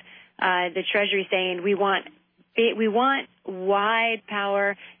 sort of the Treasury saying we want wide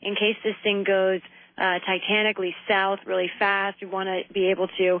power in case this thing goes titanically south really fast. We want to be able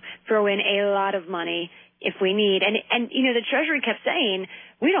to throw in a lot of money if we need. And the Treasury kept saying,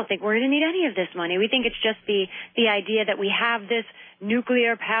 we don't think we're going to need any of this money. We think it's just the idea that we have this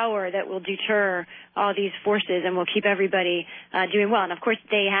nuclear power that will deter all these forces and will keep everybody doing well. And, of course,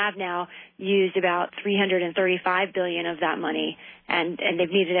 they have now used about $335 billion of that money, and they've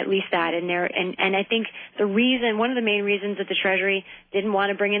needed at least that. And I think one of the main reasons that the Treasury didn't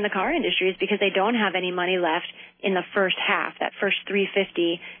want to bring in the car industry is because they don't have any money left in the first half, that first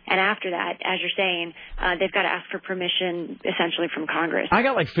 $350, and after that, as you're saying, they've got to ask for permission essentially from Congress. I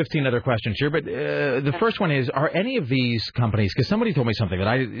got like 15 other questions here, but the first one is, are any of these companies, because somebody told me something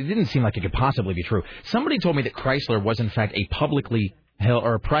that it didn't seem like it could possibly be true. Somebody told me that Chrysler was in fact a publicly held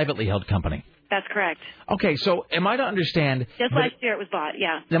or a privately held company. That's correct. Okay, so am I to understand... Just last year it was bought,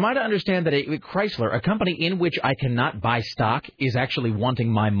 yeah. Am I to understand that Chrysler, a company in which I cannot buy stock, is actually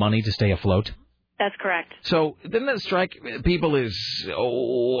wanting my money to stay afloat? That's correct. So didn't that strike people as,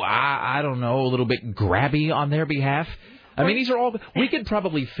 I don't know, a little bit grabby on their behalf? I mean, these are all... We could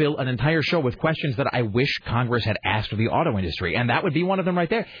probably fill an entire show with questions that I wish Congress had asked of the auto industry, and that would be one of them right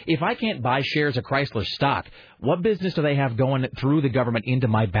there. If I can't buy shares of Chrysler stock, what business do they have going through the government into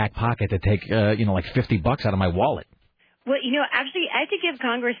my back pocket to take, like $50 out of my wallet? Well, actually, I have to give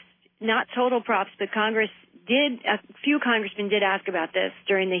Congress not total props, but a few congressmen did ask about this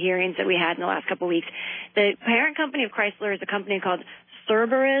during the hearings that we had in the last couple of weeks. The parent company of Chrysler is a company called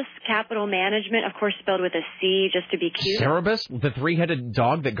Cerberus Capital Management, of course spelled with a C, just to be cute. Cerberus? The three-headed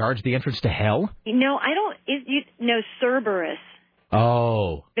dog that guards the entrance to hell? No, I don't. No, Cerberus.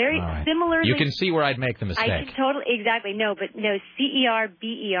 Oh. Very right. similarly. You can see where I'd make the mistake. I can totally, exactly. No, but no,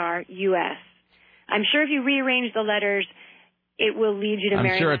 CERBERUS. I'm sure if you rearrange the letters, it will lead you to I'm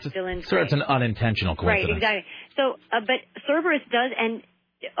Mary sure Magdalene's sure it's an unintentional coincidence. Right, exactly. So, but Cerberus does and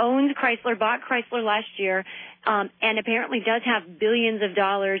owns Chrysler, bought Chrysler last year, and apparently does have billions of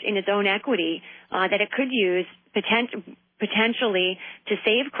dollars in its own equity that it could use potentially to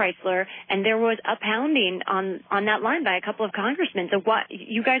save Chrysler, and there was a pounding on that line by a couple of congressmen. So what,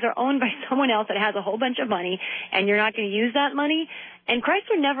 you guys are owned by someone else that has a whole bunch of money, and you're not going to use that money? And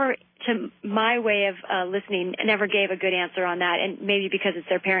Chrysler never, to my way of listening, never gave a good answer on that, and maybe because it's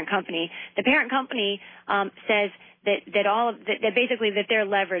their parent company. The parent company says that basically that they're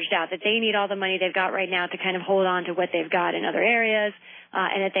leveraged out, that they need all the money they've got right now to kind of hold on to what they've got in other areas,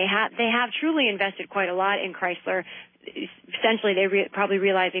 and that they have truly invested quite a lot in Chrysler. Essentially, they're probably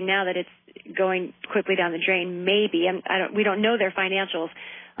realizing now that it's going quickly down the drain. Maybe we don't know their financials,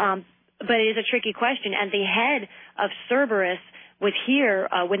 but it is a tricky question. And the head of Cerberus was here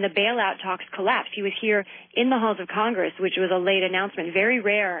when the bailout talks collapsed. He was here in the halls of Congress, which was a late announcement. Very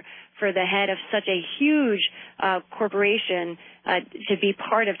rare for the head of such a huge corporation to be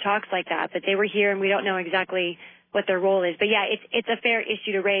part of talks like that. But they were here, and we don't know exactly what their role is. But yeah, it's a fair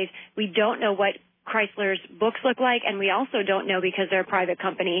issue to raise. We don't know what Chrysler's books look like, and we also don't know, because they're a private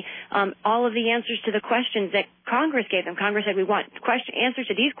company, all of the answers to the questions that Congress gave them. Congress said, we want answers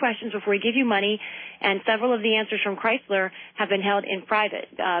to these questions before we give you money, and several of the answers from Chrysler have been held in private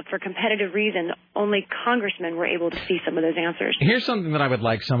for competitive reasons. Only congressmen were able to see some of those answers. Here's something that I would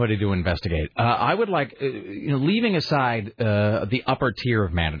like somebody to investigate. I would like, leaving aside the upper tier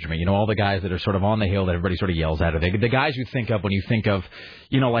of management, all the guys that are sort of on the hill that everybody sort of yells at, or the guys you think of when you think of,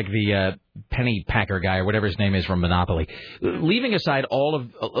 like the penny packer guy or whatever his name is from Monopoly. Leaving aside all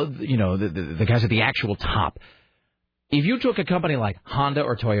of the guys at the actual top, if you took a company like Honda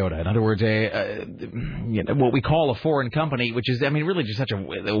or Toyota, in other words, what we call a foreign company, which is, really just such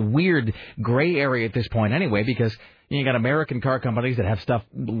a weird gray area at this point anyway, because you got American car companies that have stuff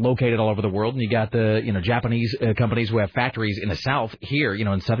located all over the world, and you got the Japanese companies who have factories in the South here,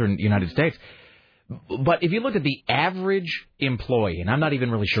 in southern United States. But if you look at the average employee, and I'm not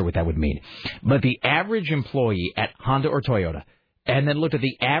even really sure what that would mean, but the average employee at Honda or Toyota, and then looked at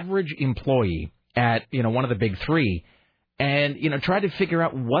the average employee at, one of the big three, and, try to figure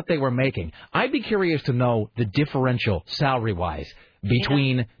out what they were making, I'd be curious to know the differential salary-wise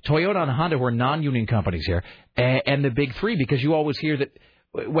between Toyota and Honda, who are non-union companies here, and the big three, because you always hear that,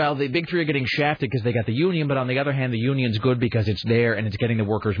 well, the big three are getting shafted because they got the union, but on the other hand, the union's good because it's there and it's getting the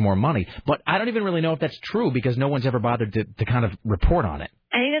workers more money. But I don't even really know if that's true, because no one's ever bothered to kind of report on it.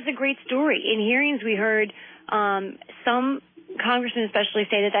 I think that's a great story. In hearings, we heard some congressmen especially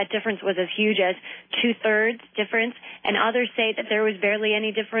say that difference was as huge as 2/3 difference, and others say that there was barely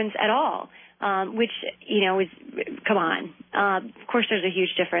any difference at all, which, is, come on. Of course there's a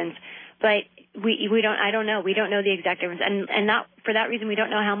huge difference, but I don't know. We don't know the exact difference, and not for that reason we don't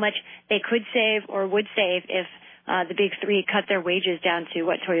know how much they could save or would save if the big three cut their wages down to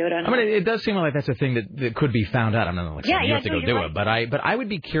what Toyota. And it does seem like that's a thing that could be found out. I'm not like you have to go do it, but I would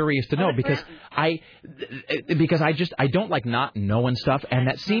be curious to know, because I don't like not knowing stuff, and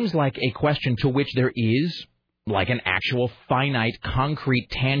that seems like a question to which there is like an actual finite, concrete,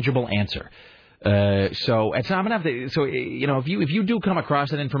 tangible answer. So it's I'm gonna have to. So if you do come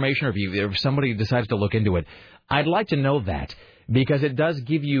across that information, or if somebody decides to look into it, I'd like to know that, because it does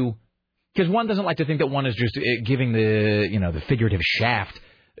give you. Because one doesn't like to think that one is just giving the figurative shaft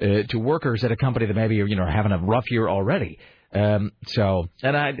to workers at a company that maybe are having a rough year already. I'd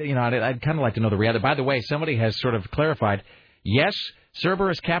kind of like to know the reality. By the way, somebody has sort of clarified. Yes,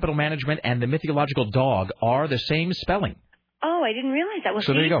 Cerberus Capital Management and the mythological dog are the same spelling. Oh, I didn't realize that. Well,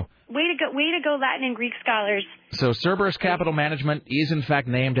 so there you go. Way to go, Latin and Greek scholars. So Cerberus Capital Management is in fact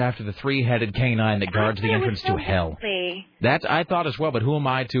named after the three-headed canine that guards the entrance to hell. That I thought as well, but who am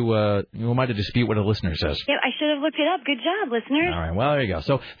I to dispute what a listener says? Yeah, I should have looked it up. Good job, listeners. All right, well there you go.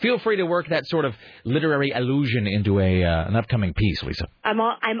 So feel free to work that sort of literary allusion into an upcoming piece, Lisa. I'm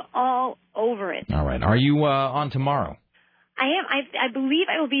all over it. All right, are you on tomorrow? I am. I believe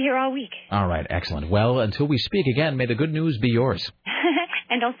I will be here all week. All right, excellent. Well, until we speak again, may the good news be yours.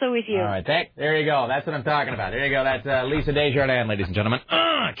 And also with you. All right, there you go. That's what I'm talking about. There you go. That's Lisa Desjardins, ladies and gentlemen.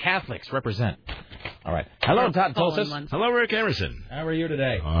 Catholics represent. All right. Hello, Todd Tulsis. Hello, Rick Emerson. How are you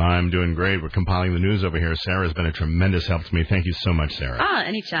today? I'm doing great. We're compiling the news over here. Sarah's been a tremendous help to me. Thank you so much, Sarah.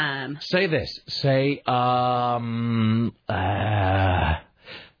 Anytime. Say this. Say, Tom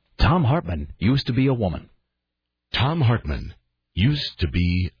Hartman used to be a woman. Tom Hartman used to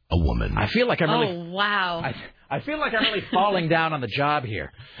be a woman. I feel like I'm really... Oh, wow. I feel like I'm really falling down on the job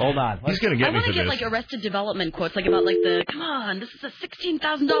here. Hold on. He's going to get me for this. I want to get, like, Arrested Development quotes, like, about, like, come on, this is a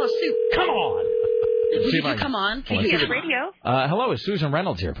 $16,000 suit. Come on. Would you come on? CBS Radio. Hello, is Susan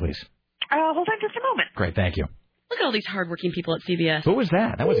Reynolds here, please? Hold on just a moment. Great, thank you. Look at all these hardworking people at CBS. Who was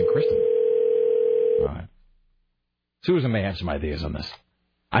that? That wasn't Kristen. All right. Susan may have some ideas on this.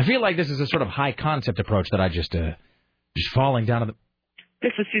 I feel like this is a sort of high-concept approach that I just falling down on the...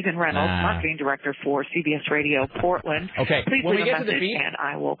 This is Susan Reynolds, marketing director for CBS Radio Portland. Okay, please when leave we a get to the message beep, and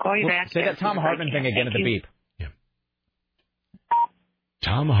I will call you back. Say that Tom Hartman thing again at the beep. Yeah.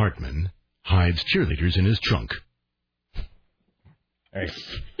 Tom Hartman hides cheerleaders in his trunk.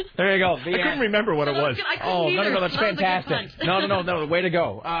 There you go. I couldn't remember what it was. No, that's fantastic. No, way to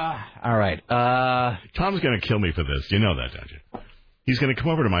go. All right. Tom's going to kill me for this. You know that, don't you? He's going to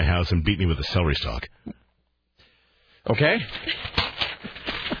come over to my house and beat me with a celery stalk. Okay.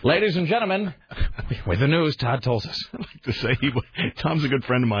 Ladies and gentlemen, with the news, Todd tells us. I'd like to say Tom's a good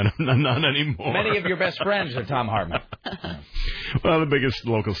friend of mine. I'm not anymore. Many of your best friends are Tom Hartman. Well, the biggest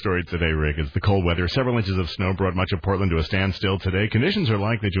local story today, Rick, is the cold weather. Several inches of snow brought much of Portland to a standstill today. Conditions are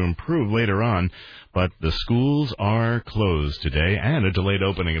likely to improve later on, but the schools are closed today, and a delayed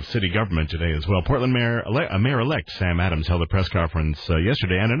opening of city government today as well. Portland Mayor-elect Sam Adams held a press conference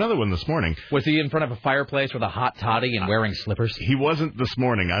yesterday, and another one this morning. Was he in front of a fireplace with a hot toddy and wearing slippers? He wasn't this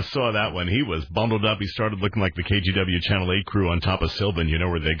morning. I saw that one. He was bundled up. He started looking like the KGW Channel 8 crew on top of Sylvan,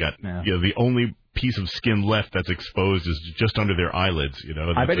 where they got the only piece of skin left that's exposed is just under their eyelids.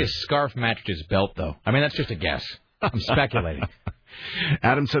 I bet his scarf matched his belt, though. I mean, that's just a guess. I'm speculating.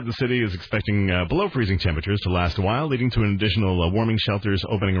 Adams said the city is expecting below freezing temperatures to last a while, leading to an additional warming shelters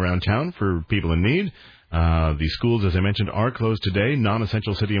opening around town for people in need. The schools, as I mentioned, are closed today.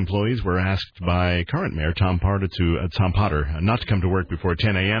 Non-essential city employees were asked by current mayor Tom Potter not to come to work before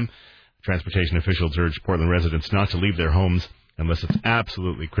 10 a.m. Transportation officials urged Portland residents not to leave their homes unless it's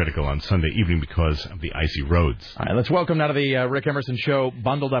absolutely critical on Sunday evening because of the icy roads. All right, let's welcome now to the Rick Emerson Show,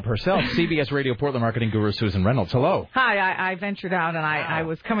 bundled up herself, CBS Radio Portland marketing guru Susan Reynolds. Hello. Hi, I ventured out and I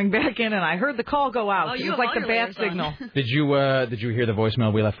was coming back in and I heard the call go out. It was like the bat signal. Did you hear the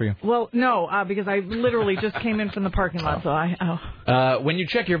voicemail we left for you? Well, no, because I literally just came in from the parking lot, so when you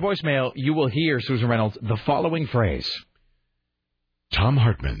check your voicemail, you will hear, Susan Reynolds, the following phrase. Tom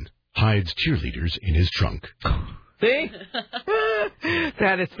Hartman hides cheerleaders in his trunk. See?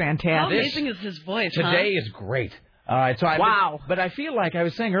 That is fantastic. How amazing is his voice, Today is great. All right, so wow. But I feel like, I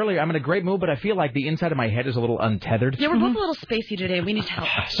was saying earlier, I'm in a great mood, but I feel like the inside of my head is a little untethered. Yeah, we're both a little spacey today. We need help.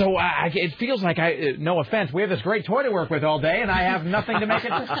 So it feels like, no offense, we have this great toy to work with all day, and I have nothing to make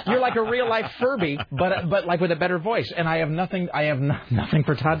it. You're like a real-life Furby, but like with a better voice, and I have nothing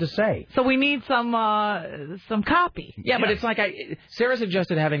for Todd to say. So we need some copy. Yeah, but it's like, Sarah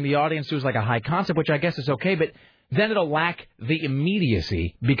suggested having the audience do like a high concept, which I guess is okay, but then it'll lack the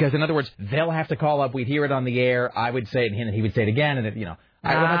immediacy because, in other words, they'll have to call up. We'd hear it on the air. I would say it, and he would say it again, and I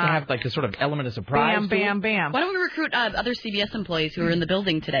would like to have like this sort of element of surprise. Bam. Why don't we recruit other CBS employees who are in the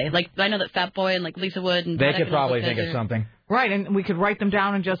building today? Like I know that Fat Boy and like Lisa Wood and they could probably think of something. Right, and we could write them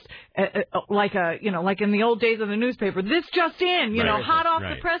down and just like in the old days of the newspaper. This just in, hot off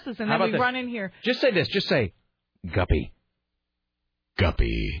the presses, and then we run in here. Just say this. Just say, Guppy.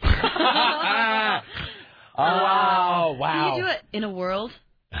 Guppy. Oh, wow. Can you do it in a world?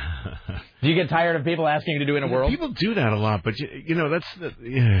 Do you get tired of people asking you to do it in a world? People do that a lot, but,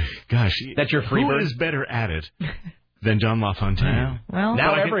 that's your free who bird? is better at it than John LaFontaine? Well,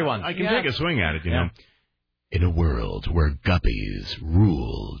 now everyone. I can take a swing at it, know. In a world where guppies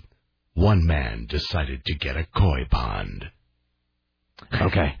ruled, one man decided to get a koi pond.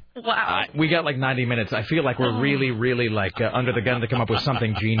 Okay. Wow. We got like 90 minutes. I feel like we're really, really like under the gun to come up with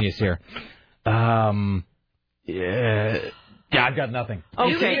something genius here. Yeah, I've got nothing.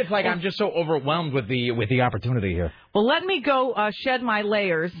 Okay. It's like I'm just so overwhelmed with the opportunity here. Well, let me go shed my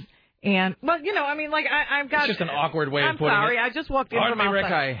layers. And, I've got... It's just an awkward way of putting it. I'm sorry, I just walked in from outside. Rick,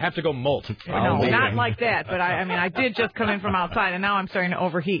 I have to go molt. No, not like that, but I did just come in from outside, and now I'm starting to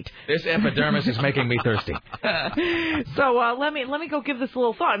overheat. This epidermis is making me thirsty. So, let me go give this a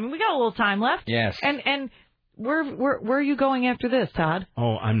little thought. I mean, we got a little time left. Yes. And where are you going after this, Todd?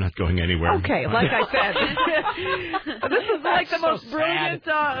 Oh, I'm not going anywhere. Okay, like I said. This is like the most brilliant,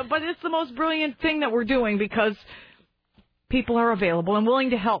 but it's the most brilliant thing that we're doing because... people are available and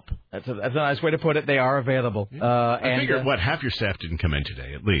willing to help. That's a nice way to put it. They are available. I figure, half your staff didn't come in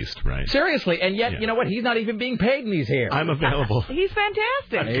today, at least, right? Seriously, and yet, you know what? He's not even being paid, and he's here. I'm available. He's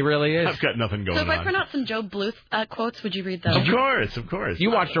fantastic. He really is. I've got nothing going on. So if I print out some Joe Bluth quotes, would you read those? Of course.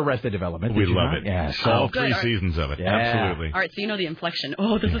 You watched Arrested Development. We love it. Yeah. All 3 seasons of it. Yeah. Absolutely. All right, so you know the inflection.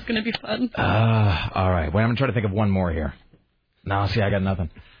 Oh, this is going to be fun. All right. Well, I'm going to try to think of one more here. No, see, I got nothing.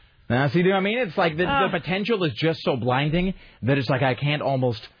 Now, see, what I mean? It's like the potential is just so blinding that it's like I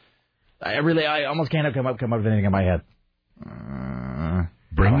almost can't come up with anything in my head.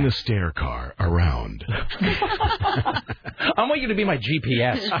 Bring the stair car around. I want you to be my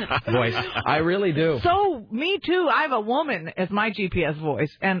GPS voice. I really do. So, me too. I have a woman as my GPS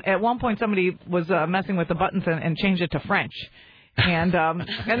voice. And at one point somebody was messing with the buttons and changed it to French. And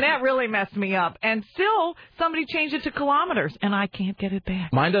that really messed me up. And still, somebody changed it to kilometers, and I can't get it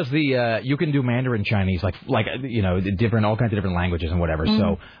back. Mine does the you can do Mandarin Chinese, like all kinds of different languages and whatever. Mm-hmm.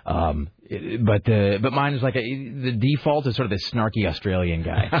 So, but mine is like the default is sort of this snarky Australian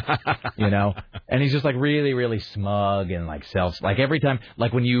guy, and he's just like really, really smug and like like every time,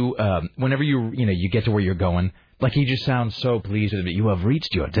 like when you whenever you get to where you're going. Like, he just sounds so pleased with it. You have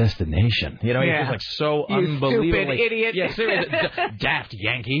reached your destination. He's just like so unbelievably... stupid idiot. Yeah, seriously, daft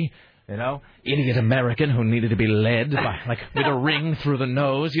Yankee, idiot American who needed to be led by, with a ring through the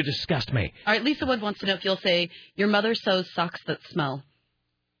nose. You disgust me. All right, Lisa Wood wants to know if you'll say, your mother sews socks that smell.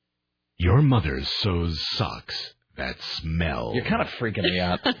 Your mother sews socks that smell. You're kind of freaking me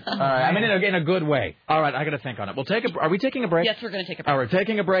out. All right, I mean, in a good way. All right, I got to think on it. Are we taking a break? Yes, we're going to take a break. All right, we're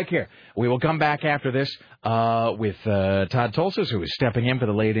taking a break here. We will come back after this with Todd Tolsos, who is stepping in for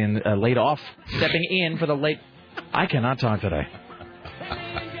the late. I cannot talk today.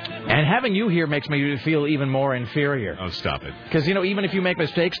 And having you here makes me feel even more inferior. Oh, stop it. Because, even if you make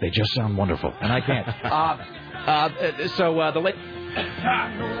mistakes, they just sound wonderful. And I can't. So the late...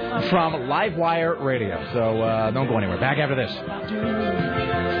 From Livewire Radio. So don't go anywhere. Back after this.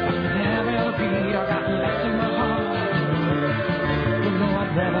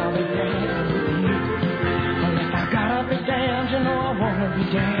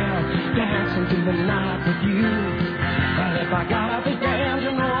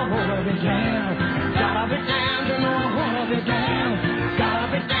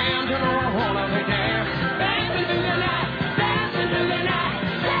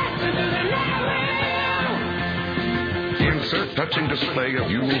 Insert touching display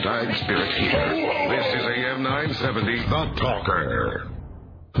of Yuletide spirit here. This is AM 970, The Talker.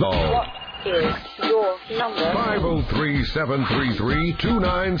 What is your number?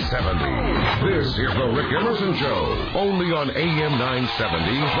 503-733-2970. This is the Rick Emerson Show, only on AM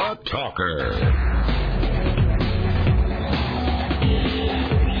 970, The Talker.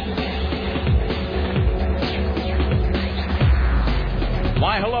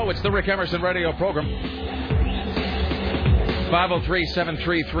 Why, hello, it's the Rick Emerson radio program.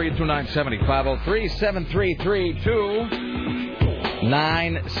 503-733-2970.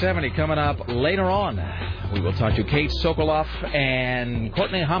 503-733-2970. Coming up later on, we will talk to Kate Sokoloff and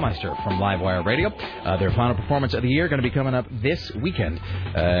Courtney Hameister from Livewire Radio. Their final performance of the year going to be coming up this weekend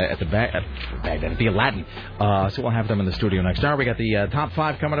at the Aladdin. So we'll have them in the studio next hour. We got the top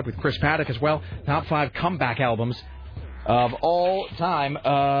 5 coming up with Chris Paddock as well. Top 5 comeback albums of all time.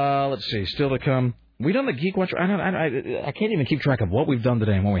 Let's see, still to come. We done the Geek Watch. I can't even keep track of what we've done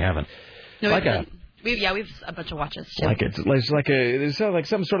today and what we haven't. No, we've a bunch of watches too. It's like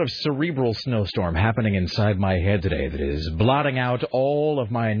some sort of cerebral snowstorm happening inside my head today that is blotting out all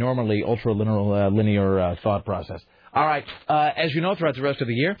of my normally ultra-linear thought process. All right. As you know, throughout the rest of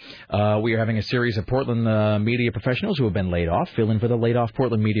the year, we are having a series of Portland media professionals who have been laid off. Fill in for the laid-off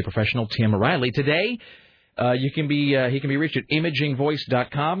Portland media professional Tim Riley today. He can be reached at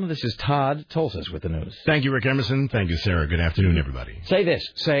imagingvoice.com. This is Todd Tolsos with the news. Thank you, Rick Emerson. Thank you, Sarah. Good afternoon, everybody. Say this.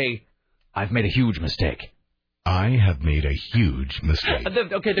 Say, I've made a huge mistake. I have made a huge mistake.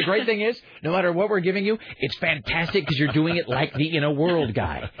 The great thing is, no matter what we're giving you, it's fantastic because you're doing it like the In a World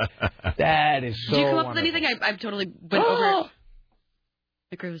guy. That is so Do you come up wonderful. with anything? I've totally went over it.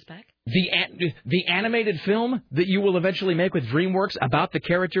 The groove is back. The animated film that you will eventually make with DreamWorks about the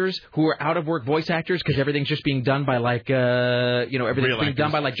characters who are out of work voice actors because everything's just being done by everything's being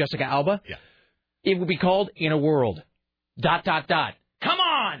done by like Jessica Alba. Yeah. It will be called In a World. ... Come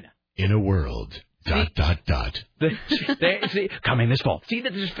on. In a World. ... Coming this fall. See,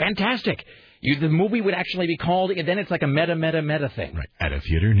 this is fantastic. The movie would actually be called, and then it's like a meta thing. Right, at a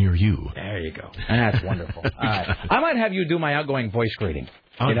theater near you. There you go. That's wonderful. All right. I might have you do my outgoing voice greeting.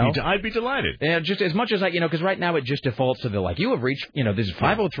 I'd be delighted. Yeah, just as much as because right now it just defaults to the, you have reached, this is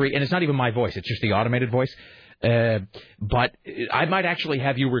 503, and it's not even my voice, it's just the automated voice. But I might actually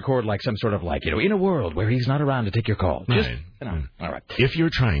have you record like some sort of like, in a world where he's not around to take your call. Just, right. All right. If you're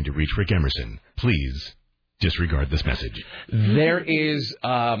trying to reach Rick Emerson, please disregard this message. There is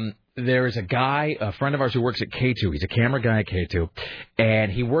a guy, a friend of ours who works at K2. He's a camera guy at K2,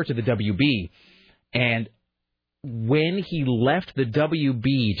 and he worked at the WB. And when he left the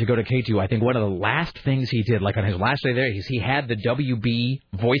WB to go to K2, I think one of the last things he did, like on his last day there, is he had the WB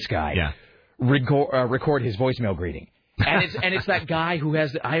voice guy record his voicemail greeting. And it's that guy who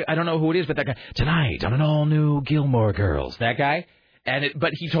has, I don't know who it is, but that guy, tonight on an all-new Gilmore Girls, that guy.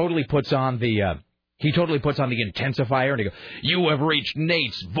 But he totally puts on the... intensifier, and he goes, "You have reached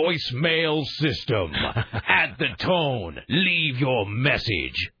Nate's voicemail system. Add the tone. Leave your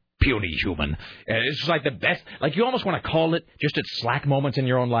message. Puny human." And it's just like the best. Like, you almost want to call it just at slack moments in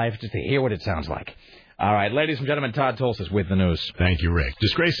your own life just to hear what it sounds like. All right, ladies and gentlemen, Todd Tulsis with the news. Thank you, Rick.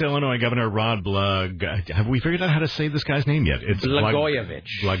 Disgraced Illinois Governor Rod have we figured out how to say this guy's name yet? It's Blagojevich.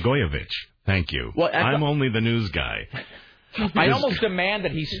 Blagojevich. Thank you. Well, I'm only the news guy. I almost demand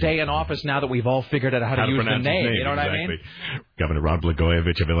that he stay in office now that we've all figured out how to use the name. You know what I mean? Governor Rod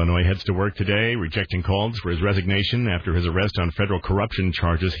Blagojevich of Illinois heads to work today, rejecting calls for his resignation after his arrest on federal corruption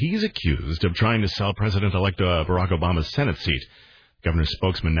charges. He's accused of trying to sell President-elect Barack Obama's Senate seat. Governor's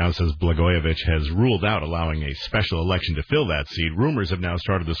spokesman now says Blagojevich has ruled out allowing a special election to fill that seat. Rumors have now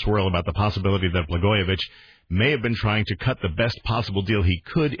started to swirl about the possibility that Blagojevich may have been trying to cut the best possible deal he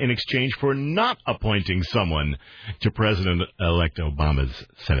could in exchange for not appointing someone to President-elect Obama's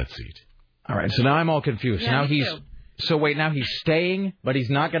Senate seat. All right, so now I'm all confused. Yeah, now he's staying, but he's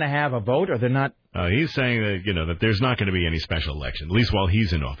not going to have a vote, or they're not... He's saying that, that there's not going to be any special election, at least while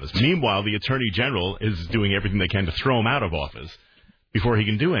he's in office. Meanwhile, the Attorney General is doing everything they can to throw him out of office before he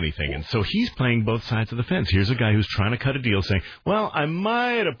can do anything. And so he's playing both sides of the fence. Here's a guy who's trying to cut a deal saying, well, I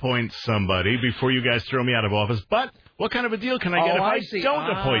might appoint somebody before you guys throw me out of office, but what kind of a deal can I get if I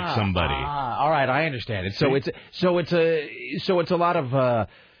don't appoint somebody? All right, I understand it. So it's a lot of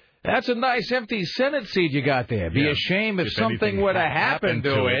that's a nice empty Senate seat you got there. Be a shame if something were to happen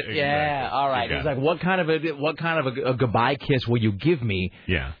to it. Exactly. Yeah, all right. It's like, what kind of a goodbye kiss will you give me?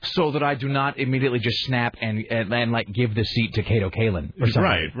 Yeah. So that I do not immediately just snap and like give the seat to Cato Kalin or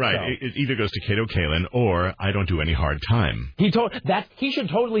something. Right. So. It either goes to Cato Kalin or I don't do any hard time. He should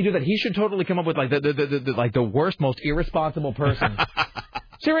totally do that. He should totally come up with like the worst, most irresponsible person.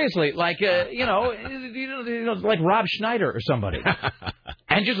 Seriously, like like Rob Schneider or somebody.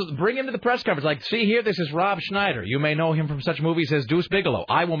 And just bring him to the press conference. Like, see here, this is Rob Schneider. You may know him from such movies as Deuce Bigalow.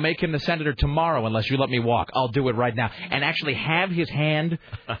 I will make him the senator tomorrow unless you let me walk. I'll do it right now. And actually have his hand,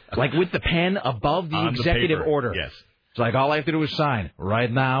 like with the pen, above the executive order. Yes. It's like, all I have to do is sign right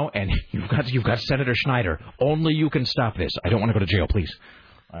now, and you've got Senator Schneider. Only you can stop this. I don't want to go to jail, please.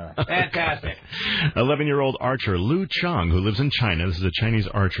 All right. Fantastic. 11-year-old archer Lu Chang, who lives in China. This is a Chinese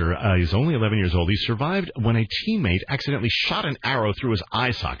archer. He's only 11 years old. He survived when a teammate accidentally shot an arrow through his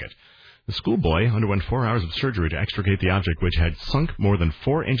eye socket. The schoolboy underwent 4 hours of surgery to extricate the object, which had sunk more than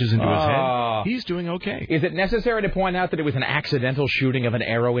 4 inches into his head. He's doing okay. Is it necessary to point out that it was an accidental shooting of an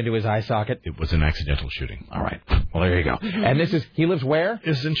arrow into his eye socket? It was an accidental shooting. All right. Well, there you go. And he lives where?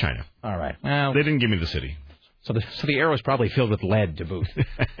 This is in China. All right. Well, they didn't give me the city. So the arrow is probably filled with lead to boot.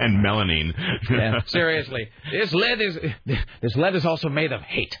 And melamine. Yeah, seriously. This lead is also made of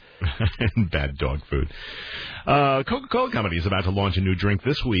hate. And bad dog food. Coca-Cola Company is about to launch a new drink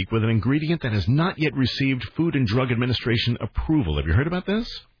this week with an ingredient that has not yet received Food and Drug Administration approval. Have you heard about this?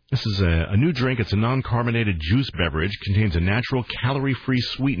 This is a new drink. It's a non-carbonated juice beverage. Contains a natural, calorie-free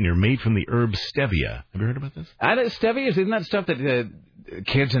sweetener made from the herb stevia. Have you heard about this? Stevia, isn't that stuff that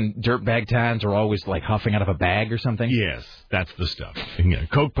kids in dirtbag towns are always like huffing out of a bag or something? Yes, that's the stuff.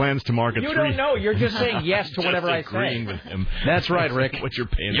 Coke plans to market You don't know. You're just saying yes to whatever I say. With him. That's right, Rick. What you're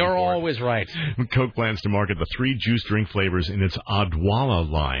paying You're for. always right. Coke plans to market the 3 juice drink flavors in its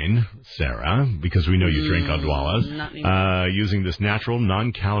Odwalla line, Sarah, because we know you drink Odwallas, using this natural,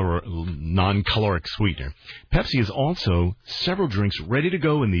 non-caloric sweetener. Pepsi has also several drinks ready to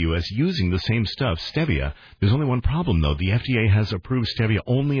go in the U.S. using the same stuff, stevia. There's only one problem, though. The FDA has approved stevia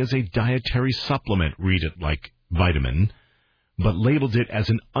only as a dietary supplement, read it like vitamin, but labeled it as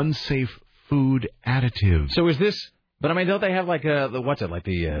an unsafe food additive. So is this But I mean, don't they have like what's it like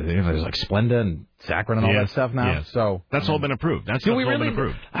there's like Splenda and saccharin and all that stuff now? Yes. So that's all been approved. That's all been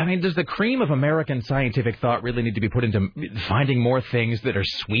approved. I mean, does the cream of American scientific thought really need to be put into finding more things that are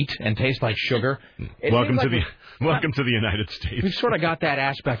sweet and taste like sugar? Welcome to the United States. We've sort of got that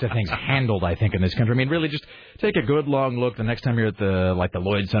aspect of things handled, I think, in this country. I mean, really, just take a good long look the next time you're at the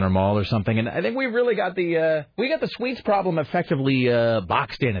Lloyd Center Mall or something, and I think we've really got the sweets problem effectively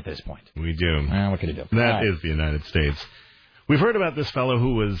boxed in at this point. We do. What can you do? That is the United States. We've heard about this fellow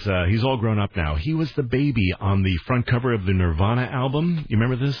who was, he's all grown up now. He was the baby on the front cover of the Nirvana album. You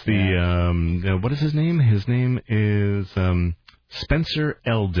remember this? What is his name? His name is Spencer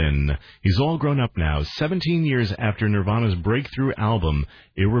Eldon. He's all grown up now. 17 years after Nirvana's breakthrough album,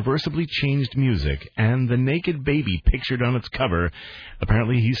 irreversibly changed music, and the naked baby pictured on its cover,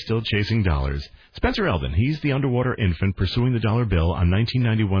 apparently he's still chasing dollars. Spencer Eldon, he's the underwater infant pursuing the dollar bill on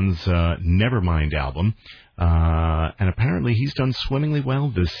 1991's Nevermind album. And apparently he's done swimmingly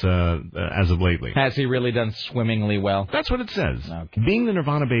well as of lately. Has he really done swimmingly well? That's what it says. Okay. Being the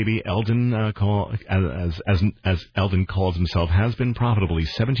Nirvana baby, Eldon, as Eldon calls himself, has been profitable.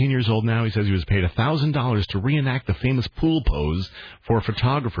 He's 17 years old now. He says he was paid $1,000 to reenact the famous pool pose for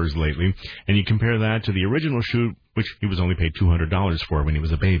photographers lately. And you compare that to the original shoot, which he was only paid $200 for when he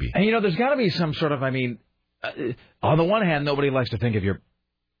was a baby. And, there's got to be some sort of, on the one hand, nobody likes to think of your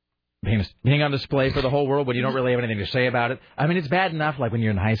penis being on display for the whole world when you don't really have anything to say about it. I mean, it's bad enough, like, when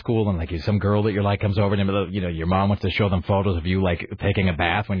you're in high school and, like, some girl that you like comes over and, your mom wants to show them photos of you, like, taking a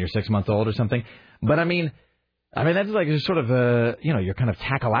bath when you're 6 months old or something. But, I mean, that's like sort of, you're kind of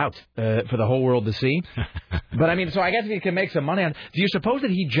tackle out for the whole world to see. But, so I guess he can make some money on it. Do you suppose that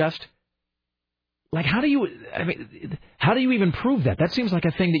he just... Like, how do you even prove that? That seems like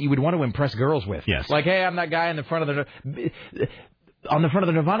a thing that you would want to impress girls with. Yes. Like, hey, I'm that guy on the front of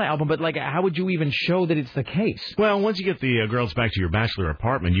the Nirvana album, but, like, how would you even show that it's the case? Well, once you get the girls back to your bachelor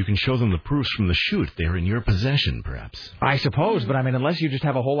apartment, you can show them the proofs from the shoot. They're in your possession, perhaps. I suppose, but, unless you just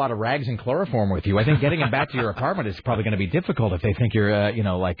have a whole lot of rags and chloroform with you, I think getting them back to your apartment is probably going to be difficult if they think you're,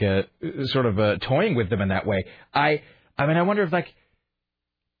 toying with them in that way. I wonder if, like...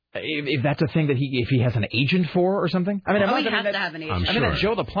 If that's a thing that if he has an agent for or something. He has to have an agent. That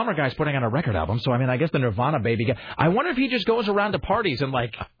Joe the Plumber guy's putting on a record album, so I guess the Nirvana baby guy. I wonder if he just goes around to parties and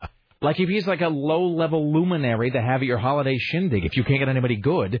like if he's like a low-level luminary to have at your holiday shindig, if you can't get anybody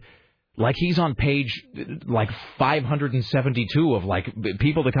good, like he's on page like 572 of like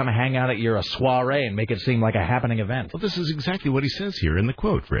people to come and hang out at your soiree and make it seem like a happening event. Well, this is exactly what he says here in the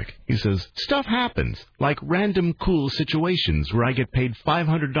quote, Rick. He says, stuff happens, like random cool situations where I get paid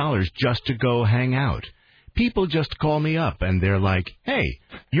 $500 just to go hang out. People just call me up and they're like, hey,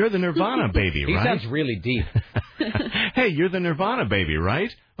 you're the Nirvana baby, right? He sounds really deep. Hey, you're the Nirvana baby,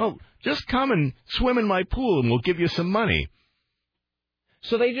 right? Oh, just come and swim in my pool and we'll give you some money.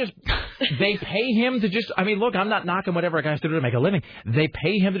 So they pay him to just, look, I'm not knocking whatever a guy's to do to make a living. They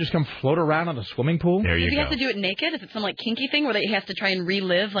pay him to just come float around on the swimming pool? There you go. Does he have to do it naked? Is it some, like, kinky thing where he has to try and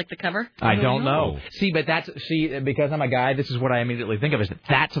relive, like, the cover? I don't know. See, but because I'm a guy, this is what I immediately think of is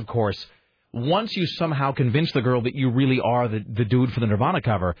that's, of course, once you somehow convince the girl that you really are the dude for the Nirvana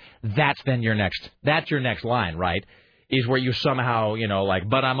cover, that's your next line, right? Is where you somehow,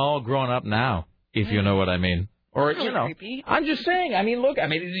 but I'm all grown up now, if you know what I mean. Or, creepy. I'm just saying,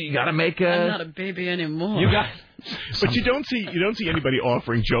 you gotta make I'm not a baby anymore. But you don't see anybody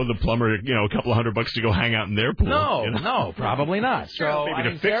offering Joe the Plumber, a couple of $100 to go hang out in their pool. No, probably not. So, maybe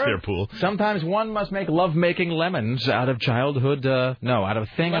to fix their pool. Sometimes one must make love-making lemons out of childhood, out of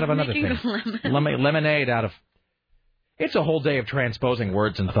another thing. Lemonade out of... It's a whole day of transposing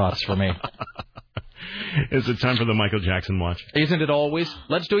words and thoughts for me. Is it time for the Michael Jackson Watch? Isn't it always?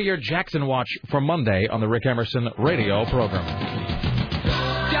 Let's do your Jackson Watch for Monday on the Rick Emerson radio program.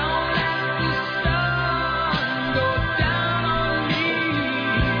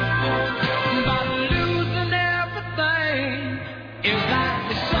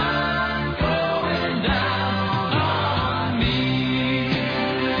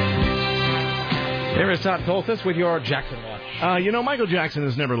 Here is Todd Tolthus with your Jackson Watch. Michael Jackson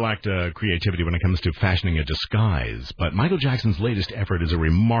has never lacked creativity when it comes to fashioning a disguise, but Michael Jackson's latest effort is a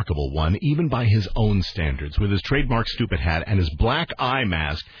remarkable one, even by his own standards. With his trademark stupid hat and his black eye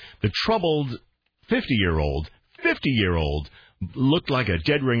mask, the troubled 50-year-old looked like a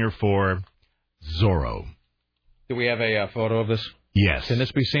dead ringer for Zorro. Do we have a photo of this? Yes. Can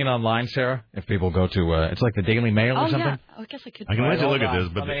this be seen online, Sarah? If people go to, it's like the Daily Mail or something? Yeah. I guess I could. I can let you look at this,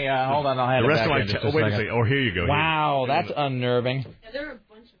 but hold on, I'll have the rest it back of my... wait a second. Oh, here you go. Wow, that's unnerving. Yeah, there are a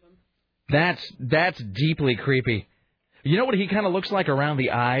bunch of them. That's deeply creepy. You know what he kind of looks like around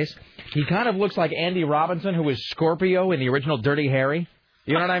the eyes? He kind of looks like Andy Robinson, who was Scorpio in the original Dirty Harry.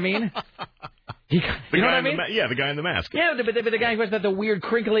 You know what I mean? You know what I mean? The guy in the mask. Yeah, but the guy who has the weird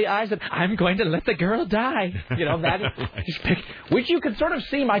crinkly eyes that I'm going to let the girl die. You know that, which you could sort of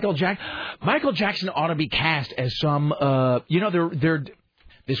see Michael Jackson. Michael Jackson ought to be cast as some. They're.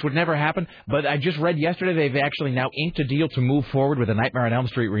 This would never happen, but I just read yesterday they've actually now inked a deal to move forward with a Nightmare on Elm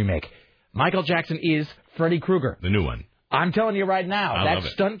Street remake. Michael Jackson is Freddy Krueger, the new one. I'm telling you right now, that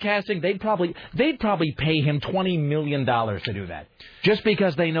stunt casting, they'd probably pay him $20 million to do that, just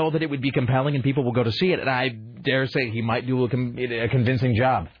because they know that it would be compelling and people will go to see it. And I dare say he might do a convincing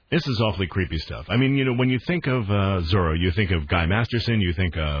job. This is awfully creepy stuff. I mean, when you think of Zorro, you think of Guy Masterson, you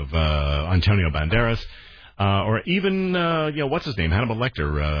think of Antonio Banderas. Or even, what's his name, Hannibal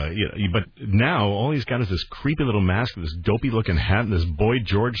Lecter. But now all he's got is this creepy little mask, this dopey-looking hat, and this Boy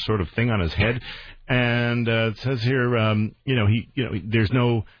George sort of thing on his head. And it says here, there's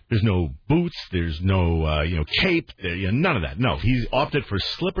no boots, there's no, cape, none of that. No, he's opted for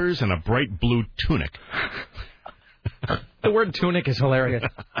slippers and a bright blue tunic. The word tunic is hilarious.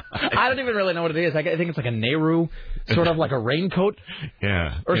 I don't even really know what it is. I think it's like a Nehru, sort of like a raincoat.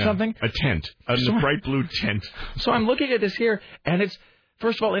 Or something. A tent. A bright blue tent. So I'm looking at this here, and it's,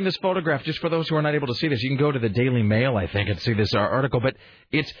 first of all, in this photograph, just for those who are not able to see this, you can go to the Daily Mail, I think, and see this article. But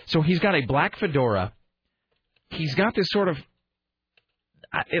so he's got a black fedora. He's got this sort of,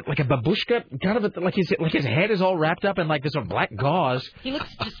 like a babushka, kind of like his head is all wrapped up in like this sort of black gauze. He looks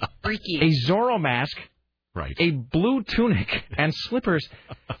just freaky. A Zorro mask. Right. A blue tunic and slippers.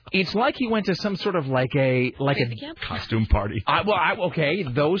 It's like he went to some sort of like a costume party. Okay,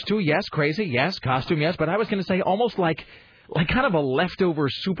 those two, yes, crazy, yes, costume, yes, but I was going to say almost like kind of a leftover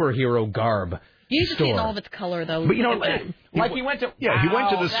superhero garb. You need to see it in all of its color, though. But he went to he went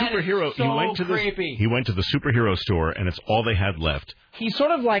to the superhero. So creepy. He went to the superhero store, and it's all they had left. He's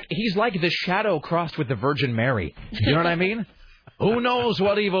sort of like the Shadow crossed with the Virgin Mary. You know what I mean? Who knows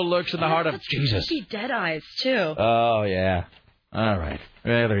what evil lurks in the heart of Jesus? He dead eyes too. Oh yeah. All right.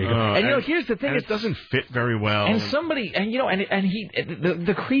 Yeah, there you go. And here's the thing: it doesn't fit very well. And somebody,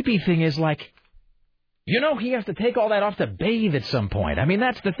 the creepy thing is like, he has to take all that off to bathe at some point. I mean,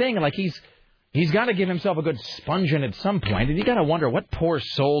 that's the thing. Like he's got to give himself a good sponging at some point, and you got to wonder what poor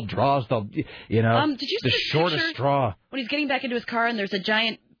soul draws the did you see the shortest straw when he's getting back into his car and there's a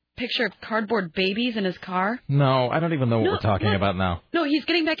giant picture of cardboard babies in his car? No, I don't even know what we're talking about now. No, he's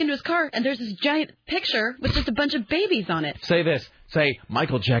getting back into his car, and there's this giant picture with just a bunch of babies on it. Say this. Say,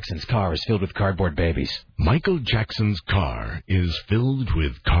 Michael Jackson's car is filled with cardboard babies. Michael Jackson's car is filled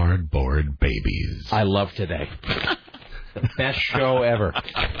with cardboard babies. I love today. The best show ever.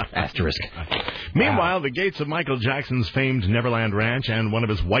 Asterisk. Meanwhile, the gates of Michael Jackson's famed Neverland Ranch and one of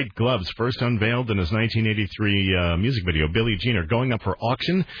his white gloves first unveiled in his 1983 music video, Billie Jean, are going up for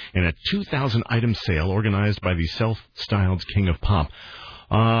auction in a 2,000-item sale organized by the self-styled King of Pop.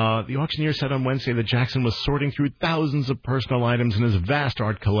 The auctioneer said on Wednesday that Jackson was sorting through thousands of personal items in his vast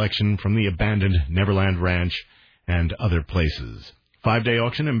art collection from the abandoned Neverland Ranch and other places. 5-day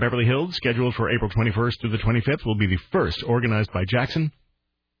auction in Beverly Hills, scheduled for April 21st through the 25th, will be the first organized by Jackson,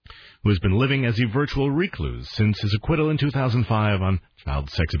 who has been living as a virtual recluse since his acquittal in 2005 on child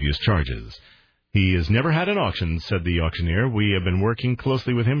sex abuse charges. He has never had an auction, said the auctioneer. We have been working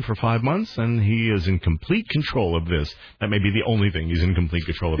closely with him for 5 months, and he is in complete control of this. That may be the only thing he's in complete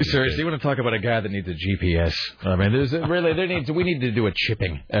control of. Seriously, you want to talk about a guy that needs a GPS? I mean, we need to do a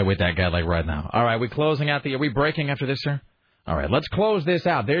chipping with that guy like right now. All right, we closing out are we breaking after this, sir? All right, let's close this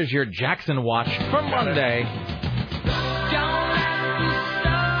out. There's your Jackson Watch for Monday.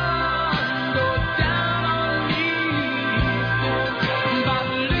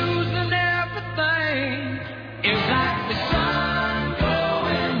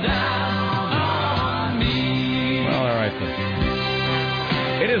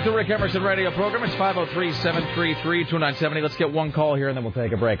 It is the Rick Emerson radio program. It's 503-733-2970. Let's get one call here, and then we'll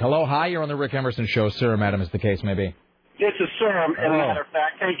take a break. Hello, hi, you're on the Rick Emerson show. Sir, madam, as the case may be. This is Sir, as a matter of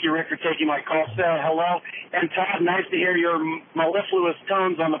fact. Thank you, Rick, for taking my call. Sarah, hello. And Todd, nice to hear your mellifluous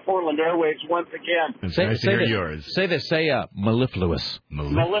tones on the Portland airwaves once again. It's nice to hear yours. Say this. Say mellifluous.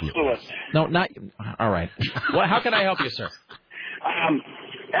 Mellifluous. No, not... All right. Well, how can I help you, sir?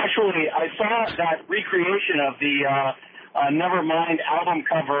 Actually, I saw that recreation of the Nevermind album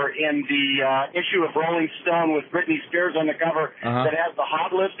cover in the issue of Rolling Stone with Britney Spears on the cover that has the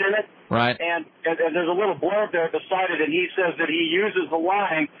hot list in it. Right. And there's a little blurb there beside it, and he says that he uses the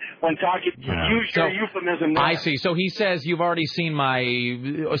line when talking, use your euphemism there. I see. So he says, you've already seen my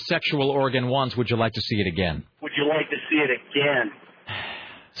sexual organ once. Would you like to see it again? Would you like to see it again?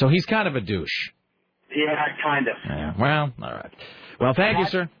 So he's kind of a douche. Yeah, kind of. Yeah. Well, all right. Well, thank you,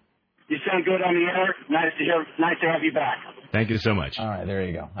 sir. You sound good on the air. Nice to have you back. Thank you so much. All right, there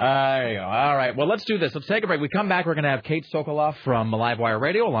you go. There you go. All right, well, let's do this. Let's take a break. We come back. We're going to have Kate Sokoloff from Livewire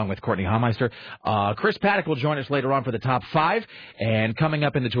Radio along with Courtney Haumeister. Chris Paddock will join us later on for the top 5. And coming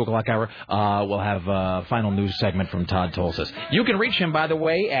up in the 2 o'clock hour, we'll have a final news segment from Todd Tolsis. You can reach him, by the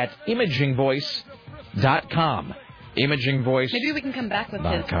way, at imagingvoice.com. Imaging Voice. Maybe we can come back with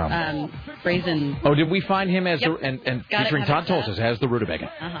his brazen. Oh, did we find him as yep. and featuring Todd Tolsis as the rutabaga?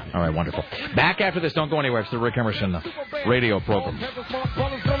 Uh-huh. All right, wonderful. Back after this. Don't go anywhere. It's the Rick Emerson radio program.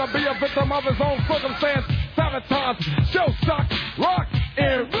 Brother's gonna be a victim of his own circumstance. Sabotage, show shock, rock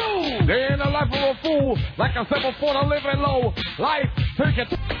and roll. They ain't a life of a fool. Like I said before, I'm living low. Life, take it.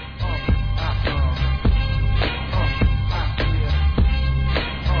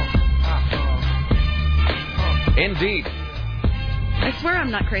 Indeed. I swear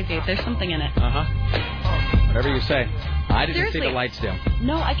I'm not crazy. There's something in it. Uh-huh. Whatever you say. I didn't Seriously. see the lights dim.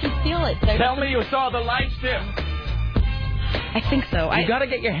 No, I can feel it. Tell me you saw the lights dim. I think so. You got to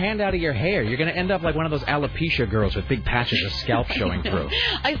get your hand out of your hair. You're going to end up like one of those alopecia girls with big patches of scalp showing through.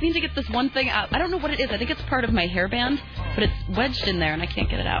 I need to get this one thing out. I don't know what it is. I think it's part of my hairband, but it's wedged in there, and I can't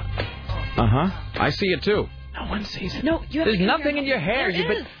get it out. Uh-huh. I see it, too. No one sees it. No, you have There's nothing in your hair.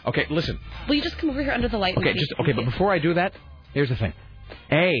 There is. Okay, listen. Will you just come over here under the light? Okay, but before I do that, here's the thing.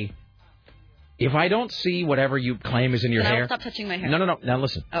 A, if I don't see whatever you claim is in your then hair... I'll stop touching my hair. No. Now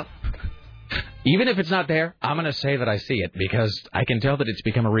listen. Oh. Even if it's not there, I'm going to say that I see it because I can tell that it's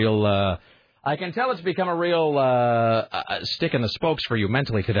become a real... stick in the spokes for you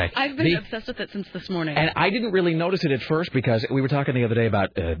mentally today. I've been obsessed with it since this morning. And I didn't really notice it at first because we were talking the other day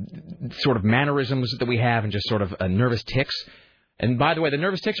about sort of mannerisms that we have and just sort of nervous tics. And by the way, the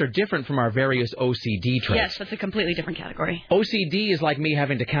nervous tics are different from our various OCD traits. Yes, that's a completely different category. OCD is like me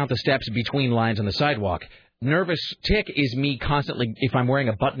having to count the steps between lines on the sidewalk. Nervous tic is me constantly, if I'm wearing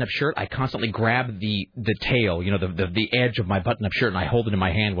a button-up shirt, I constantly grab the tail, the edge of my button-up shirt, and I hold it in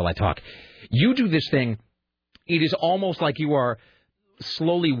my hand while I talk. You do this thing, it is almost like you are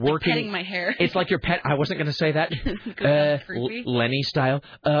slowly working. Like petting my hair. It's like your pet. I wasn't going to say that. Lenny style.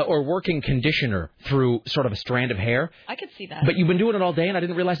 Or working conditioner through sort of a strand of hair. I could see that. But you've been doing it all day, and I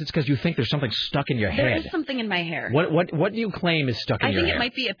didn't realize it's because you think there's something stuck in your head. There is something in my hair. What do you claim is stuck in your hair? I think it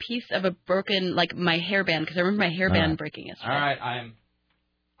might be a piece of a broken, like, my hairband, because I remember my hairband breaking yesterday. All right,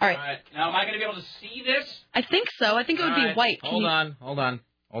 All right. Now, am I going to be able to see this? I think so. I think it would be white. Hold on.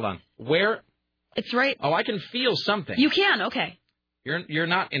 Where? It's right. Oh, I can feel something. You can. Okay. You're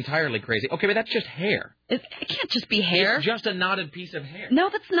not entirely crazy. Okay, but that's just hair. It can't just be hair. It's just a knotted piece of hair.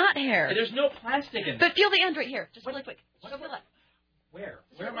 No, that's not hair. And there's no plastic in it. But feel the end right here. Just really quick. Just feel it. Where?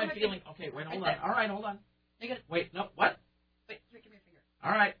 Where am I feeling? Okay, wait, hold on. There. All right, hold on. You got it. Wait, no, what? Wait, here, give me your finger.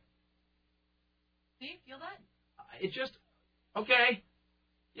 All right. See? Feel that? It just... Okay.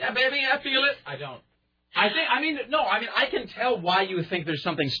 Yeah, baby, I feel it. I don't. I can tell why you think there's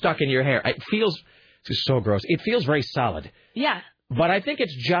something stuck in your hair. It feels... This is so gross. It feels very solid. Yeah. But I think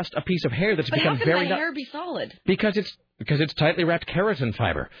it's just a piece of hair that's become very... But how can my hair be solid? Because it's tightly wrapped keratin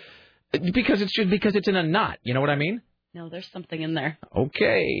fiber. Because it's in a knot. You know what I mean? No, there's something in there.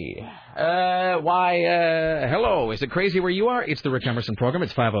 Okay. Hello. Is it crazy where you are? It's the Rick Emerson program.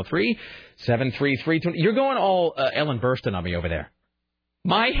 It's 503-733... You're going all Ellen Burstyn on me over there.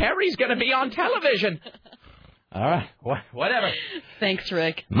 My Harry's going to be on television. All right, whatever. Thanks,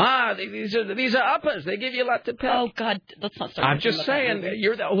 Rick. Ma, these are uppers. They give you a lot to pay. Oh God, let's not start. I'm just saying,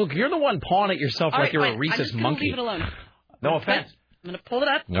 you're the one pawing at yourself like you're a rhesus monkey. Leave it alone. No offense. I'm gonna pull it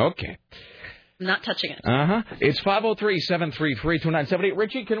up. Okay. I'm not touching it. It's 503-733-2978.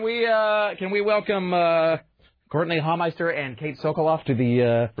 Richie, can we welcome Courtney Haumeister and Kate Sokoloff to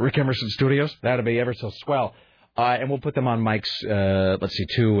the Rick Emerson studios? That'd be ever so swell. And we'll put them on mics. Let's see,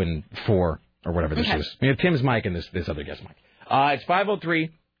 2 and 4. Or whatever this is. Tim's mic and this other guest mic. It's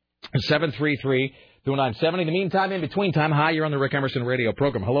 503-733-2970. In the meantime, in between time, hi, you're on the Rick Emerson radio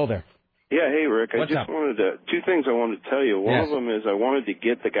program. Hello there. Yeah, hey, Rick. What's up? Wanted to... Two things I wanted to tell you. One of them is I wanted to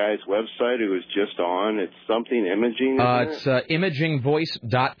get the guy's website who was just on. It's something imaging, It's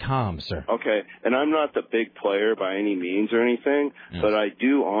imagingvoice.com, sir. Okay. And I'm not the big player by any means or anything, but I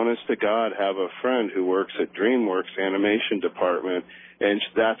do, honest to God, have a friend who works at DreamWorks Animation Department, and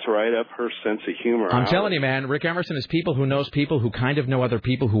that's right up her sense of humor. I'm telling you, man, Rick Emerson is people who knows people who kind of know other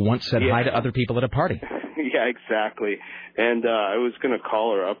people who once said hi to other people at a party. Yeah, exactly. And I was going to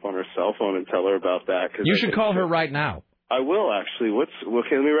call her up on her cell phone and tell her about that. You should call her right now. I will, actually.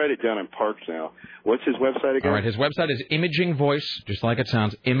 Okay, let me write it down. I'm parked now. What's his website again? All right, his website is Imaging Voice, just like it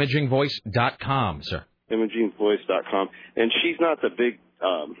sounds, imagingvoice.com, sir. Imagingvoice.com. And she's not the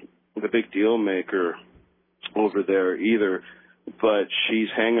the big deal maker over there either. But she's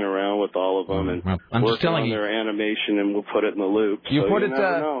hanging around with all of them and working on their animation, and we'll put it in the loop. You so put you it.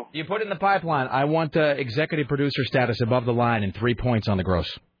 never know. You put it in the pipeline. I want executive producer status above the line and 3 points on the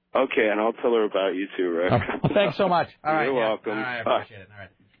gross. Okay, and I'll tell her about you too, Rick. Okay. Well, thanks so much. All right, You're welcome. All right, I Bye. appreciate it. All right.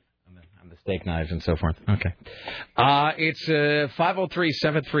 I'm the steak knives and so forth. Okay. It's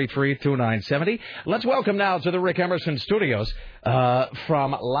 503-733-2970. Let's welcome now to the Rick Emerson studios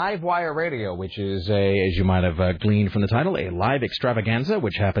from Livewire Radio, which is, as you might have gleaned from the title, a live extravaganza,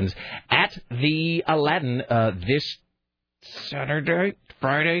 which happens at the Aladdin this Saturday,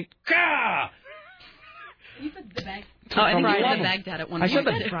 Friday. Gah! You said the bag. Oh, I think you said Baghdad at one point. I said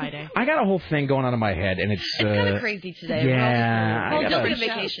that Friday. I got a whole thing going on in my head, and it's kind of crazy today. Yeah. Well, just a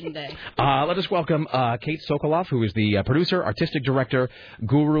vacation day. Let us welcome Kate Sokoloff, who is the producer, artistic director,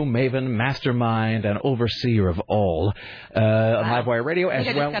 guru, maven, mastermind, and overseer of all on Livewire Radio. I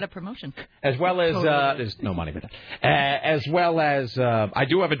think I just got a promotion. As well as there's no money for that. As well as I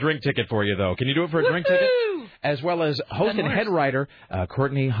do have a drink ticket for you, though. Can you do it for a drink ticket? As well as host and head writer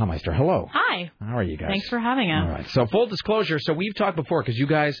Courtney Hameister. Hello. Hi. How are you guys? Thanks for having us. All right. So full disclosure. So we've talked before because you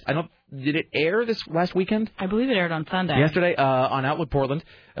guys. Did it air this last weekend? I believe it aired on Sunday. Yesterday on Outlook Portland,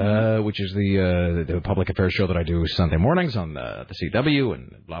 which is the public affairs show that I do Sunday mornings on the CW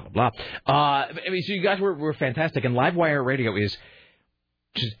and blah blah blah. I mean, so you guys were fantastic, and Livewire Radio is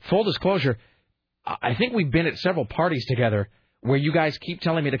just full disclosure. I think we've been at several parties together where you guys keep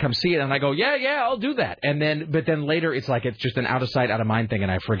telling me to come see it, and I go, yeah, I'll do that, but then later it's like it's just an out of sight, out of mind thing,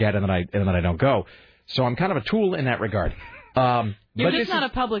 and I forget, and then I don't go. So I'm kind of a tool in that regard. You're just not a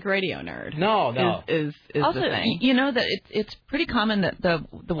public radio nerd. No. Is also, the thing. you know that it's pretty common that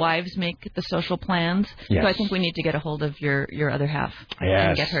the wives make the social plans. Yes. So I think we need to get a hold of your other half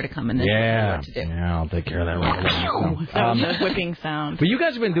and get her to come and then yeah. what to do. Yeah, I'll take care of that right now. The whipping sound. But you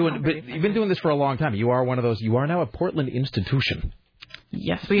guys have been doing this for a long time. You are one of those. You are now a Portland institution.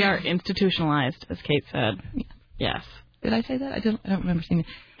 Yes, we are institutionalized, as Kate said. Yes. Did I say that? I don't remember seeing it.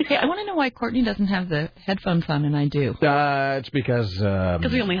 Hey, I want to know why Courtney doesn't have the headphones on and I do. It's because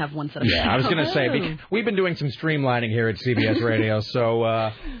we only have one set of I was going to say, we've been doing some streamlining here at CBS Radio.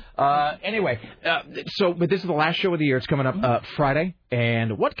 So anyway, but this is the last show of the year. It's coming up Friday.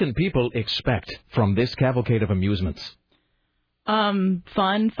 And what can people expect from this cavalcade of amusements? Fun,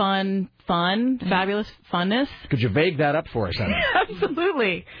 fabulous funness. Could you vague that up for us, honey?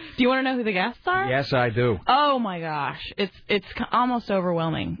 Absolutely. Do you want to know who the guests are? Yes, I do. Oh my gosh, it's almost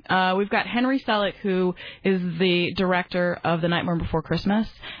overwhelming. We've got Henry Selick, who is the director of The Nightmare Before Christmas,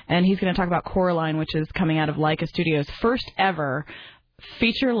 and he's going to talk about Coraline, which is coming out of Leica Studios' first ever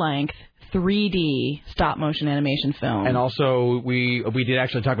feature-length 3D stop-motion animation film. And also, we did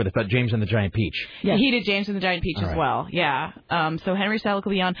actually talk about James and the Giant Peach. Yeah, he did James and the Giant Peach as well. Yeah. So Henry Selick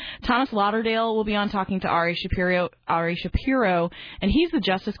will be on. Thomas Lauderdale will be on talking to Ari Shapiro, and he's the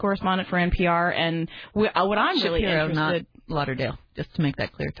justice correspondent for NPR. And what I'm really interested... not Lauderdale, just to make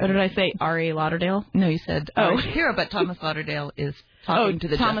that clear. What did I say? Ari Lauderdale? No, you said Ari Shapiro, but Thomas Lauderdale is talking to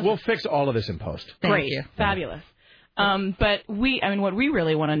the justice. We'll fix all of this in post. Great. You. Fabulous. But what we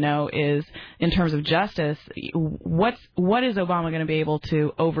really want to know is, in terms of justice, what is Obama going to be able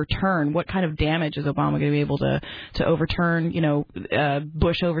to overturn? What kind of damage is Obama going to be able to overturn?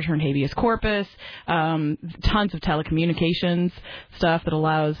 Bush overturned habeas corpus, tons of telecommunications stuff that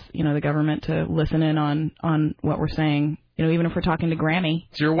allows the government to listen in on what we're saying. Even if we're talking to Grammy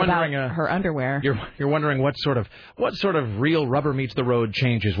about her underwear. You're wondering what sort of real rubber meets the road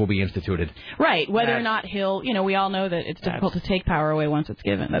changes will be instituted. Right. Whether or not he'll, we all know that it's difficult to take power away once it's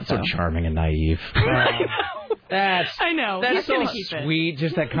given. That's so charming and naive. I know. That's so sweet.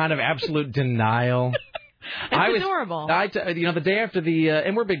 Just that kind of absolute denial. It's adorable. The day after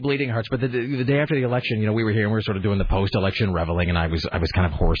and we're big bleeding hearts, but the day after the election, we were here and we were sort of doing the post-election reveling, and I was kind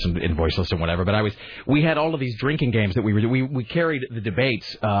of hoarse and voiceless and whatever. But we had all of these drinking games that we carried the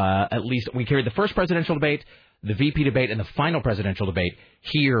debates. At least we carried the first presidential debate, the VP debate, and the final presidential debate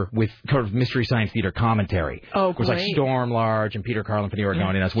here with kind of Mystery Science Theater commentary. Oh, great! It was like Storm Large and Peter Carlin from New York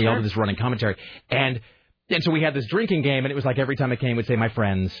and us. We all did this running commentary and so we had this drinking game, and it was like every time it came, we'd say "my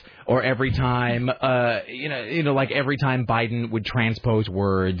friends," or every time, like every time Biden would transpose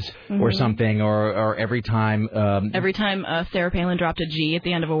words or something, or every time. Every time Sarah Palin dropped a G at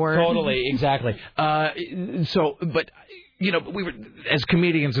the end of a word. Totally, exactly. But we were, as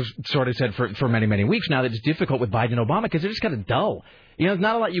comedians have sort of said for many, many weeks now, that it's difficult with Biden and Obama because they're just kind of dull. There's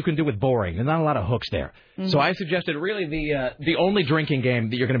not a lot you can do with boring. There's not a lot of hooks there. Mm-hmm. So I suggested really the only drinking game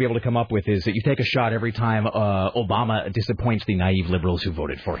that you're going to be able to come up with is that you take a shot every time Obama disappoints the naive liberals who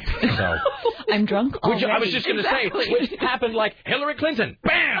voted for him. So I'm drunk already. Which I was just going to say, which happened like Hillary Clinton.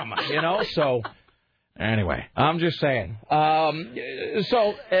 Bam! So... Anyway, I'm just saying. Any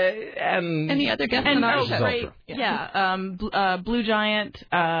other guests on our show? Great, Blue Giant,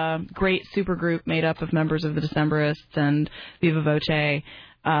 great super group made up of members of the Decemberists and Viva Voce,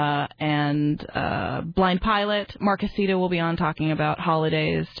 and Blind Pilot. Mark Casita will be on talking about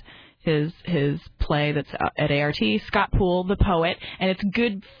holidays. His play that's at ART, Scott Poole, the poet, and it's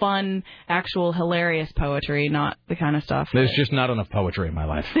good, fun, actual hilarious poetry, not the kind of stuff. There's just not enough poetry in my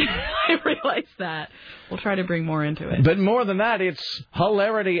life. I realize that. We'll try to bring more into it. But more than that, it's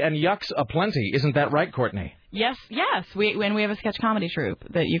hilarity and yucks aplenty. Isn't that right, Courtney? Yes. We have a sketch comedy troupe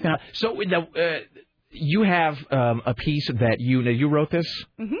that you can. You have a piece that you wrote this,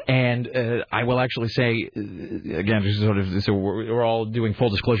 mm-hmm. and I will actually say again, just sort of, so we're all doing full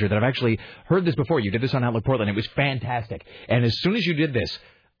disclosure that I've actually heard this before. You did this on Outlook Portland. It was fantastic. And as soon as you did this,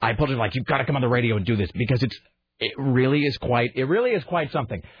 I told you like you've got to come on the radio and do this because it really is quite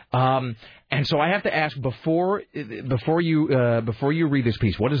something. And so I have to ask before you read this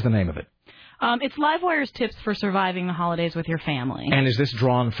piece, what is the name of it? It's Livewire's tips for surviving the holidays with your family. And is this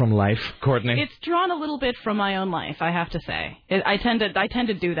drawn from life, Courtney? It's drawn a little bit from my own life, I have to say. I tend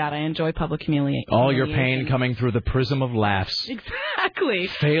to do that. I enjoy public humiliation. All your pain coming through the prism of laughs. Exactly.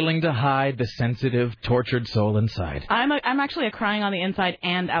 Failing to hide the sensitive, tortured soul inside. I'm actually a crying on the inside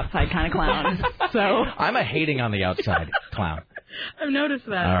and outside kind of clown. So I'm a hating on the outside clown. I've noticed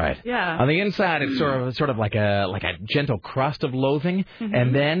that. All right. Yeah. On the inside, it's sort of like a gentle crust of loathing, mm-hmm.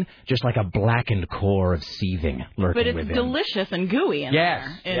 and then just like a blackened core of seething lurking within. But it's delicious and gooey in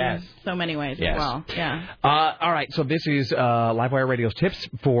there in so many ways as well. Yeah. All right. So this is Livewire Radio's tips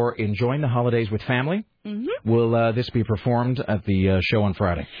for enjoying the holidays with family. Mm-hmm. Will this be performed at the show on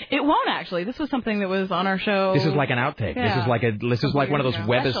Friday? It won't actually. This was something that was on our show. This is like an outtake. Yeah. This is like one of those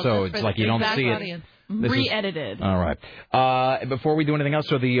webisodes, like you don't see it. Re-edited. All right. Before we do anything else,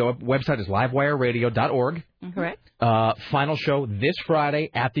 so the website is livewireradio.org. Correct. Final show this Friday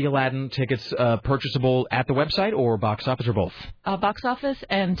at the Aladdin. Tickets purchasable at the website or box office or both? Box office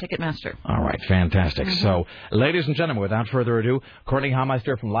and Ticketmaster. All right. Fantastic. Mm-hmm. So, ladies and gentlemen, without further ado, Courtney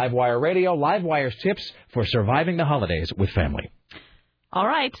Hameister from Livewire Radio. Livewire's tips for surviving the holidays with family. All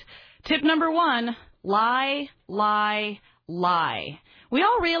right. Tip number 1, lie, lie, lie. We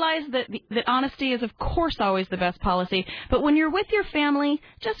all realize that honesty is, of course, always the best policy. But when you're with your family,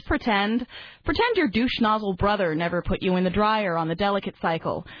 just pretend. Pretend your douche nozzle brother never put you in the dryer on the delicate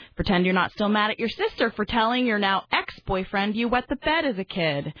cycle. Pretend you're not still mad at your sister for telling your now ex-boyfriend you wet the bed as a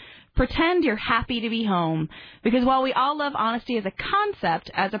kid. Pretend you're happy to be home. Because while we all love honesty as a concept,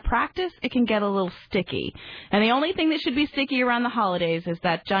 as a practice, it can get a little sticky. And the only thing that should be sticky around the holidays is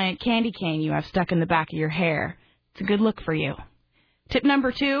that giant candy cane you have stuck in the back of your hair. It's a good look for you. Tip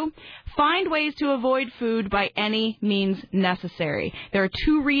number 2, find ways to avoid food by any means necessary. There are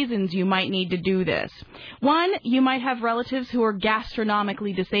 2 reasons you might need to do this. 1, you might have relatives who are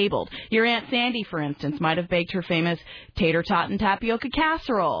gastronomically disabled. Your Aunt Sandy, for instance, might have baked her famous tater tot and tapioca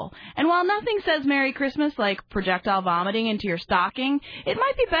casserole. And while nothing says Merry Christmas like projectile vomiting into your stocking, it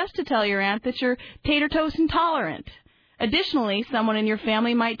might be best to tell your aunt that you're tater toast intolerant. Additionally, someone in your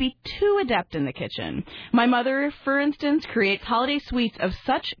family might be too adept in the kitchen. My mother, for instance, creates holiday sweets of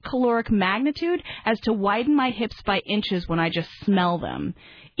such caloric magnitude as to widen my hips by inches when I just smell them.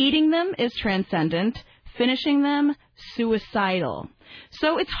 Eating them is transcendent. Finishing them, suicidal.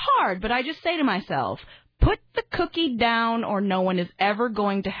 So it's hard, but I just say to myself, put the cookie down or no one is ever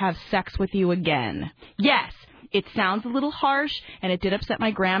going to have sex with you again. Yes. It sounds a little harsh, and it did upset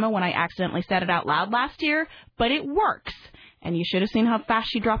my grandma when I accidentally said it out loud last year, but it works. And you should have seen how fast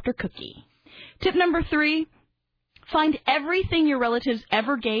she dropped her cookie. Tip number 3, find everything your relatives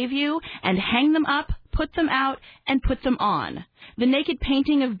ever gave you and hang them up, put them out, and put them on. The naked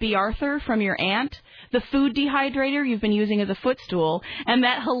painting of B. Arthur from your aunt, the food dehydrator you've been using as a footstool, and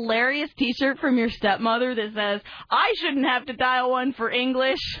that hilarious T-shirt from your stepmother that says, I shouldn't have to dial 1 for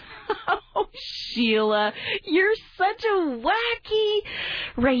English. Oh, Sheila, you're such a wacky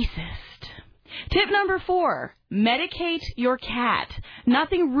racist. Tip number 4, medicate your cat.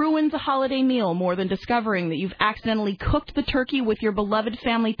 Nothing ruins a holiday meal more than discovering that you've accidentally cooked the turkey with your beloved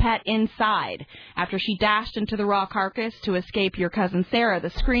family pet inside after she dashed into the raw carcass to escape your cousin Sarah, the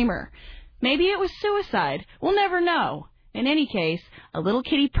screamer. Maybe it was suicide. We'll never know. In any case, a little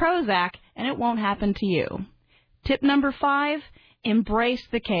kitty Prozac, and it won't happen to you. Tip number 5, embrace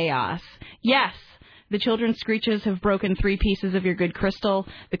the chaos. Yes, the children's screeches have broken 3 pieces of your good crystal,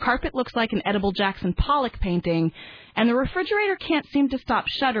 the carpet looks like an edible Jackson Pollock painting, and the refrigerator can't seem to stop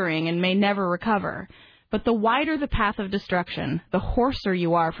shuddering and may never recover. But the wider the path of destruction, the hoarser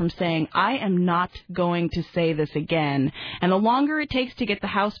you are from saying, I am not going to say this again. And the longer it takes to get the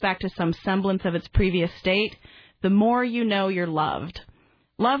house back to some semblance of its previous state, the more you know you're loved.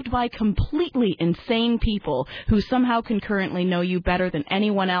 Loved by completely insane people who somehow concurrently know you better than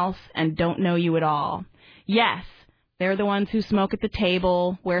anyone else and don't know you at all. Yes, they're the ones who smoke at the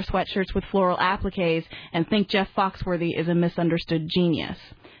table, wear sweatshirts with floral appliques, and think Jeff Foxworthy is a misunderstood genius.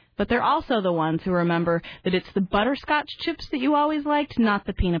 But they're also the ones who remember that it's the butterscotch chips that you always liked, not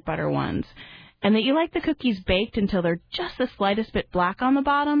the peanut butter ones. And that you like the cookies baked until they're just the slightest bit black on the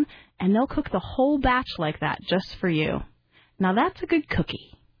bottom, and they'll cook the whole batch like that just for you. Now that's a good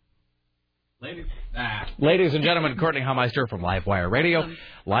cookie. Ladies and gentlemen, Courtney Hameister from Livewire Radio.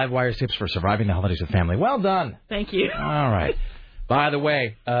 Livewire's tips for surviving the holidays with family. Well done. Thank you. All right. By the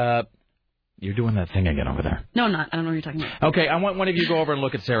way, you're doing that thing again over there. No, I'm not. I don't know what you're talking about. Okay, I want one of you to go over and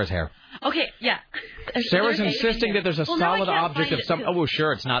look at Sarah's hair. Okay, yeah. Sarah's insisting that there's a solid object of some... Oh,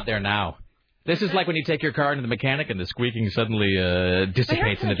 sure, it's not there now. This is like when you take your car into the mechanic and the squeaking suddenly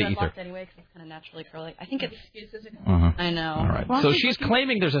dissipates into the ether. Anyway, because it's kind of naturally curly. I think it's... Uh-huh. I know. All right. Well, so she's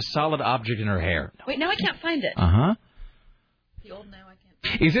claiming there's a solid object in her hair. Wait, now I can't find it. Uh-huh. The old now I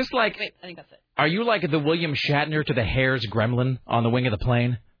can't. Is this like... Wait, I think that's it. Are you like the William Shatner to the hair's gremlin on the wing of the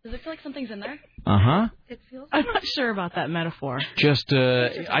plane? Does it feel like something's in there? Uh-huh. It feels... I'm not sure about that metaphor. Just,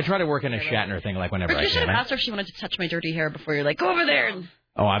 I try to work in a Shatner thing like whenever I can. You should have asked her if she wanted to touch my dirty hair before you're like, go over there.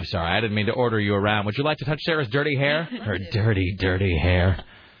 Oh, I'm sorry. I didn't mean to order you around. Would you like to touch Sarah's dirty hair? Her dirty, dirty hair.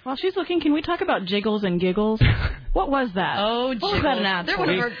 While she's looking, can we talk about Jiggles and Giggles? What was that? Oh, Jiggles. What was that an ad They're for? one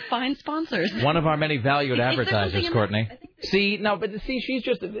of our fine sponsors. One of our many valued advertisers, Courtney. See, no, but see, she's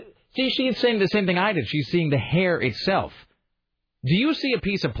saying the same thing I did. She's seeing the hair itself. Do you see a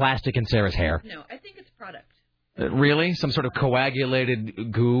piece of plastic in Sarah's hair? No, I think it's product. Really? Some sort of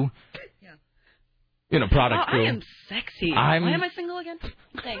coagulated goo? Yeah. You know, product goo. I am sexy. Why am I single again?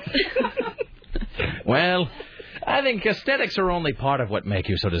 Thanks. Well, I think aesthetics are only part of what make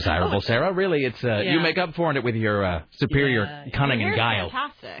you so desirable, Sarah. Really, it's you make up for it with your superior cunning and guile.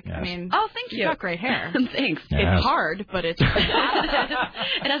 Fantastic. Yes. I mean, thank you. You've got great hair. Thanks. Yes. It's hard, but it's...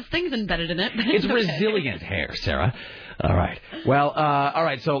 It has things embedded in it. It's resilient hair, Sarah. All right. Well, all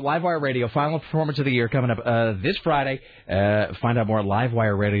right. So Livewire Radio, final performance of the year coming up this Friday. Find out more at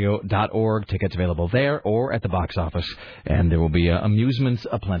livewireradio.org. Tickets available there or at the box office. And there will be amusements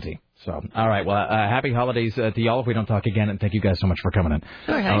aplenty. So, all right. Well, happy holidays to y'all if we don't talk again. And thank you guys so much for coming in.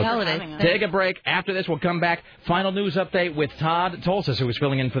 Sure, happy holidays. Take a break. After this, we'll come back. Final news update with Todd Tolsis, who is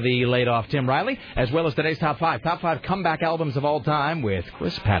filling in for the laid-off Tim Riley, as well as today's Top 5. Top 5 comeback albums of all time with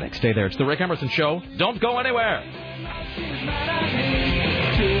Chris Paddock. Stay there. It's the Rick Emerson Show. Don't go anywhere.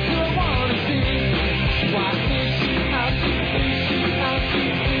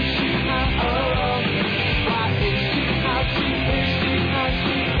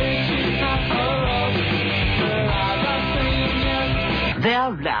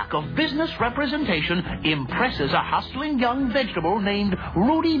 Their lack of business representation impresses a hustling young vegetable named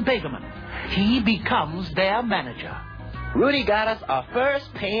Rudy Begeman. He becomes their manager. Rudy got us our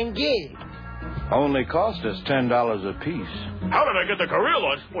first paying gig. Only cost us $10 a piece. How did I get the career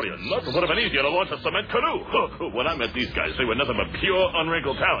launch? What are you, nuts? It would have been easier to launch a cement canoe. When I met these guys, they were nothing but pure,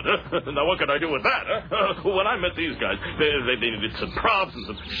 unwrinkled talent. Now, what could I do with that? When I met these guys, they needed some props and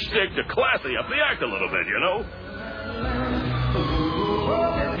some shtick to classy up the act a little bit, you know?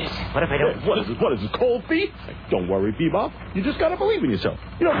 What if I don't? What is this, cold feet? Don't worry, Bebop. You just gotta believe in yourself.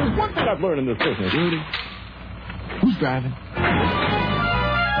 You know, there's one thing I've learned in this business. Rudy, who's driving? Oh,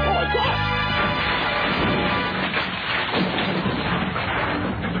 my God!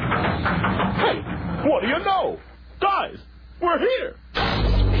 Hey, what do you know? Guys, we're here!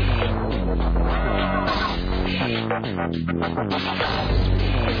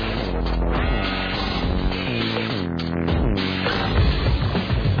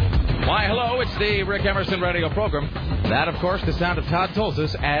 Why, hello, it's the Rick Emerson radio program. That, of course, the sound of Todd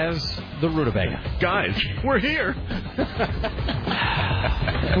Tolsis as the Rutabaga. Guys, we're here.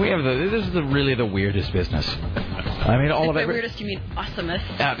 We have this is really the weirdest business. I mean, all of it. By weirdest, you mean awesomest.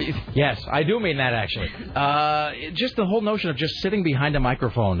 Yes, I do mean that, actually. Just the whole notion of just sitting behind a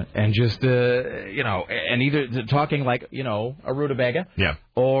microphone and just, and either talking like, a rutabaga. Yeah.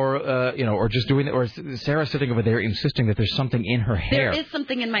 or or just doing it, or Sarah sitting over there insisting that there's something in her hair. There is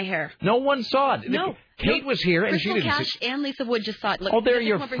something in my hair. No one saw it. No. Kate was here and Crystal she didn't Cash see. and Lisa Wood just saw it. Look, They're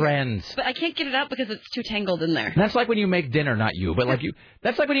your friends. But I can't get it out because it's too tangled in there. That's like when you make dinner, not you, but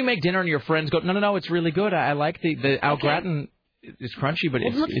that's like when you make dinner and your friends go, no, it's really good. I like the au gratin. It's crunchy, but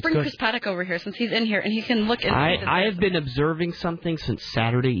let's bring good. Chris Paddock over here since he's in here and he can look at. I have been observing something since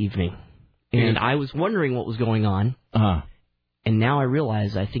Saturday evening, and I was wondering what was going on. And now I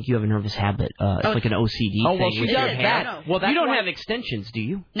realize I think you have a nervous habit. It's like an OCD thing. Oh, well, she with does your hair. that. Well, you don't have extensions, do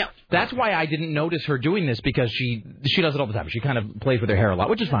you? No. That's why I didn't notice her doing this, because she does it all the time. She kind of plays with her hair a lot,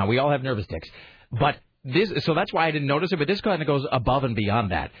 which is fine. We all have nervous tics. But so that's why I didn't notice it. But this kind of goes above and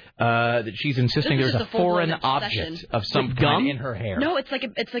beyond that. That she's insisting there's a foreign object of some kind in her hair. No, it's like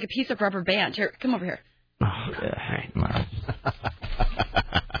a piece of rubber band. Here, come over here.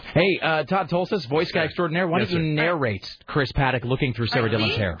 Hey, Todd Tolstis, voice guy extraordinaire, why don't you narrate Chris Paddock looking through Sarah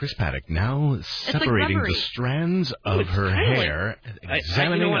Dillon's hair? Chris Paddock now separating the strands of her hair,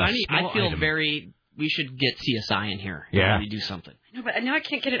 examining I feel very... We should get CSI in here. Yeah. To do something. No, but now I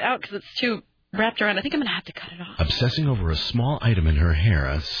can't get it out because it's too wrapped around. I think I'm going to have to cut it off. Obsessing over a small item in her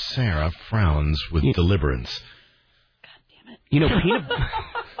hair, Sarah frowns with deliberance. God damn it.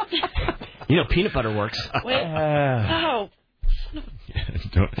 Peanut butter works. Wait.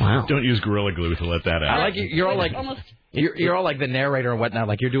 Don't use Gorilla Glue to let that out. I like you. You're all like you're all like the narrator and whatnot.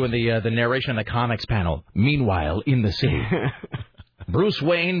 Like you're doing the narration on the comics panel. Meanwhile, in the city, Bruce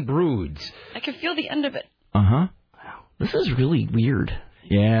Wayne broods. I can feel the end of it. Wow. This is really weird.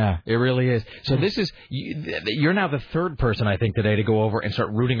 Yeah, it really is. So this is, you're now the third person, I think, today to go over and start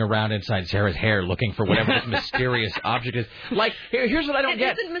rooting around inside Sarah's hair looking for whatever this mysterious object is. Like, here's what I don't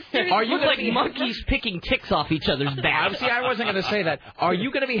get. Are you like monkeys picking ticks off each other's backs? See, I wasn't going to say that. Are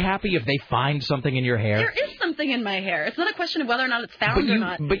you going to be happy if they find something in your hair? There is something in my hair. It's not a question of whether or not it's found or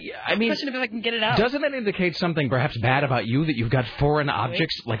not. But I mean, it's a question of if I can get it out. Doesn't that indicate something perhaps bad about you, that you've got foreign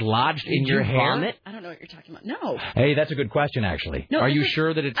objects like lodged in your hair? Vomit? I don't know what you're talking about. No. Hey, that's a good question, actually. No, are you sure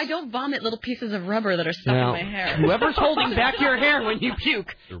that it's... I don't vomit little pieces of rubber that are stuck in my hair. Whoever's holding back your hair when you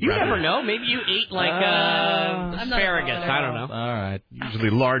puke, you never know. Maybe you ate like asparagus. I don't know. All right. Usually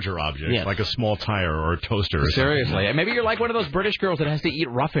larger objects, like a small tire or a toaster or Seriously. And maybe you're like one of those British girls that has to eat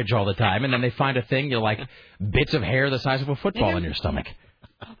roughage all the time, and then they find a thing, you're like bits of hair the size of a football in your stomach.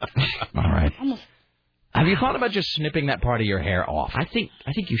 All right. Have you thought about just snipping that part of your hair off? I think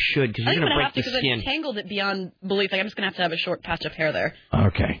you should, because you're going to break the skin. I've tangled it beyond belief. Like, I'm just going to have a short patch of hair there.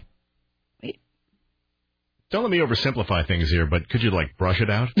 Okay. Wait. Don't let me oversimplify things here, but could you, like, brush it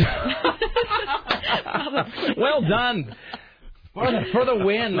out? Well done. For the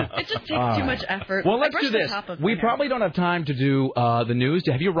win. It just takes too much effort. Well, let's do this. We probably don't have time to do the news.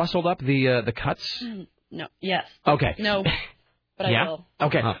 Have you rustled up the cuts? No. Yes. Okay. No. But I will.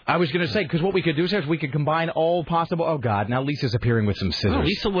 Okay. I was going to say, because what we could do is we could combine all possible... Oh, God. Now Lisa's appearing with some scissors. Oh,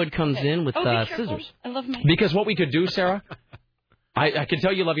 Lisa Wood comes in with scissors. I love my... Because what we could do, Sarah... I can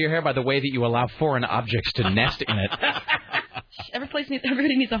tell you love your hair by the way that you allow foreign objects to nest in it.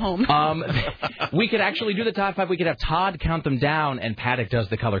 Everybody needs a home. We could actually do the top 5. We could have Todd count them down, and Paddock does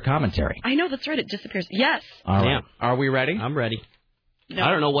the color commentary. I know, that's right. It disappears. Yes. All right. Are we ready? I'm ready. No. I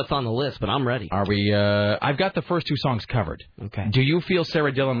don't know what's on the list, but I'm ready. Are we? I've got the first 2 songs covered. Okay. Do you feel,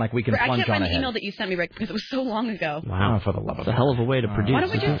 Sarah Dillon, like we can plunge on ahead? I can't find the email that you sent me, Rick, because it was so long ago. Wow, for the love of God. That's a hell of a way to produce. Why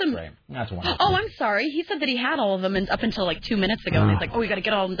don't we do some... That's wonderful. Oh, I'm sorry. He said that he had all of them up until like 2 minutes ago, and he's like, oh, we got to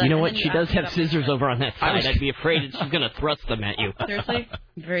get all of them done. You know what? She does have scissors over on that side. I'd be afraid that she's going to thrust them at you. Seriously?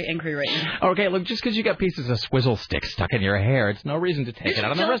 I'm very angry right now. Okay, look, just because you got pieces of swizzle stick stuck in your hair, it's no reason to take it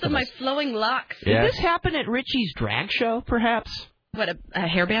out on the rest of us. My flowing locks. Yes. Did this happen at Richie's drag show, perhaps? What, a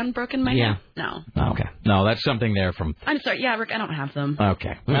hairband broke in my hair? No. Okay. No, that's something there from... I'm sorry. Yeah, Rick, I don't have them.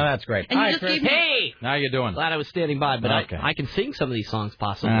 Okay. Well, that's great. And Hi, you Chris. Hey! How you doing? Glad I was standing by, but okay. I can sing some of these songs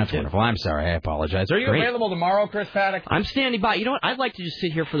possibly. That's wonderful. I'm sorry. I apologize. Are you available tomorrow, Chris Paddock? I'm standing by. You know what? I'd like to just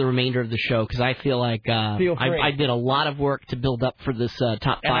sit here for the remainder of the show, because I feel like I did a lot of work to build up for this top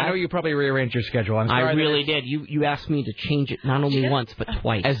 5. And I know you probably rearranged your schedule. I'm sorry. I really did. You asked me to change it not only once, but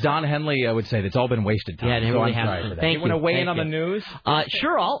twice. As Don Henley would say, it's all been wasted time. Yeah, it really has. Thank you. Want to weigh in on the news?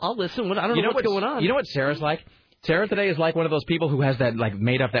 Sure, I'll listen. I don't know what's going on. You know what Sarah's like? Sarah today is like one of those people who has that, like,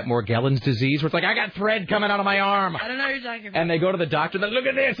 made up that Morgellons disease, where it's like, I got thread coming out of my arm. I don't know what you're talking about. And they go to the doctor, and look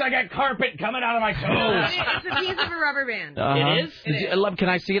at this, I got carpet coming out of my toes. It's a piece of a rubber band. It is? Can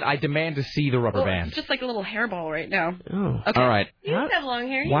I see it? I demand to see the rubber band. It's just like a little hairball right now. Oh. Okay. All right. You have long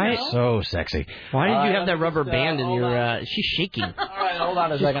hair. Why? So sexy. Why did you have that rubber band in your... She's shaking. All right, hold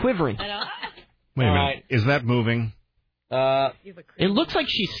on a second. She's quivering. Wait a minute. Is that moving? It looks like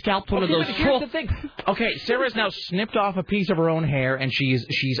she scalped one of those. Here's the thing. Okay, Sarah's now snipped off a piece of her own hair, and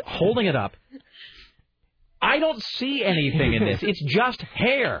she's holding it up. I don't see anything in this. It's just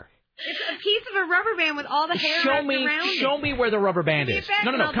hair. It's a piece of a rubber band with all the hair wrapped around it. Show me where the rubber band is.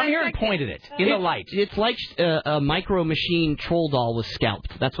 No. Come here and point at it in the light. It's like a micro machine troll doll was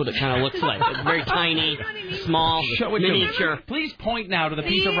scalped. That's what it kind of looks like. It's very tiny, small, miniature. Please point now to the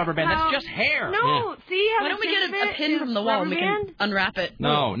piece of rubber band. That's just hair. No, see how Why don't we get a pin from the wall and we can unwrap it?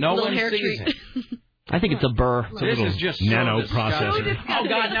 No one hair sees treat. it. I think it's a burr. This is just nano processor. Oh,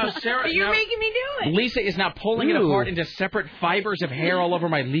 God, now Sarah... You're making me do it. Lisa is now pulling it apart into separate fibers of hair all over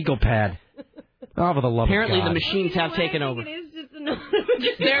my legal pad. Oh, for the love Apparently of God. the machines have taken over.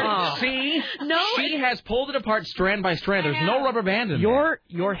 See? No. She has pulled it apart strand by strand. There's no rubber band in there.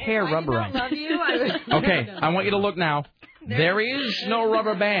 Your hair rubberized. I love you. Okay, I want you to look now. There is no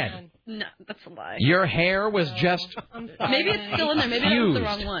rubber band. No, that's a lie. Your hair was just Maybe it's still in there. Maybe that was the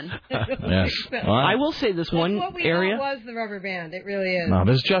wrong one. Yes. I will say this one what we area was the rubber band. It really is. No,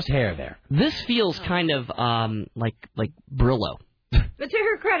 there's just hair there. This feels kind of like Brillo. But to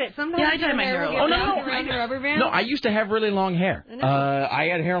her credit, sometimes I did my hair a lot. around the rubber band. No, I used to have really long hair. I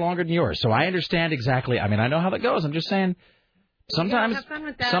had hair longer than yours, so I understand exactly. I mean, I know how that goes. I'm just saying. Sometimes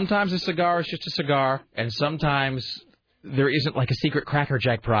a cigar is just a cigar, and sometimes there isn't like a secret Cracker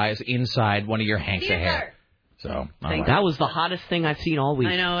Jack prize inside one of your hanks of hair. So that was the hottest thing I've seen all week.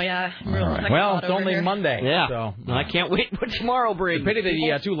 I know, yeah. Right. Well, it's only Monday. Yeah. So I can't wait what tomorrow brings. Pity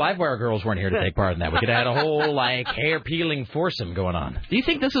the two Livewire girls weren't here to take part in that. We could have had a whole hair peeling foursome going on. Do you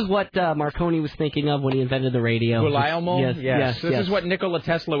think this is what Marconi was thinking of when he invented the radio? Yes. This is what Nikola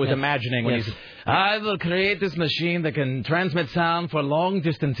Tesla was imagining when he said, "I will create this machine that can transmit sound for long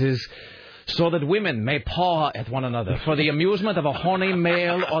distances, so that women may paw at one another for the amusement of a horny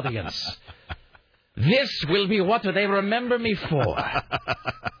male audience. This will be what they remember me for."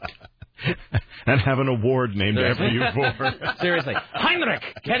 And have an award named after you for. Seriously. Heinrich,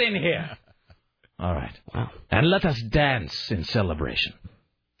 get in here. All right. Wow. And let us dance in celebration.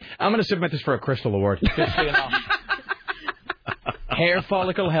 I'm going to submit this for a Crystal Award. Just so you know. Hair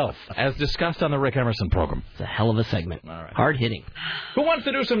follicle health, as discussed on the Rick Emerson program. It's a hell of a segment. All right. Hard hitting. Who wants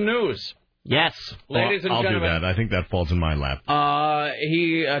to do some news? Yes. Ladies and gentlemen. I'll do that. I think that falls in my lap.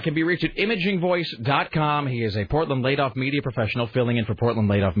 He can be reached at imagingvoice.com. He is a Portland laid-off media professional, filling in for Portland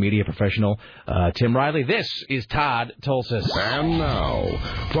laid-off media professional Tim Riley. This is Todd Tulsis. And now,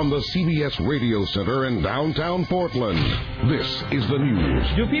 from the CBS Radio Center in downtown Portland, this is the news.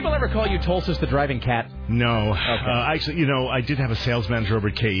 Do people ever call you Tulsis the driving cat? No. Okay. Actually, I did have a sales manager over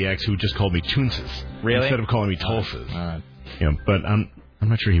at KEX who just called me Toonsis. Really? Instead of calling me Tulsis. All right. Yeah, but I'm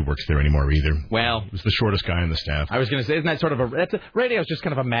not sure he works there anymore either. Well, he was the shortest guy on the staff. I was going to say, isn't that sort of radio's just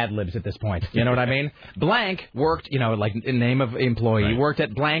kind of a Mad Libs at this point. You know what I mean? Blank worked, like in name of employee, worked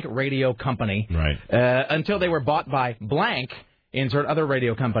at blank radio company. Right. Until they were bought by blank, insert other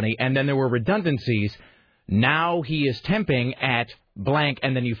radio company, and then there were redundancies. Now he is temping at blank,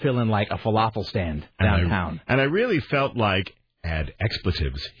 and then you fill in like a falafel stand downtown. And I really felt like add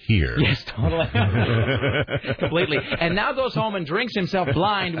expletives here. Yes, totally. Completely. And now goes home and drinks himself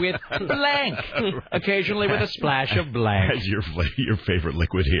blind with blank. Occasionally with a splash of blank. As your favorite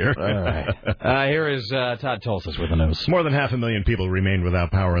liquid here. All right. Here is Todd Tulsis with the news. More than 500,000 people remained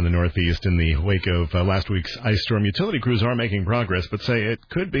without power in the Northeast in the wake of last week's ice storm. Utility crews are making progress, but say it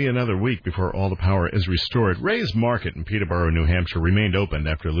could be another week before all the power is restored. Ray's Market in Peterborough, New Hampshire remained opened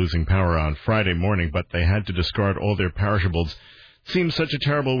after losing power on Friday morning, but they had to discard all their perishables. Seems such a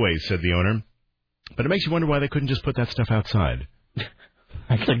terrible waste, said the owner. But it makes you wonder why they couldn't just put that stuff outside.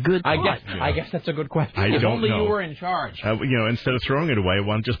 That's a good thought. I guess that's a good question. If only know. You were in charge. Instead of throwing it away,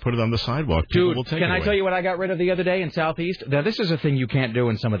 why don't just put it on the sidewalk? Dude, will take can it I away. tell you what I got rid of the other day in Southeast? Now, this is a thing you can't do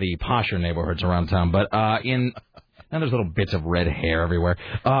in some of the posher neighborhoods around town, but now there's little bits of red hair everywhere.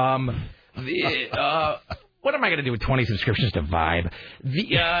 What am I going to do with 20 subscriptions to Vibe?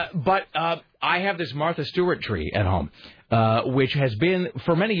 But I have this Martha Stewart tree at home, which has been,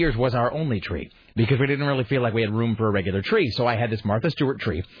 for many years, was our only tree, because we didn't really feel like we had room for a regular tree. So I had this Martha Stewart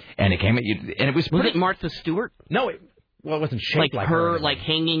tree, and it was Was it Martha Stewart? No, it wasn't shaped like her, like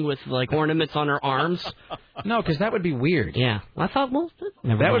hanging with like ornaments on her arms. No, because that would be weird. Yeah, I thought,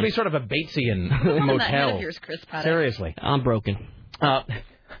 that would be sort of a Batesian motel. Yours, Chris Paddock. Seriously, I'm broken.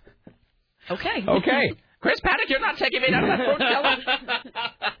 Okay. Chris Paddock, you're not taking me down to that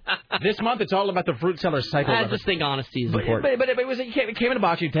This month, it's all about the fruit seller's cycle. I just think honesty is important. But it came in a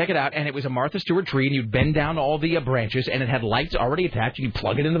box, you'd take it out, and it was a Martha Stewart tree, and you'd bend down all the branches, and it had lights already attached, and you'd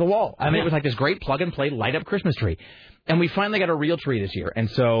plug it into the wall. I mean, it was like this great plug-and-play, light-up Christmas tree. And we finally got a real tree this year, and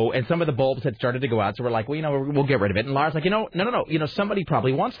some of the bulbs had started to go out, so we're like, well, we'll get rid of it. And Laura's like, no, somebody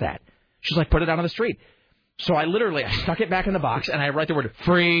probably wants that. She's like, put it out on the street. So I stuck it back in the box, and I write the word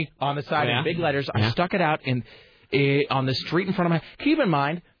free on the side in big letters. I stuck it out on the street in front of my... Keep in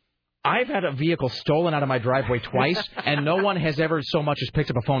mind, I've had a vehicle stolen out of my driveway twice, and no one has ever so much as picked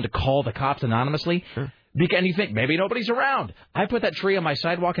up a phone to call the cops anonymously. Sure. And you think, maybe nobody's around. I put that tree on my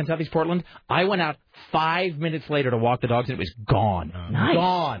sidewalk in Southeast Portland. I went out 5 minutes later to walk the dogs, and it was gone. Nice.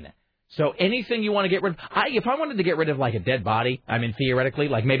 Gone. So anything you want to get rid of... if I wanted to get rid of, like, a dead body, I mean, theoretically,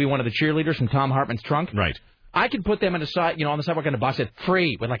 like maybe one of the cheerleaders from Tom Hartman's trunk. Right. I could put them on the sidewalk in a box,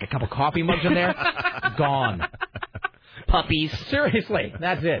 free, with like a couple coffee mugs in there. Gone. Puppies. Seriously,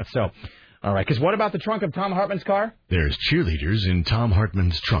 that's it. So, all right, because what about the trunk of Tom Hartman's car? There's cheerleaders in Tom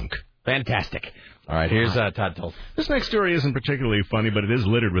Hartman's trunk. Fantastic. All right, here's Todd Tulsa. This next story isn't particularly funny, but it is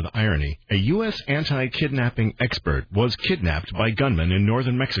littered with irony. A U.S. anti-kidnapping expert was kidnapped by gunmen in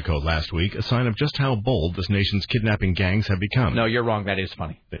northern Mexico last week, a sign of just how bold this nation's kidnapping gangs have become. No, you're wrong. That is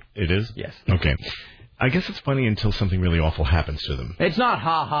funny. It is? Yes. Okay. I guess it's funny until something really awful happens to them. It's not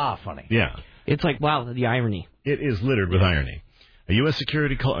ha-ha funny. Yeah. It's like, wow, the irony. It is littered with irony. A U.S.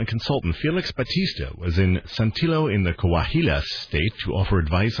 security consultant, Felix Batista, was in Saltillo in the Coahuila state to offer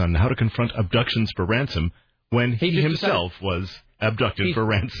advice on how to confront abductions for ransom when he himself was abducted for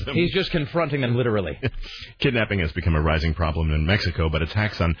ransom. He's just confronting them literally. Kidnapping has become a rising problem in Mexico, but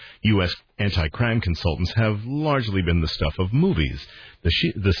attacks on U.S. anti-crime consultants have largely been the stuff of movies.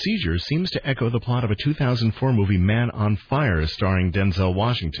 The seizure seems to echo the plot of a 2004 movie Man on Fire starring Denzel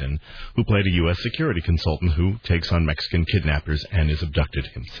Washington, who played a U.S. security consultant who takes on Mexican kidnappers and is abducted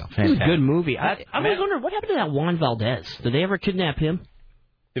himself. It was a good movie. I was wondering, what happened to that Juan Valdez? Did they ever kidnap him?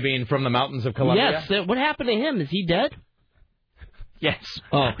 You mean from the mountains of Colombia? Yes. What happened to him? Is he dead? Yes.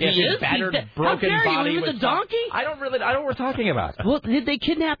 Oh, yes, he is? Battered, broken How dare body. You? He was a donkey? I don't know what we're talking about. Well, did they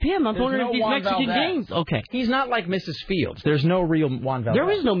kidnap him? I'm wondering if these Mexican gangs. Okay. He's not like Mrs. Fields. There's no real Juan Valdez. There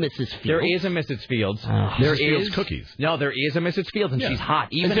is no Mrs. Fields. There is a Mrs. Fields. There is Cookies. No, there is a Mrs. Fields, and she's hot.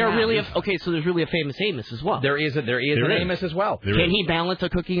 Even is there really so there's really a famous Amos as well. There is an Amos as well. Can he balance a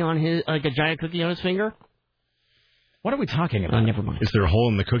cookie on his a giant cookie on his finger? What are we talking about? Never mind. Is there a hole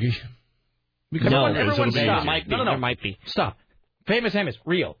in the cookie? No, everyone stop. There might be. Stop. Famous Amos,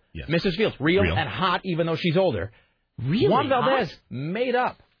 real. Yes. Mrs. Fields, real and hot, even though she's older. Really? Juan Valdez, made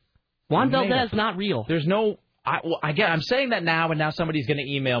up. Juan Valdez, not real. There's no... I'm saying that now, and now somebody's going to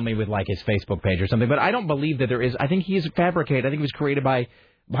email me with, like, his Facebook page or something, but I don't believe that there is... I think he is fabricated. I think he was created by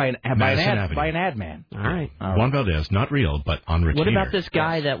an ad man. All right. Juan Valdez, not real, but on retainer. What about this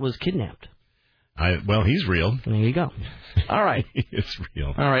guy that was kidnapped? Well, he's real. There you go. All right. It's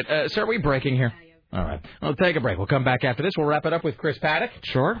real. All right. Sir, are we breaking here? All right. We'll take a break. We'll come back after this. We'll wrap it up with Chris Paddock.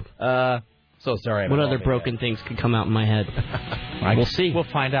 Sure. So sorry. What other broken things could come out in my head? We'll see. We'll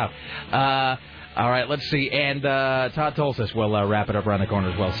find out. All right, let's see. And Todd Tulsis will wrap it up around the corner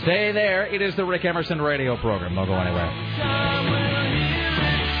as well. Stay there. It is the Rick Emerson radio program. Don't go anywhere.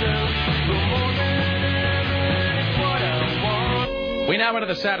 We now enter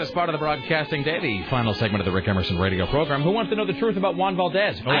the saddest part of the broadcasting day, the final segment of the Rick Emerson radio program. Who wants to know the truth about Juan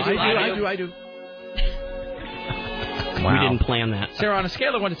Valdez? I do. Wow. We didn't plan that. Sarah, on a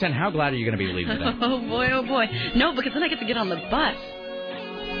scale of 1 to 10, how glad are you going to be leaving today? Oh, boy. No, because then I get to get on the bus.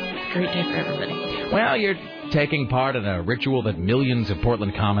 Great day for everybody. Well, you're taking part in a ritual that millions of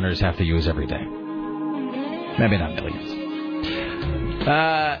Portland commoners have to use every day. Maybe not millions.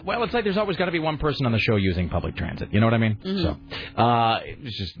 Well, it's like there's always got to be one person on the show using public transit. You know what I mean? Mm-hmm. So,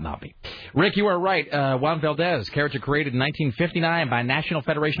 it's just not me. Rick, you are right. Juan Valdez, character created in 1959 by National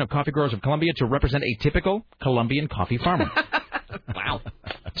Federation of Coffee Growers of Colombia to represent a typical Colombian coffee farmer. Wow.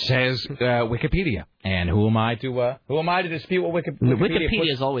 Says Wikipedia. And who am I to dispute what Wikipedia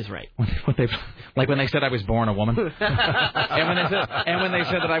Wikipedia is always right. Like when they said I was born a woman. and when they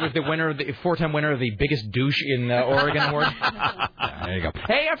said that I was the four-time winner of the biggest douche in Oregon Award. There you go.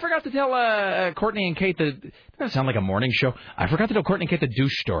 Hey, I forgot to tell Courtney and Kate doesn't that sound like a morning show? I forgot to tell Courtney and Kate the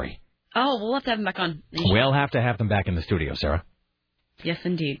douche story. Oh, we'll have to have them back on. We'll have to have them back in the studio, Sarah. Yes,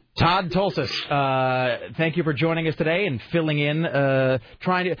 indeed. Todd Tulsis, thank you for joining us today and filling in,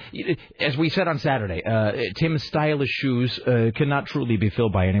 trying to, as we said on Saturday, Tim's stylish shoes cannot truly be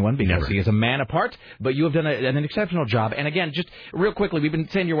filled by anyone because he is a man apart, but you have done an exceptional job. And again, just real quickly, we've been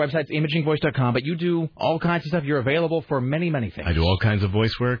saying your website's imagingvoice.com, but you do all kinds of stuff. You're available for many, many things. I do all kinds of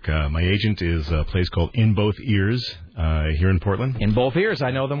voice work. My agent is a place called In Both Ears here in Portland. In Both Ears, I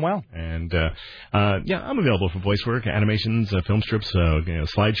know them well. And, I'm available for voice work, animations, film strips,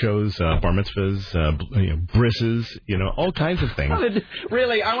 slideshows, bar mitzvahs, brisses, all kinds of things.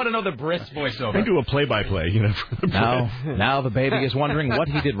 Really? I want to know the bris voiceover. I do a play-by-play, for the Now the baby is wondering what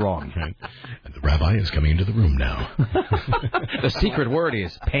he did wrong. Right. And the rabbi is coming into the room now. The secret word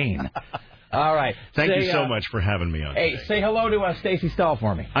is pain. All right. Thank you so much for having me on. Hey, today. say hello to Stacey Stahl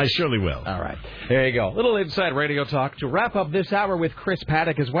for me. I surely will. All right. There you go. Little inside radio talk to wrap up this hour with Chris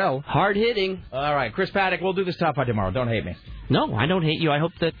Paddock as well. Hard hitting. All right. Chris Paddock, we'll do this top 5 tomorrow. Don't hate me. No, I don't hate you. I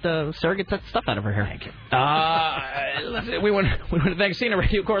hope that Sarah gets that stuff out of her hair. Thank you. We want to thank senior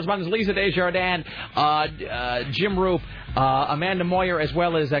radio correspondents Lisa Desjardins, Jim Roop, Amanda Moyer, as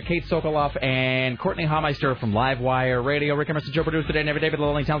well as Kate Sokoloff and Courtney Hammeister from Livewire Radio. Rick Emerson, Joe produced today, and every day, but the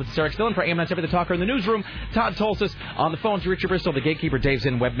lonely talented Sarah Dillon for AM 970 The Talker in the newsroom. Todd Tulsis on the phones. Richard Bristol, the gatekeeper. Dave's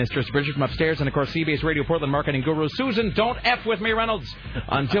in. Web Mistress Bridget from upstairs, and of course CBS Radio Portland marketing guru Susan. Don't F with me, Reynolds.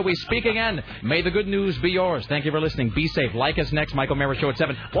 Until we speak again, may the good news be yours. Thank you for listening. Be safe. Like us next. Michael Mara Show at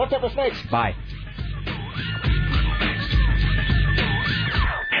 7. What's up with snakes? Bye.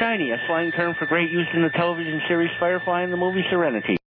 Shiny, a slang term for great use in the television series Firefly and the movie Serenity.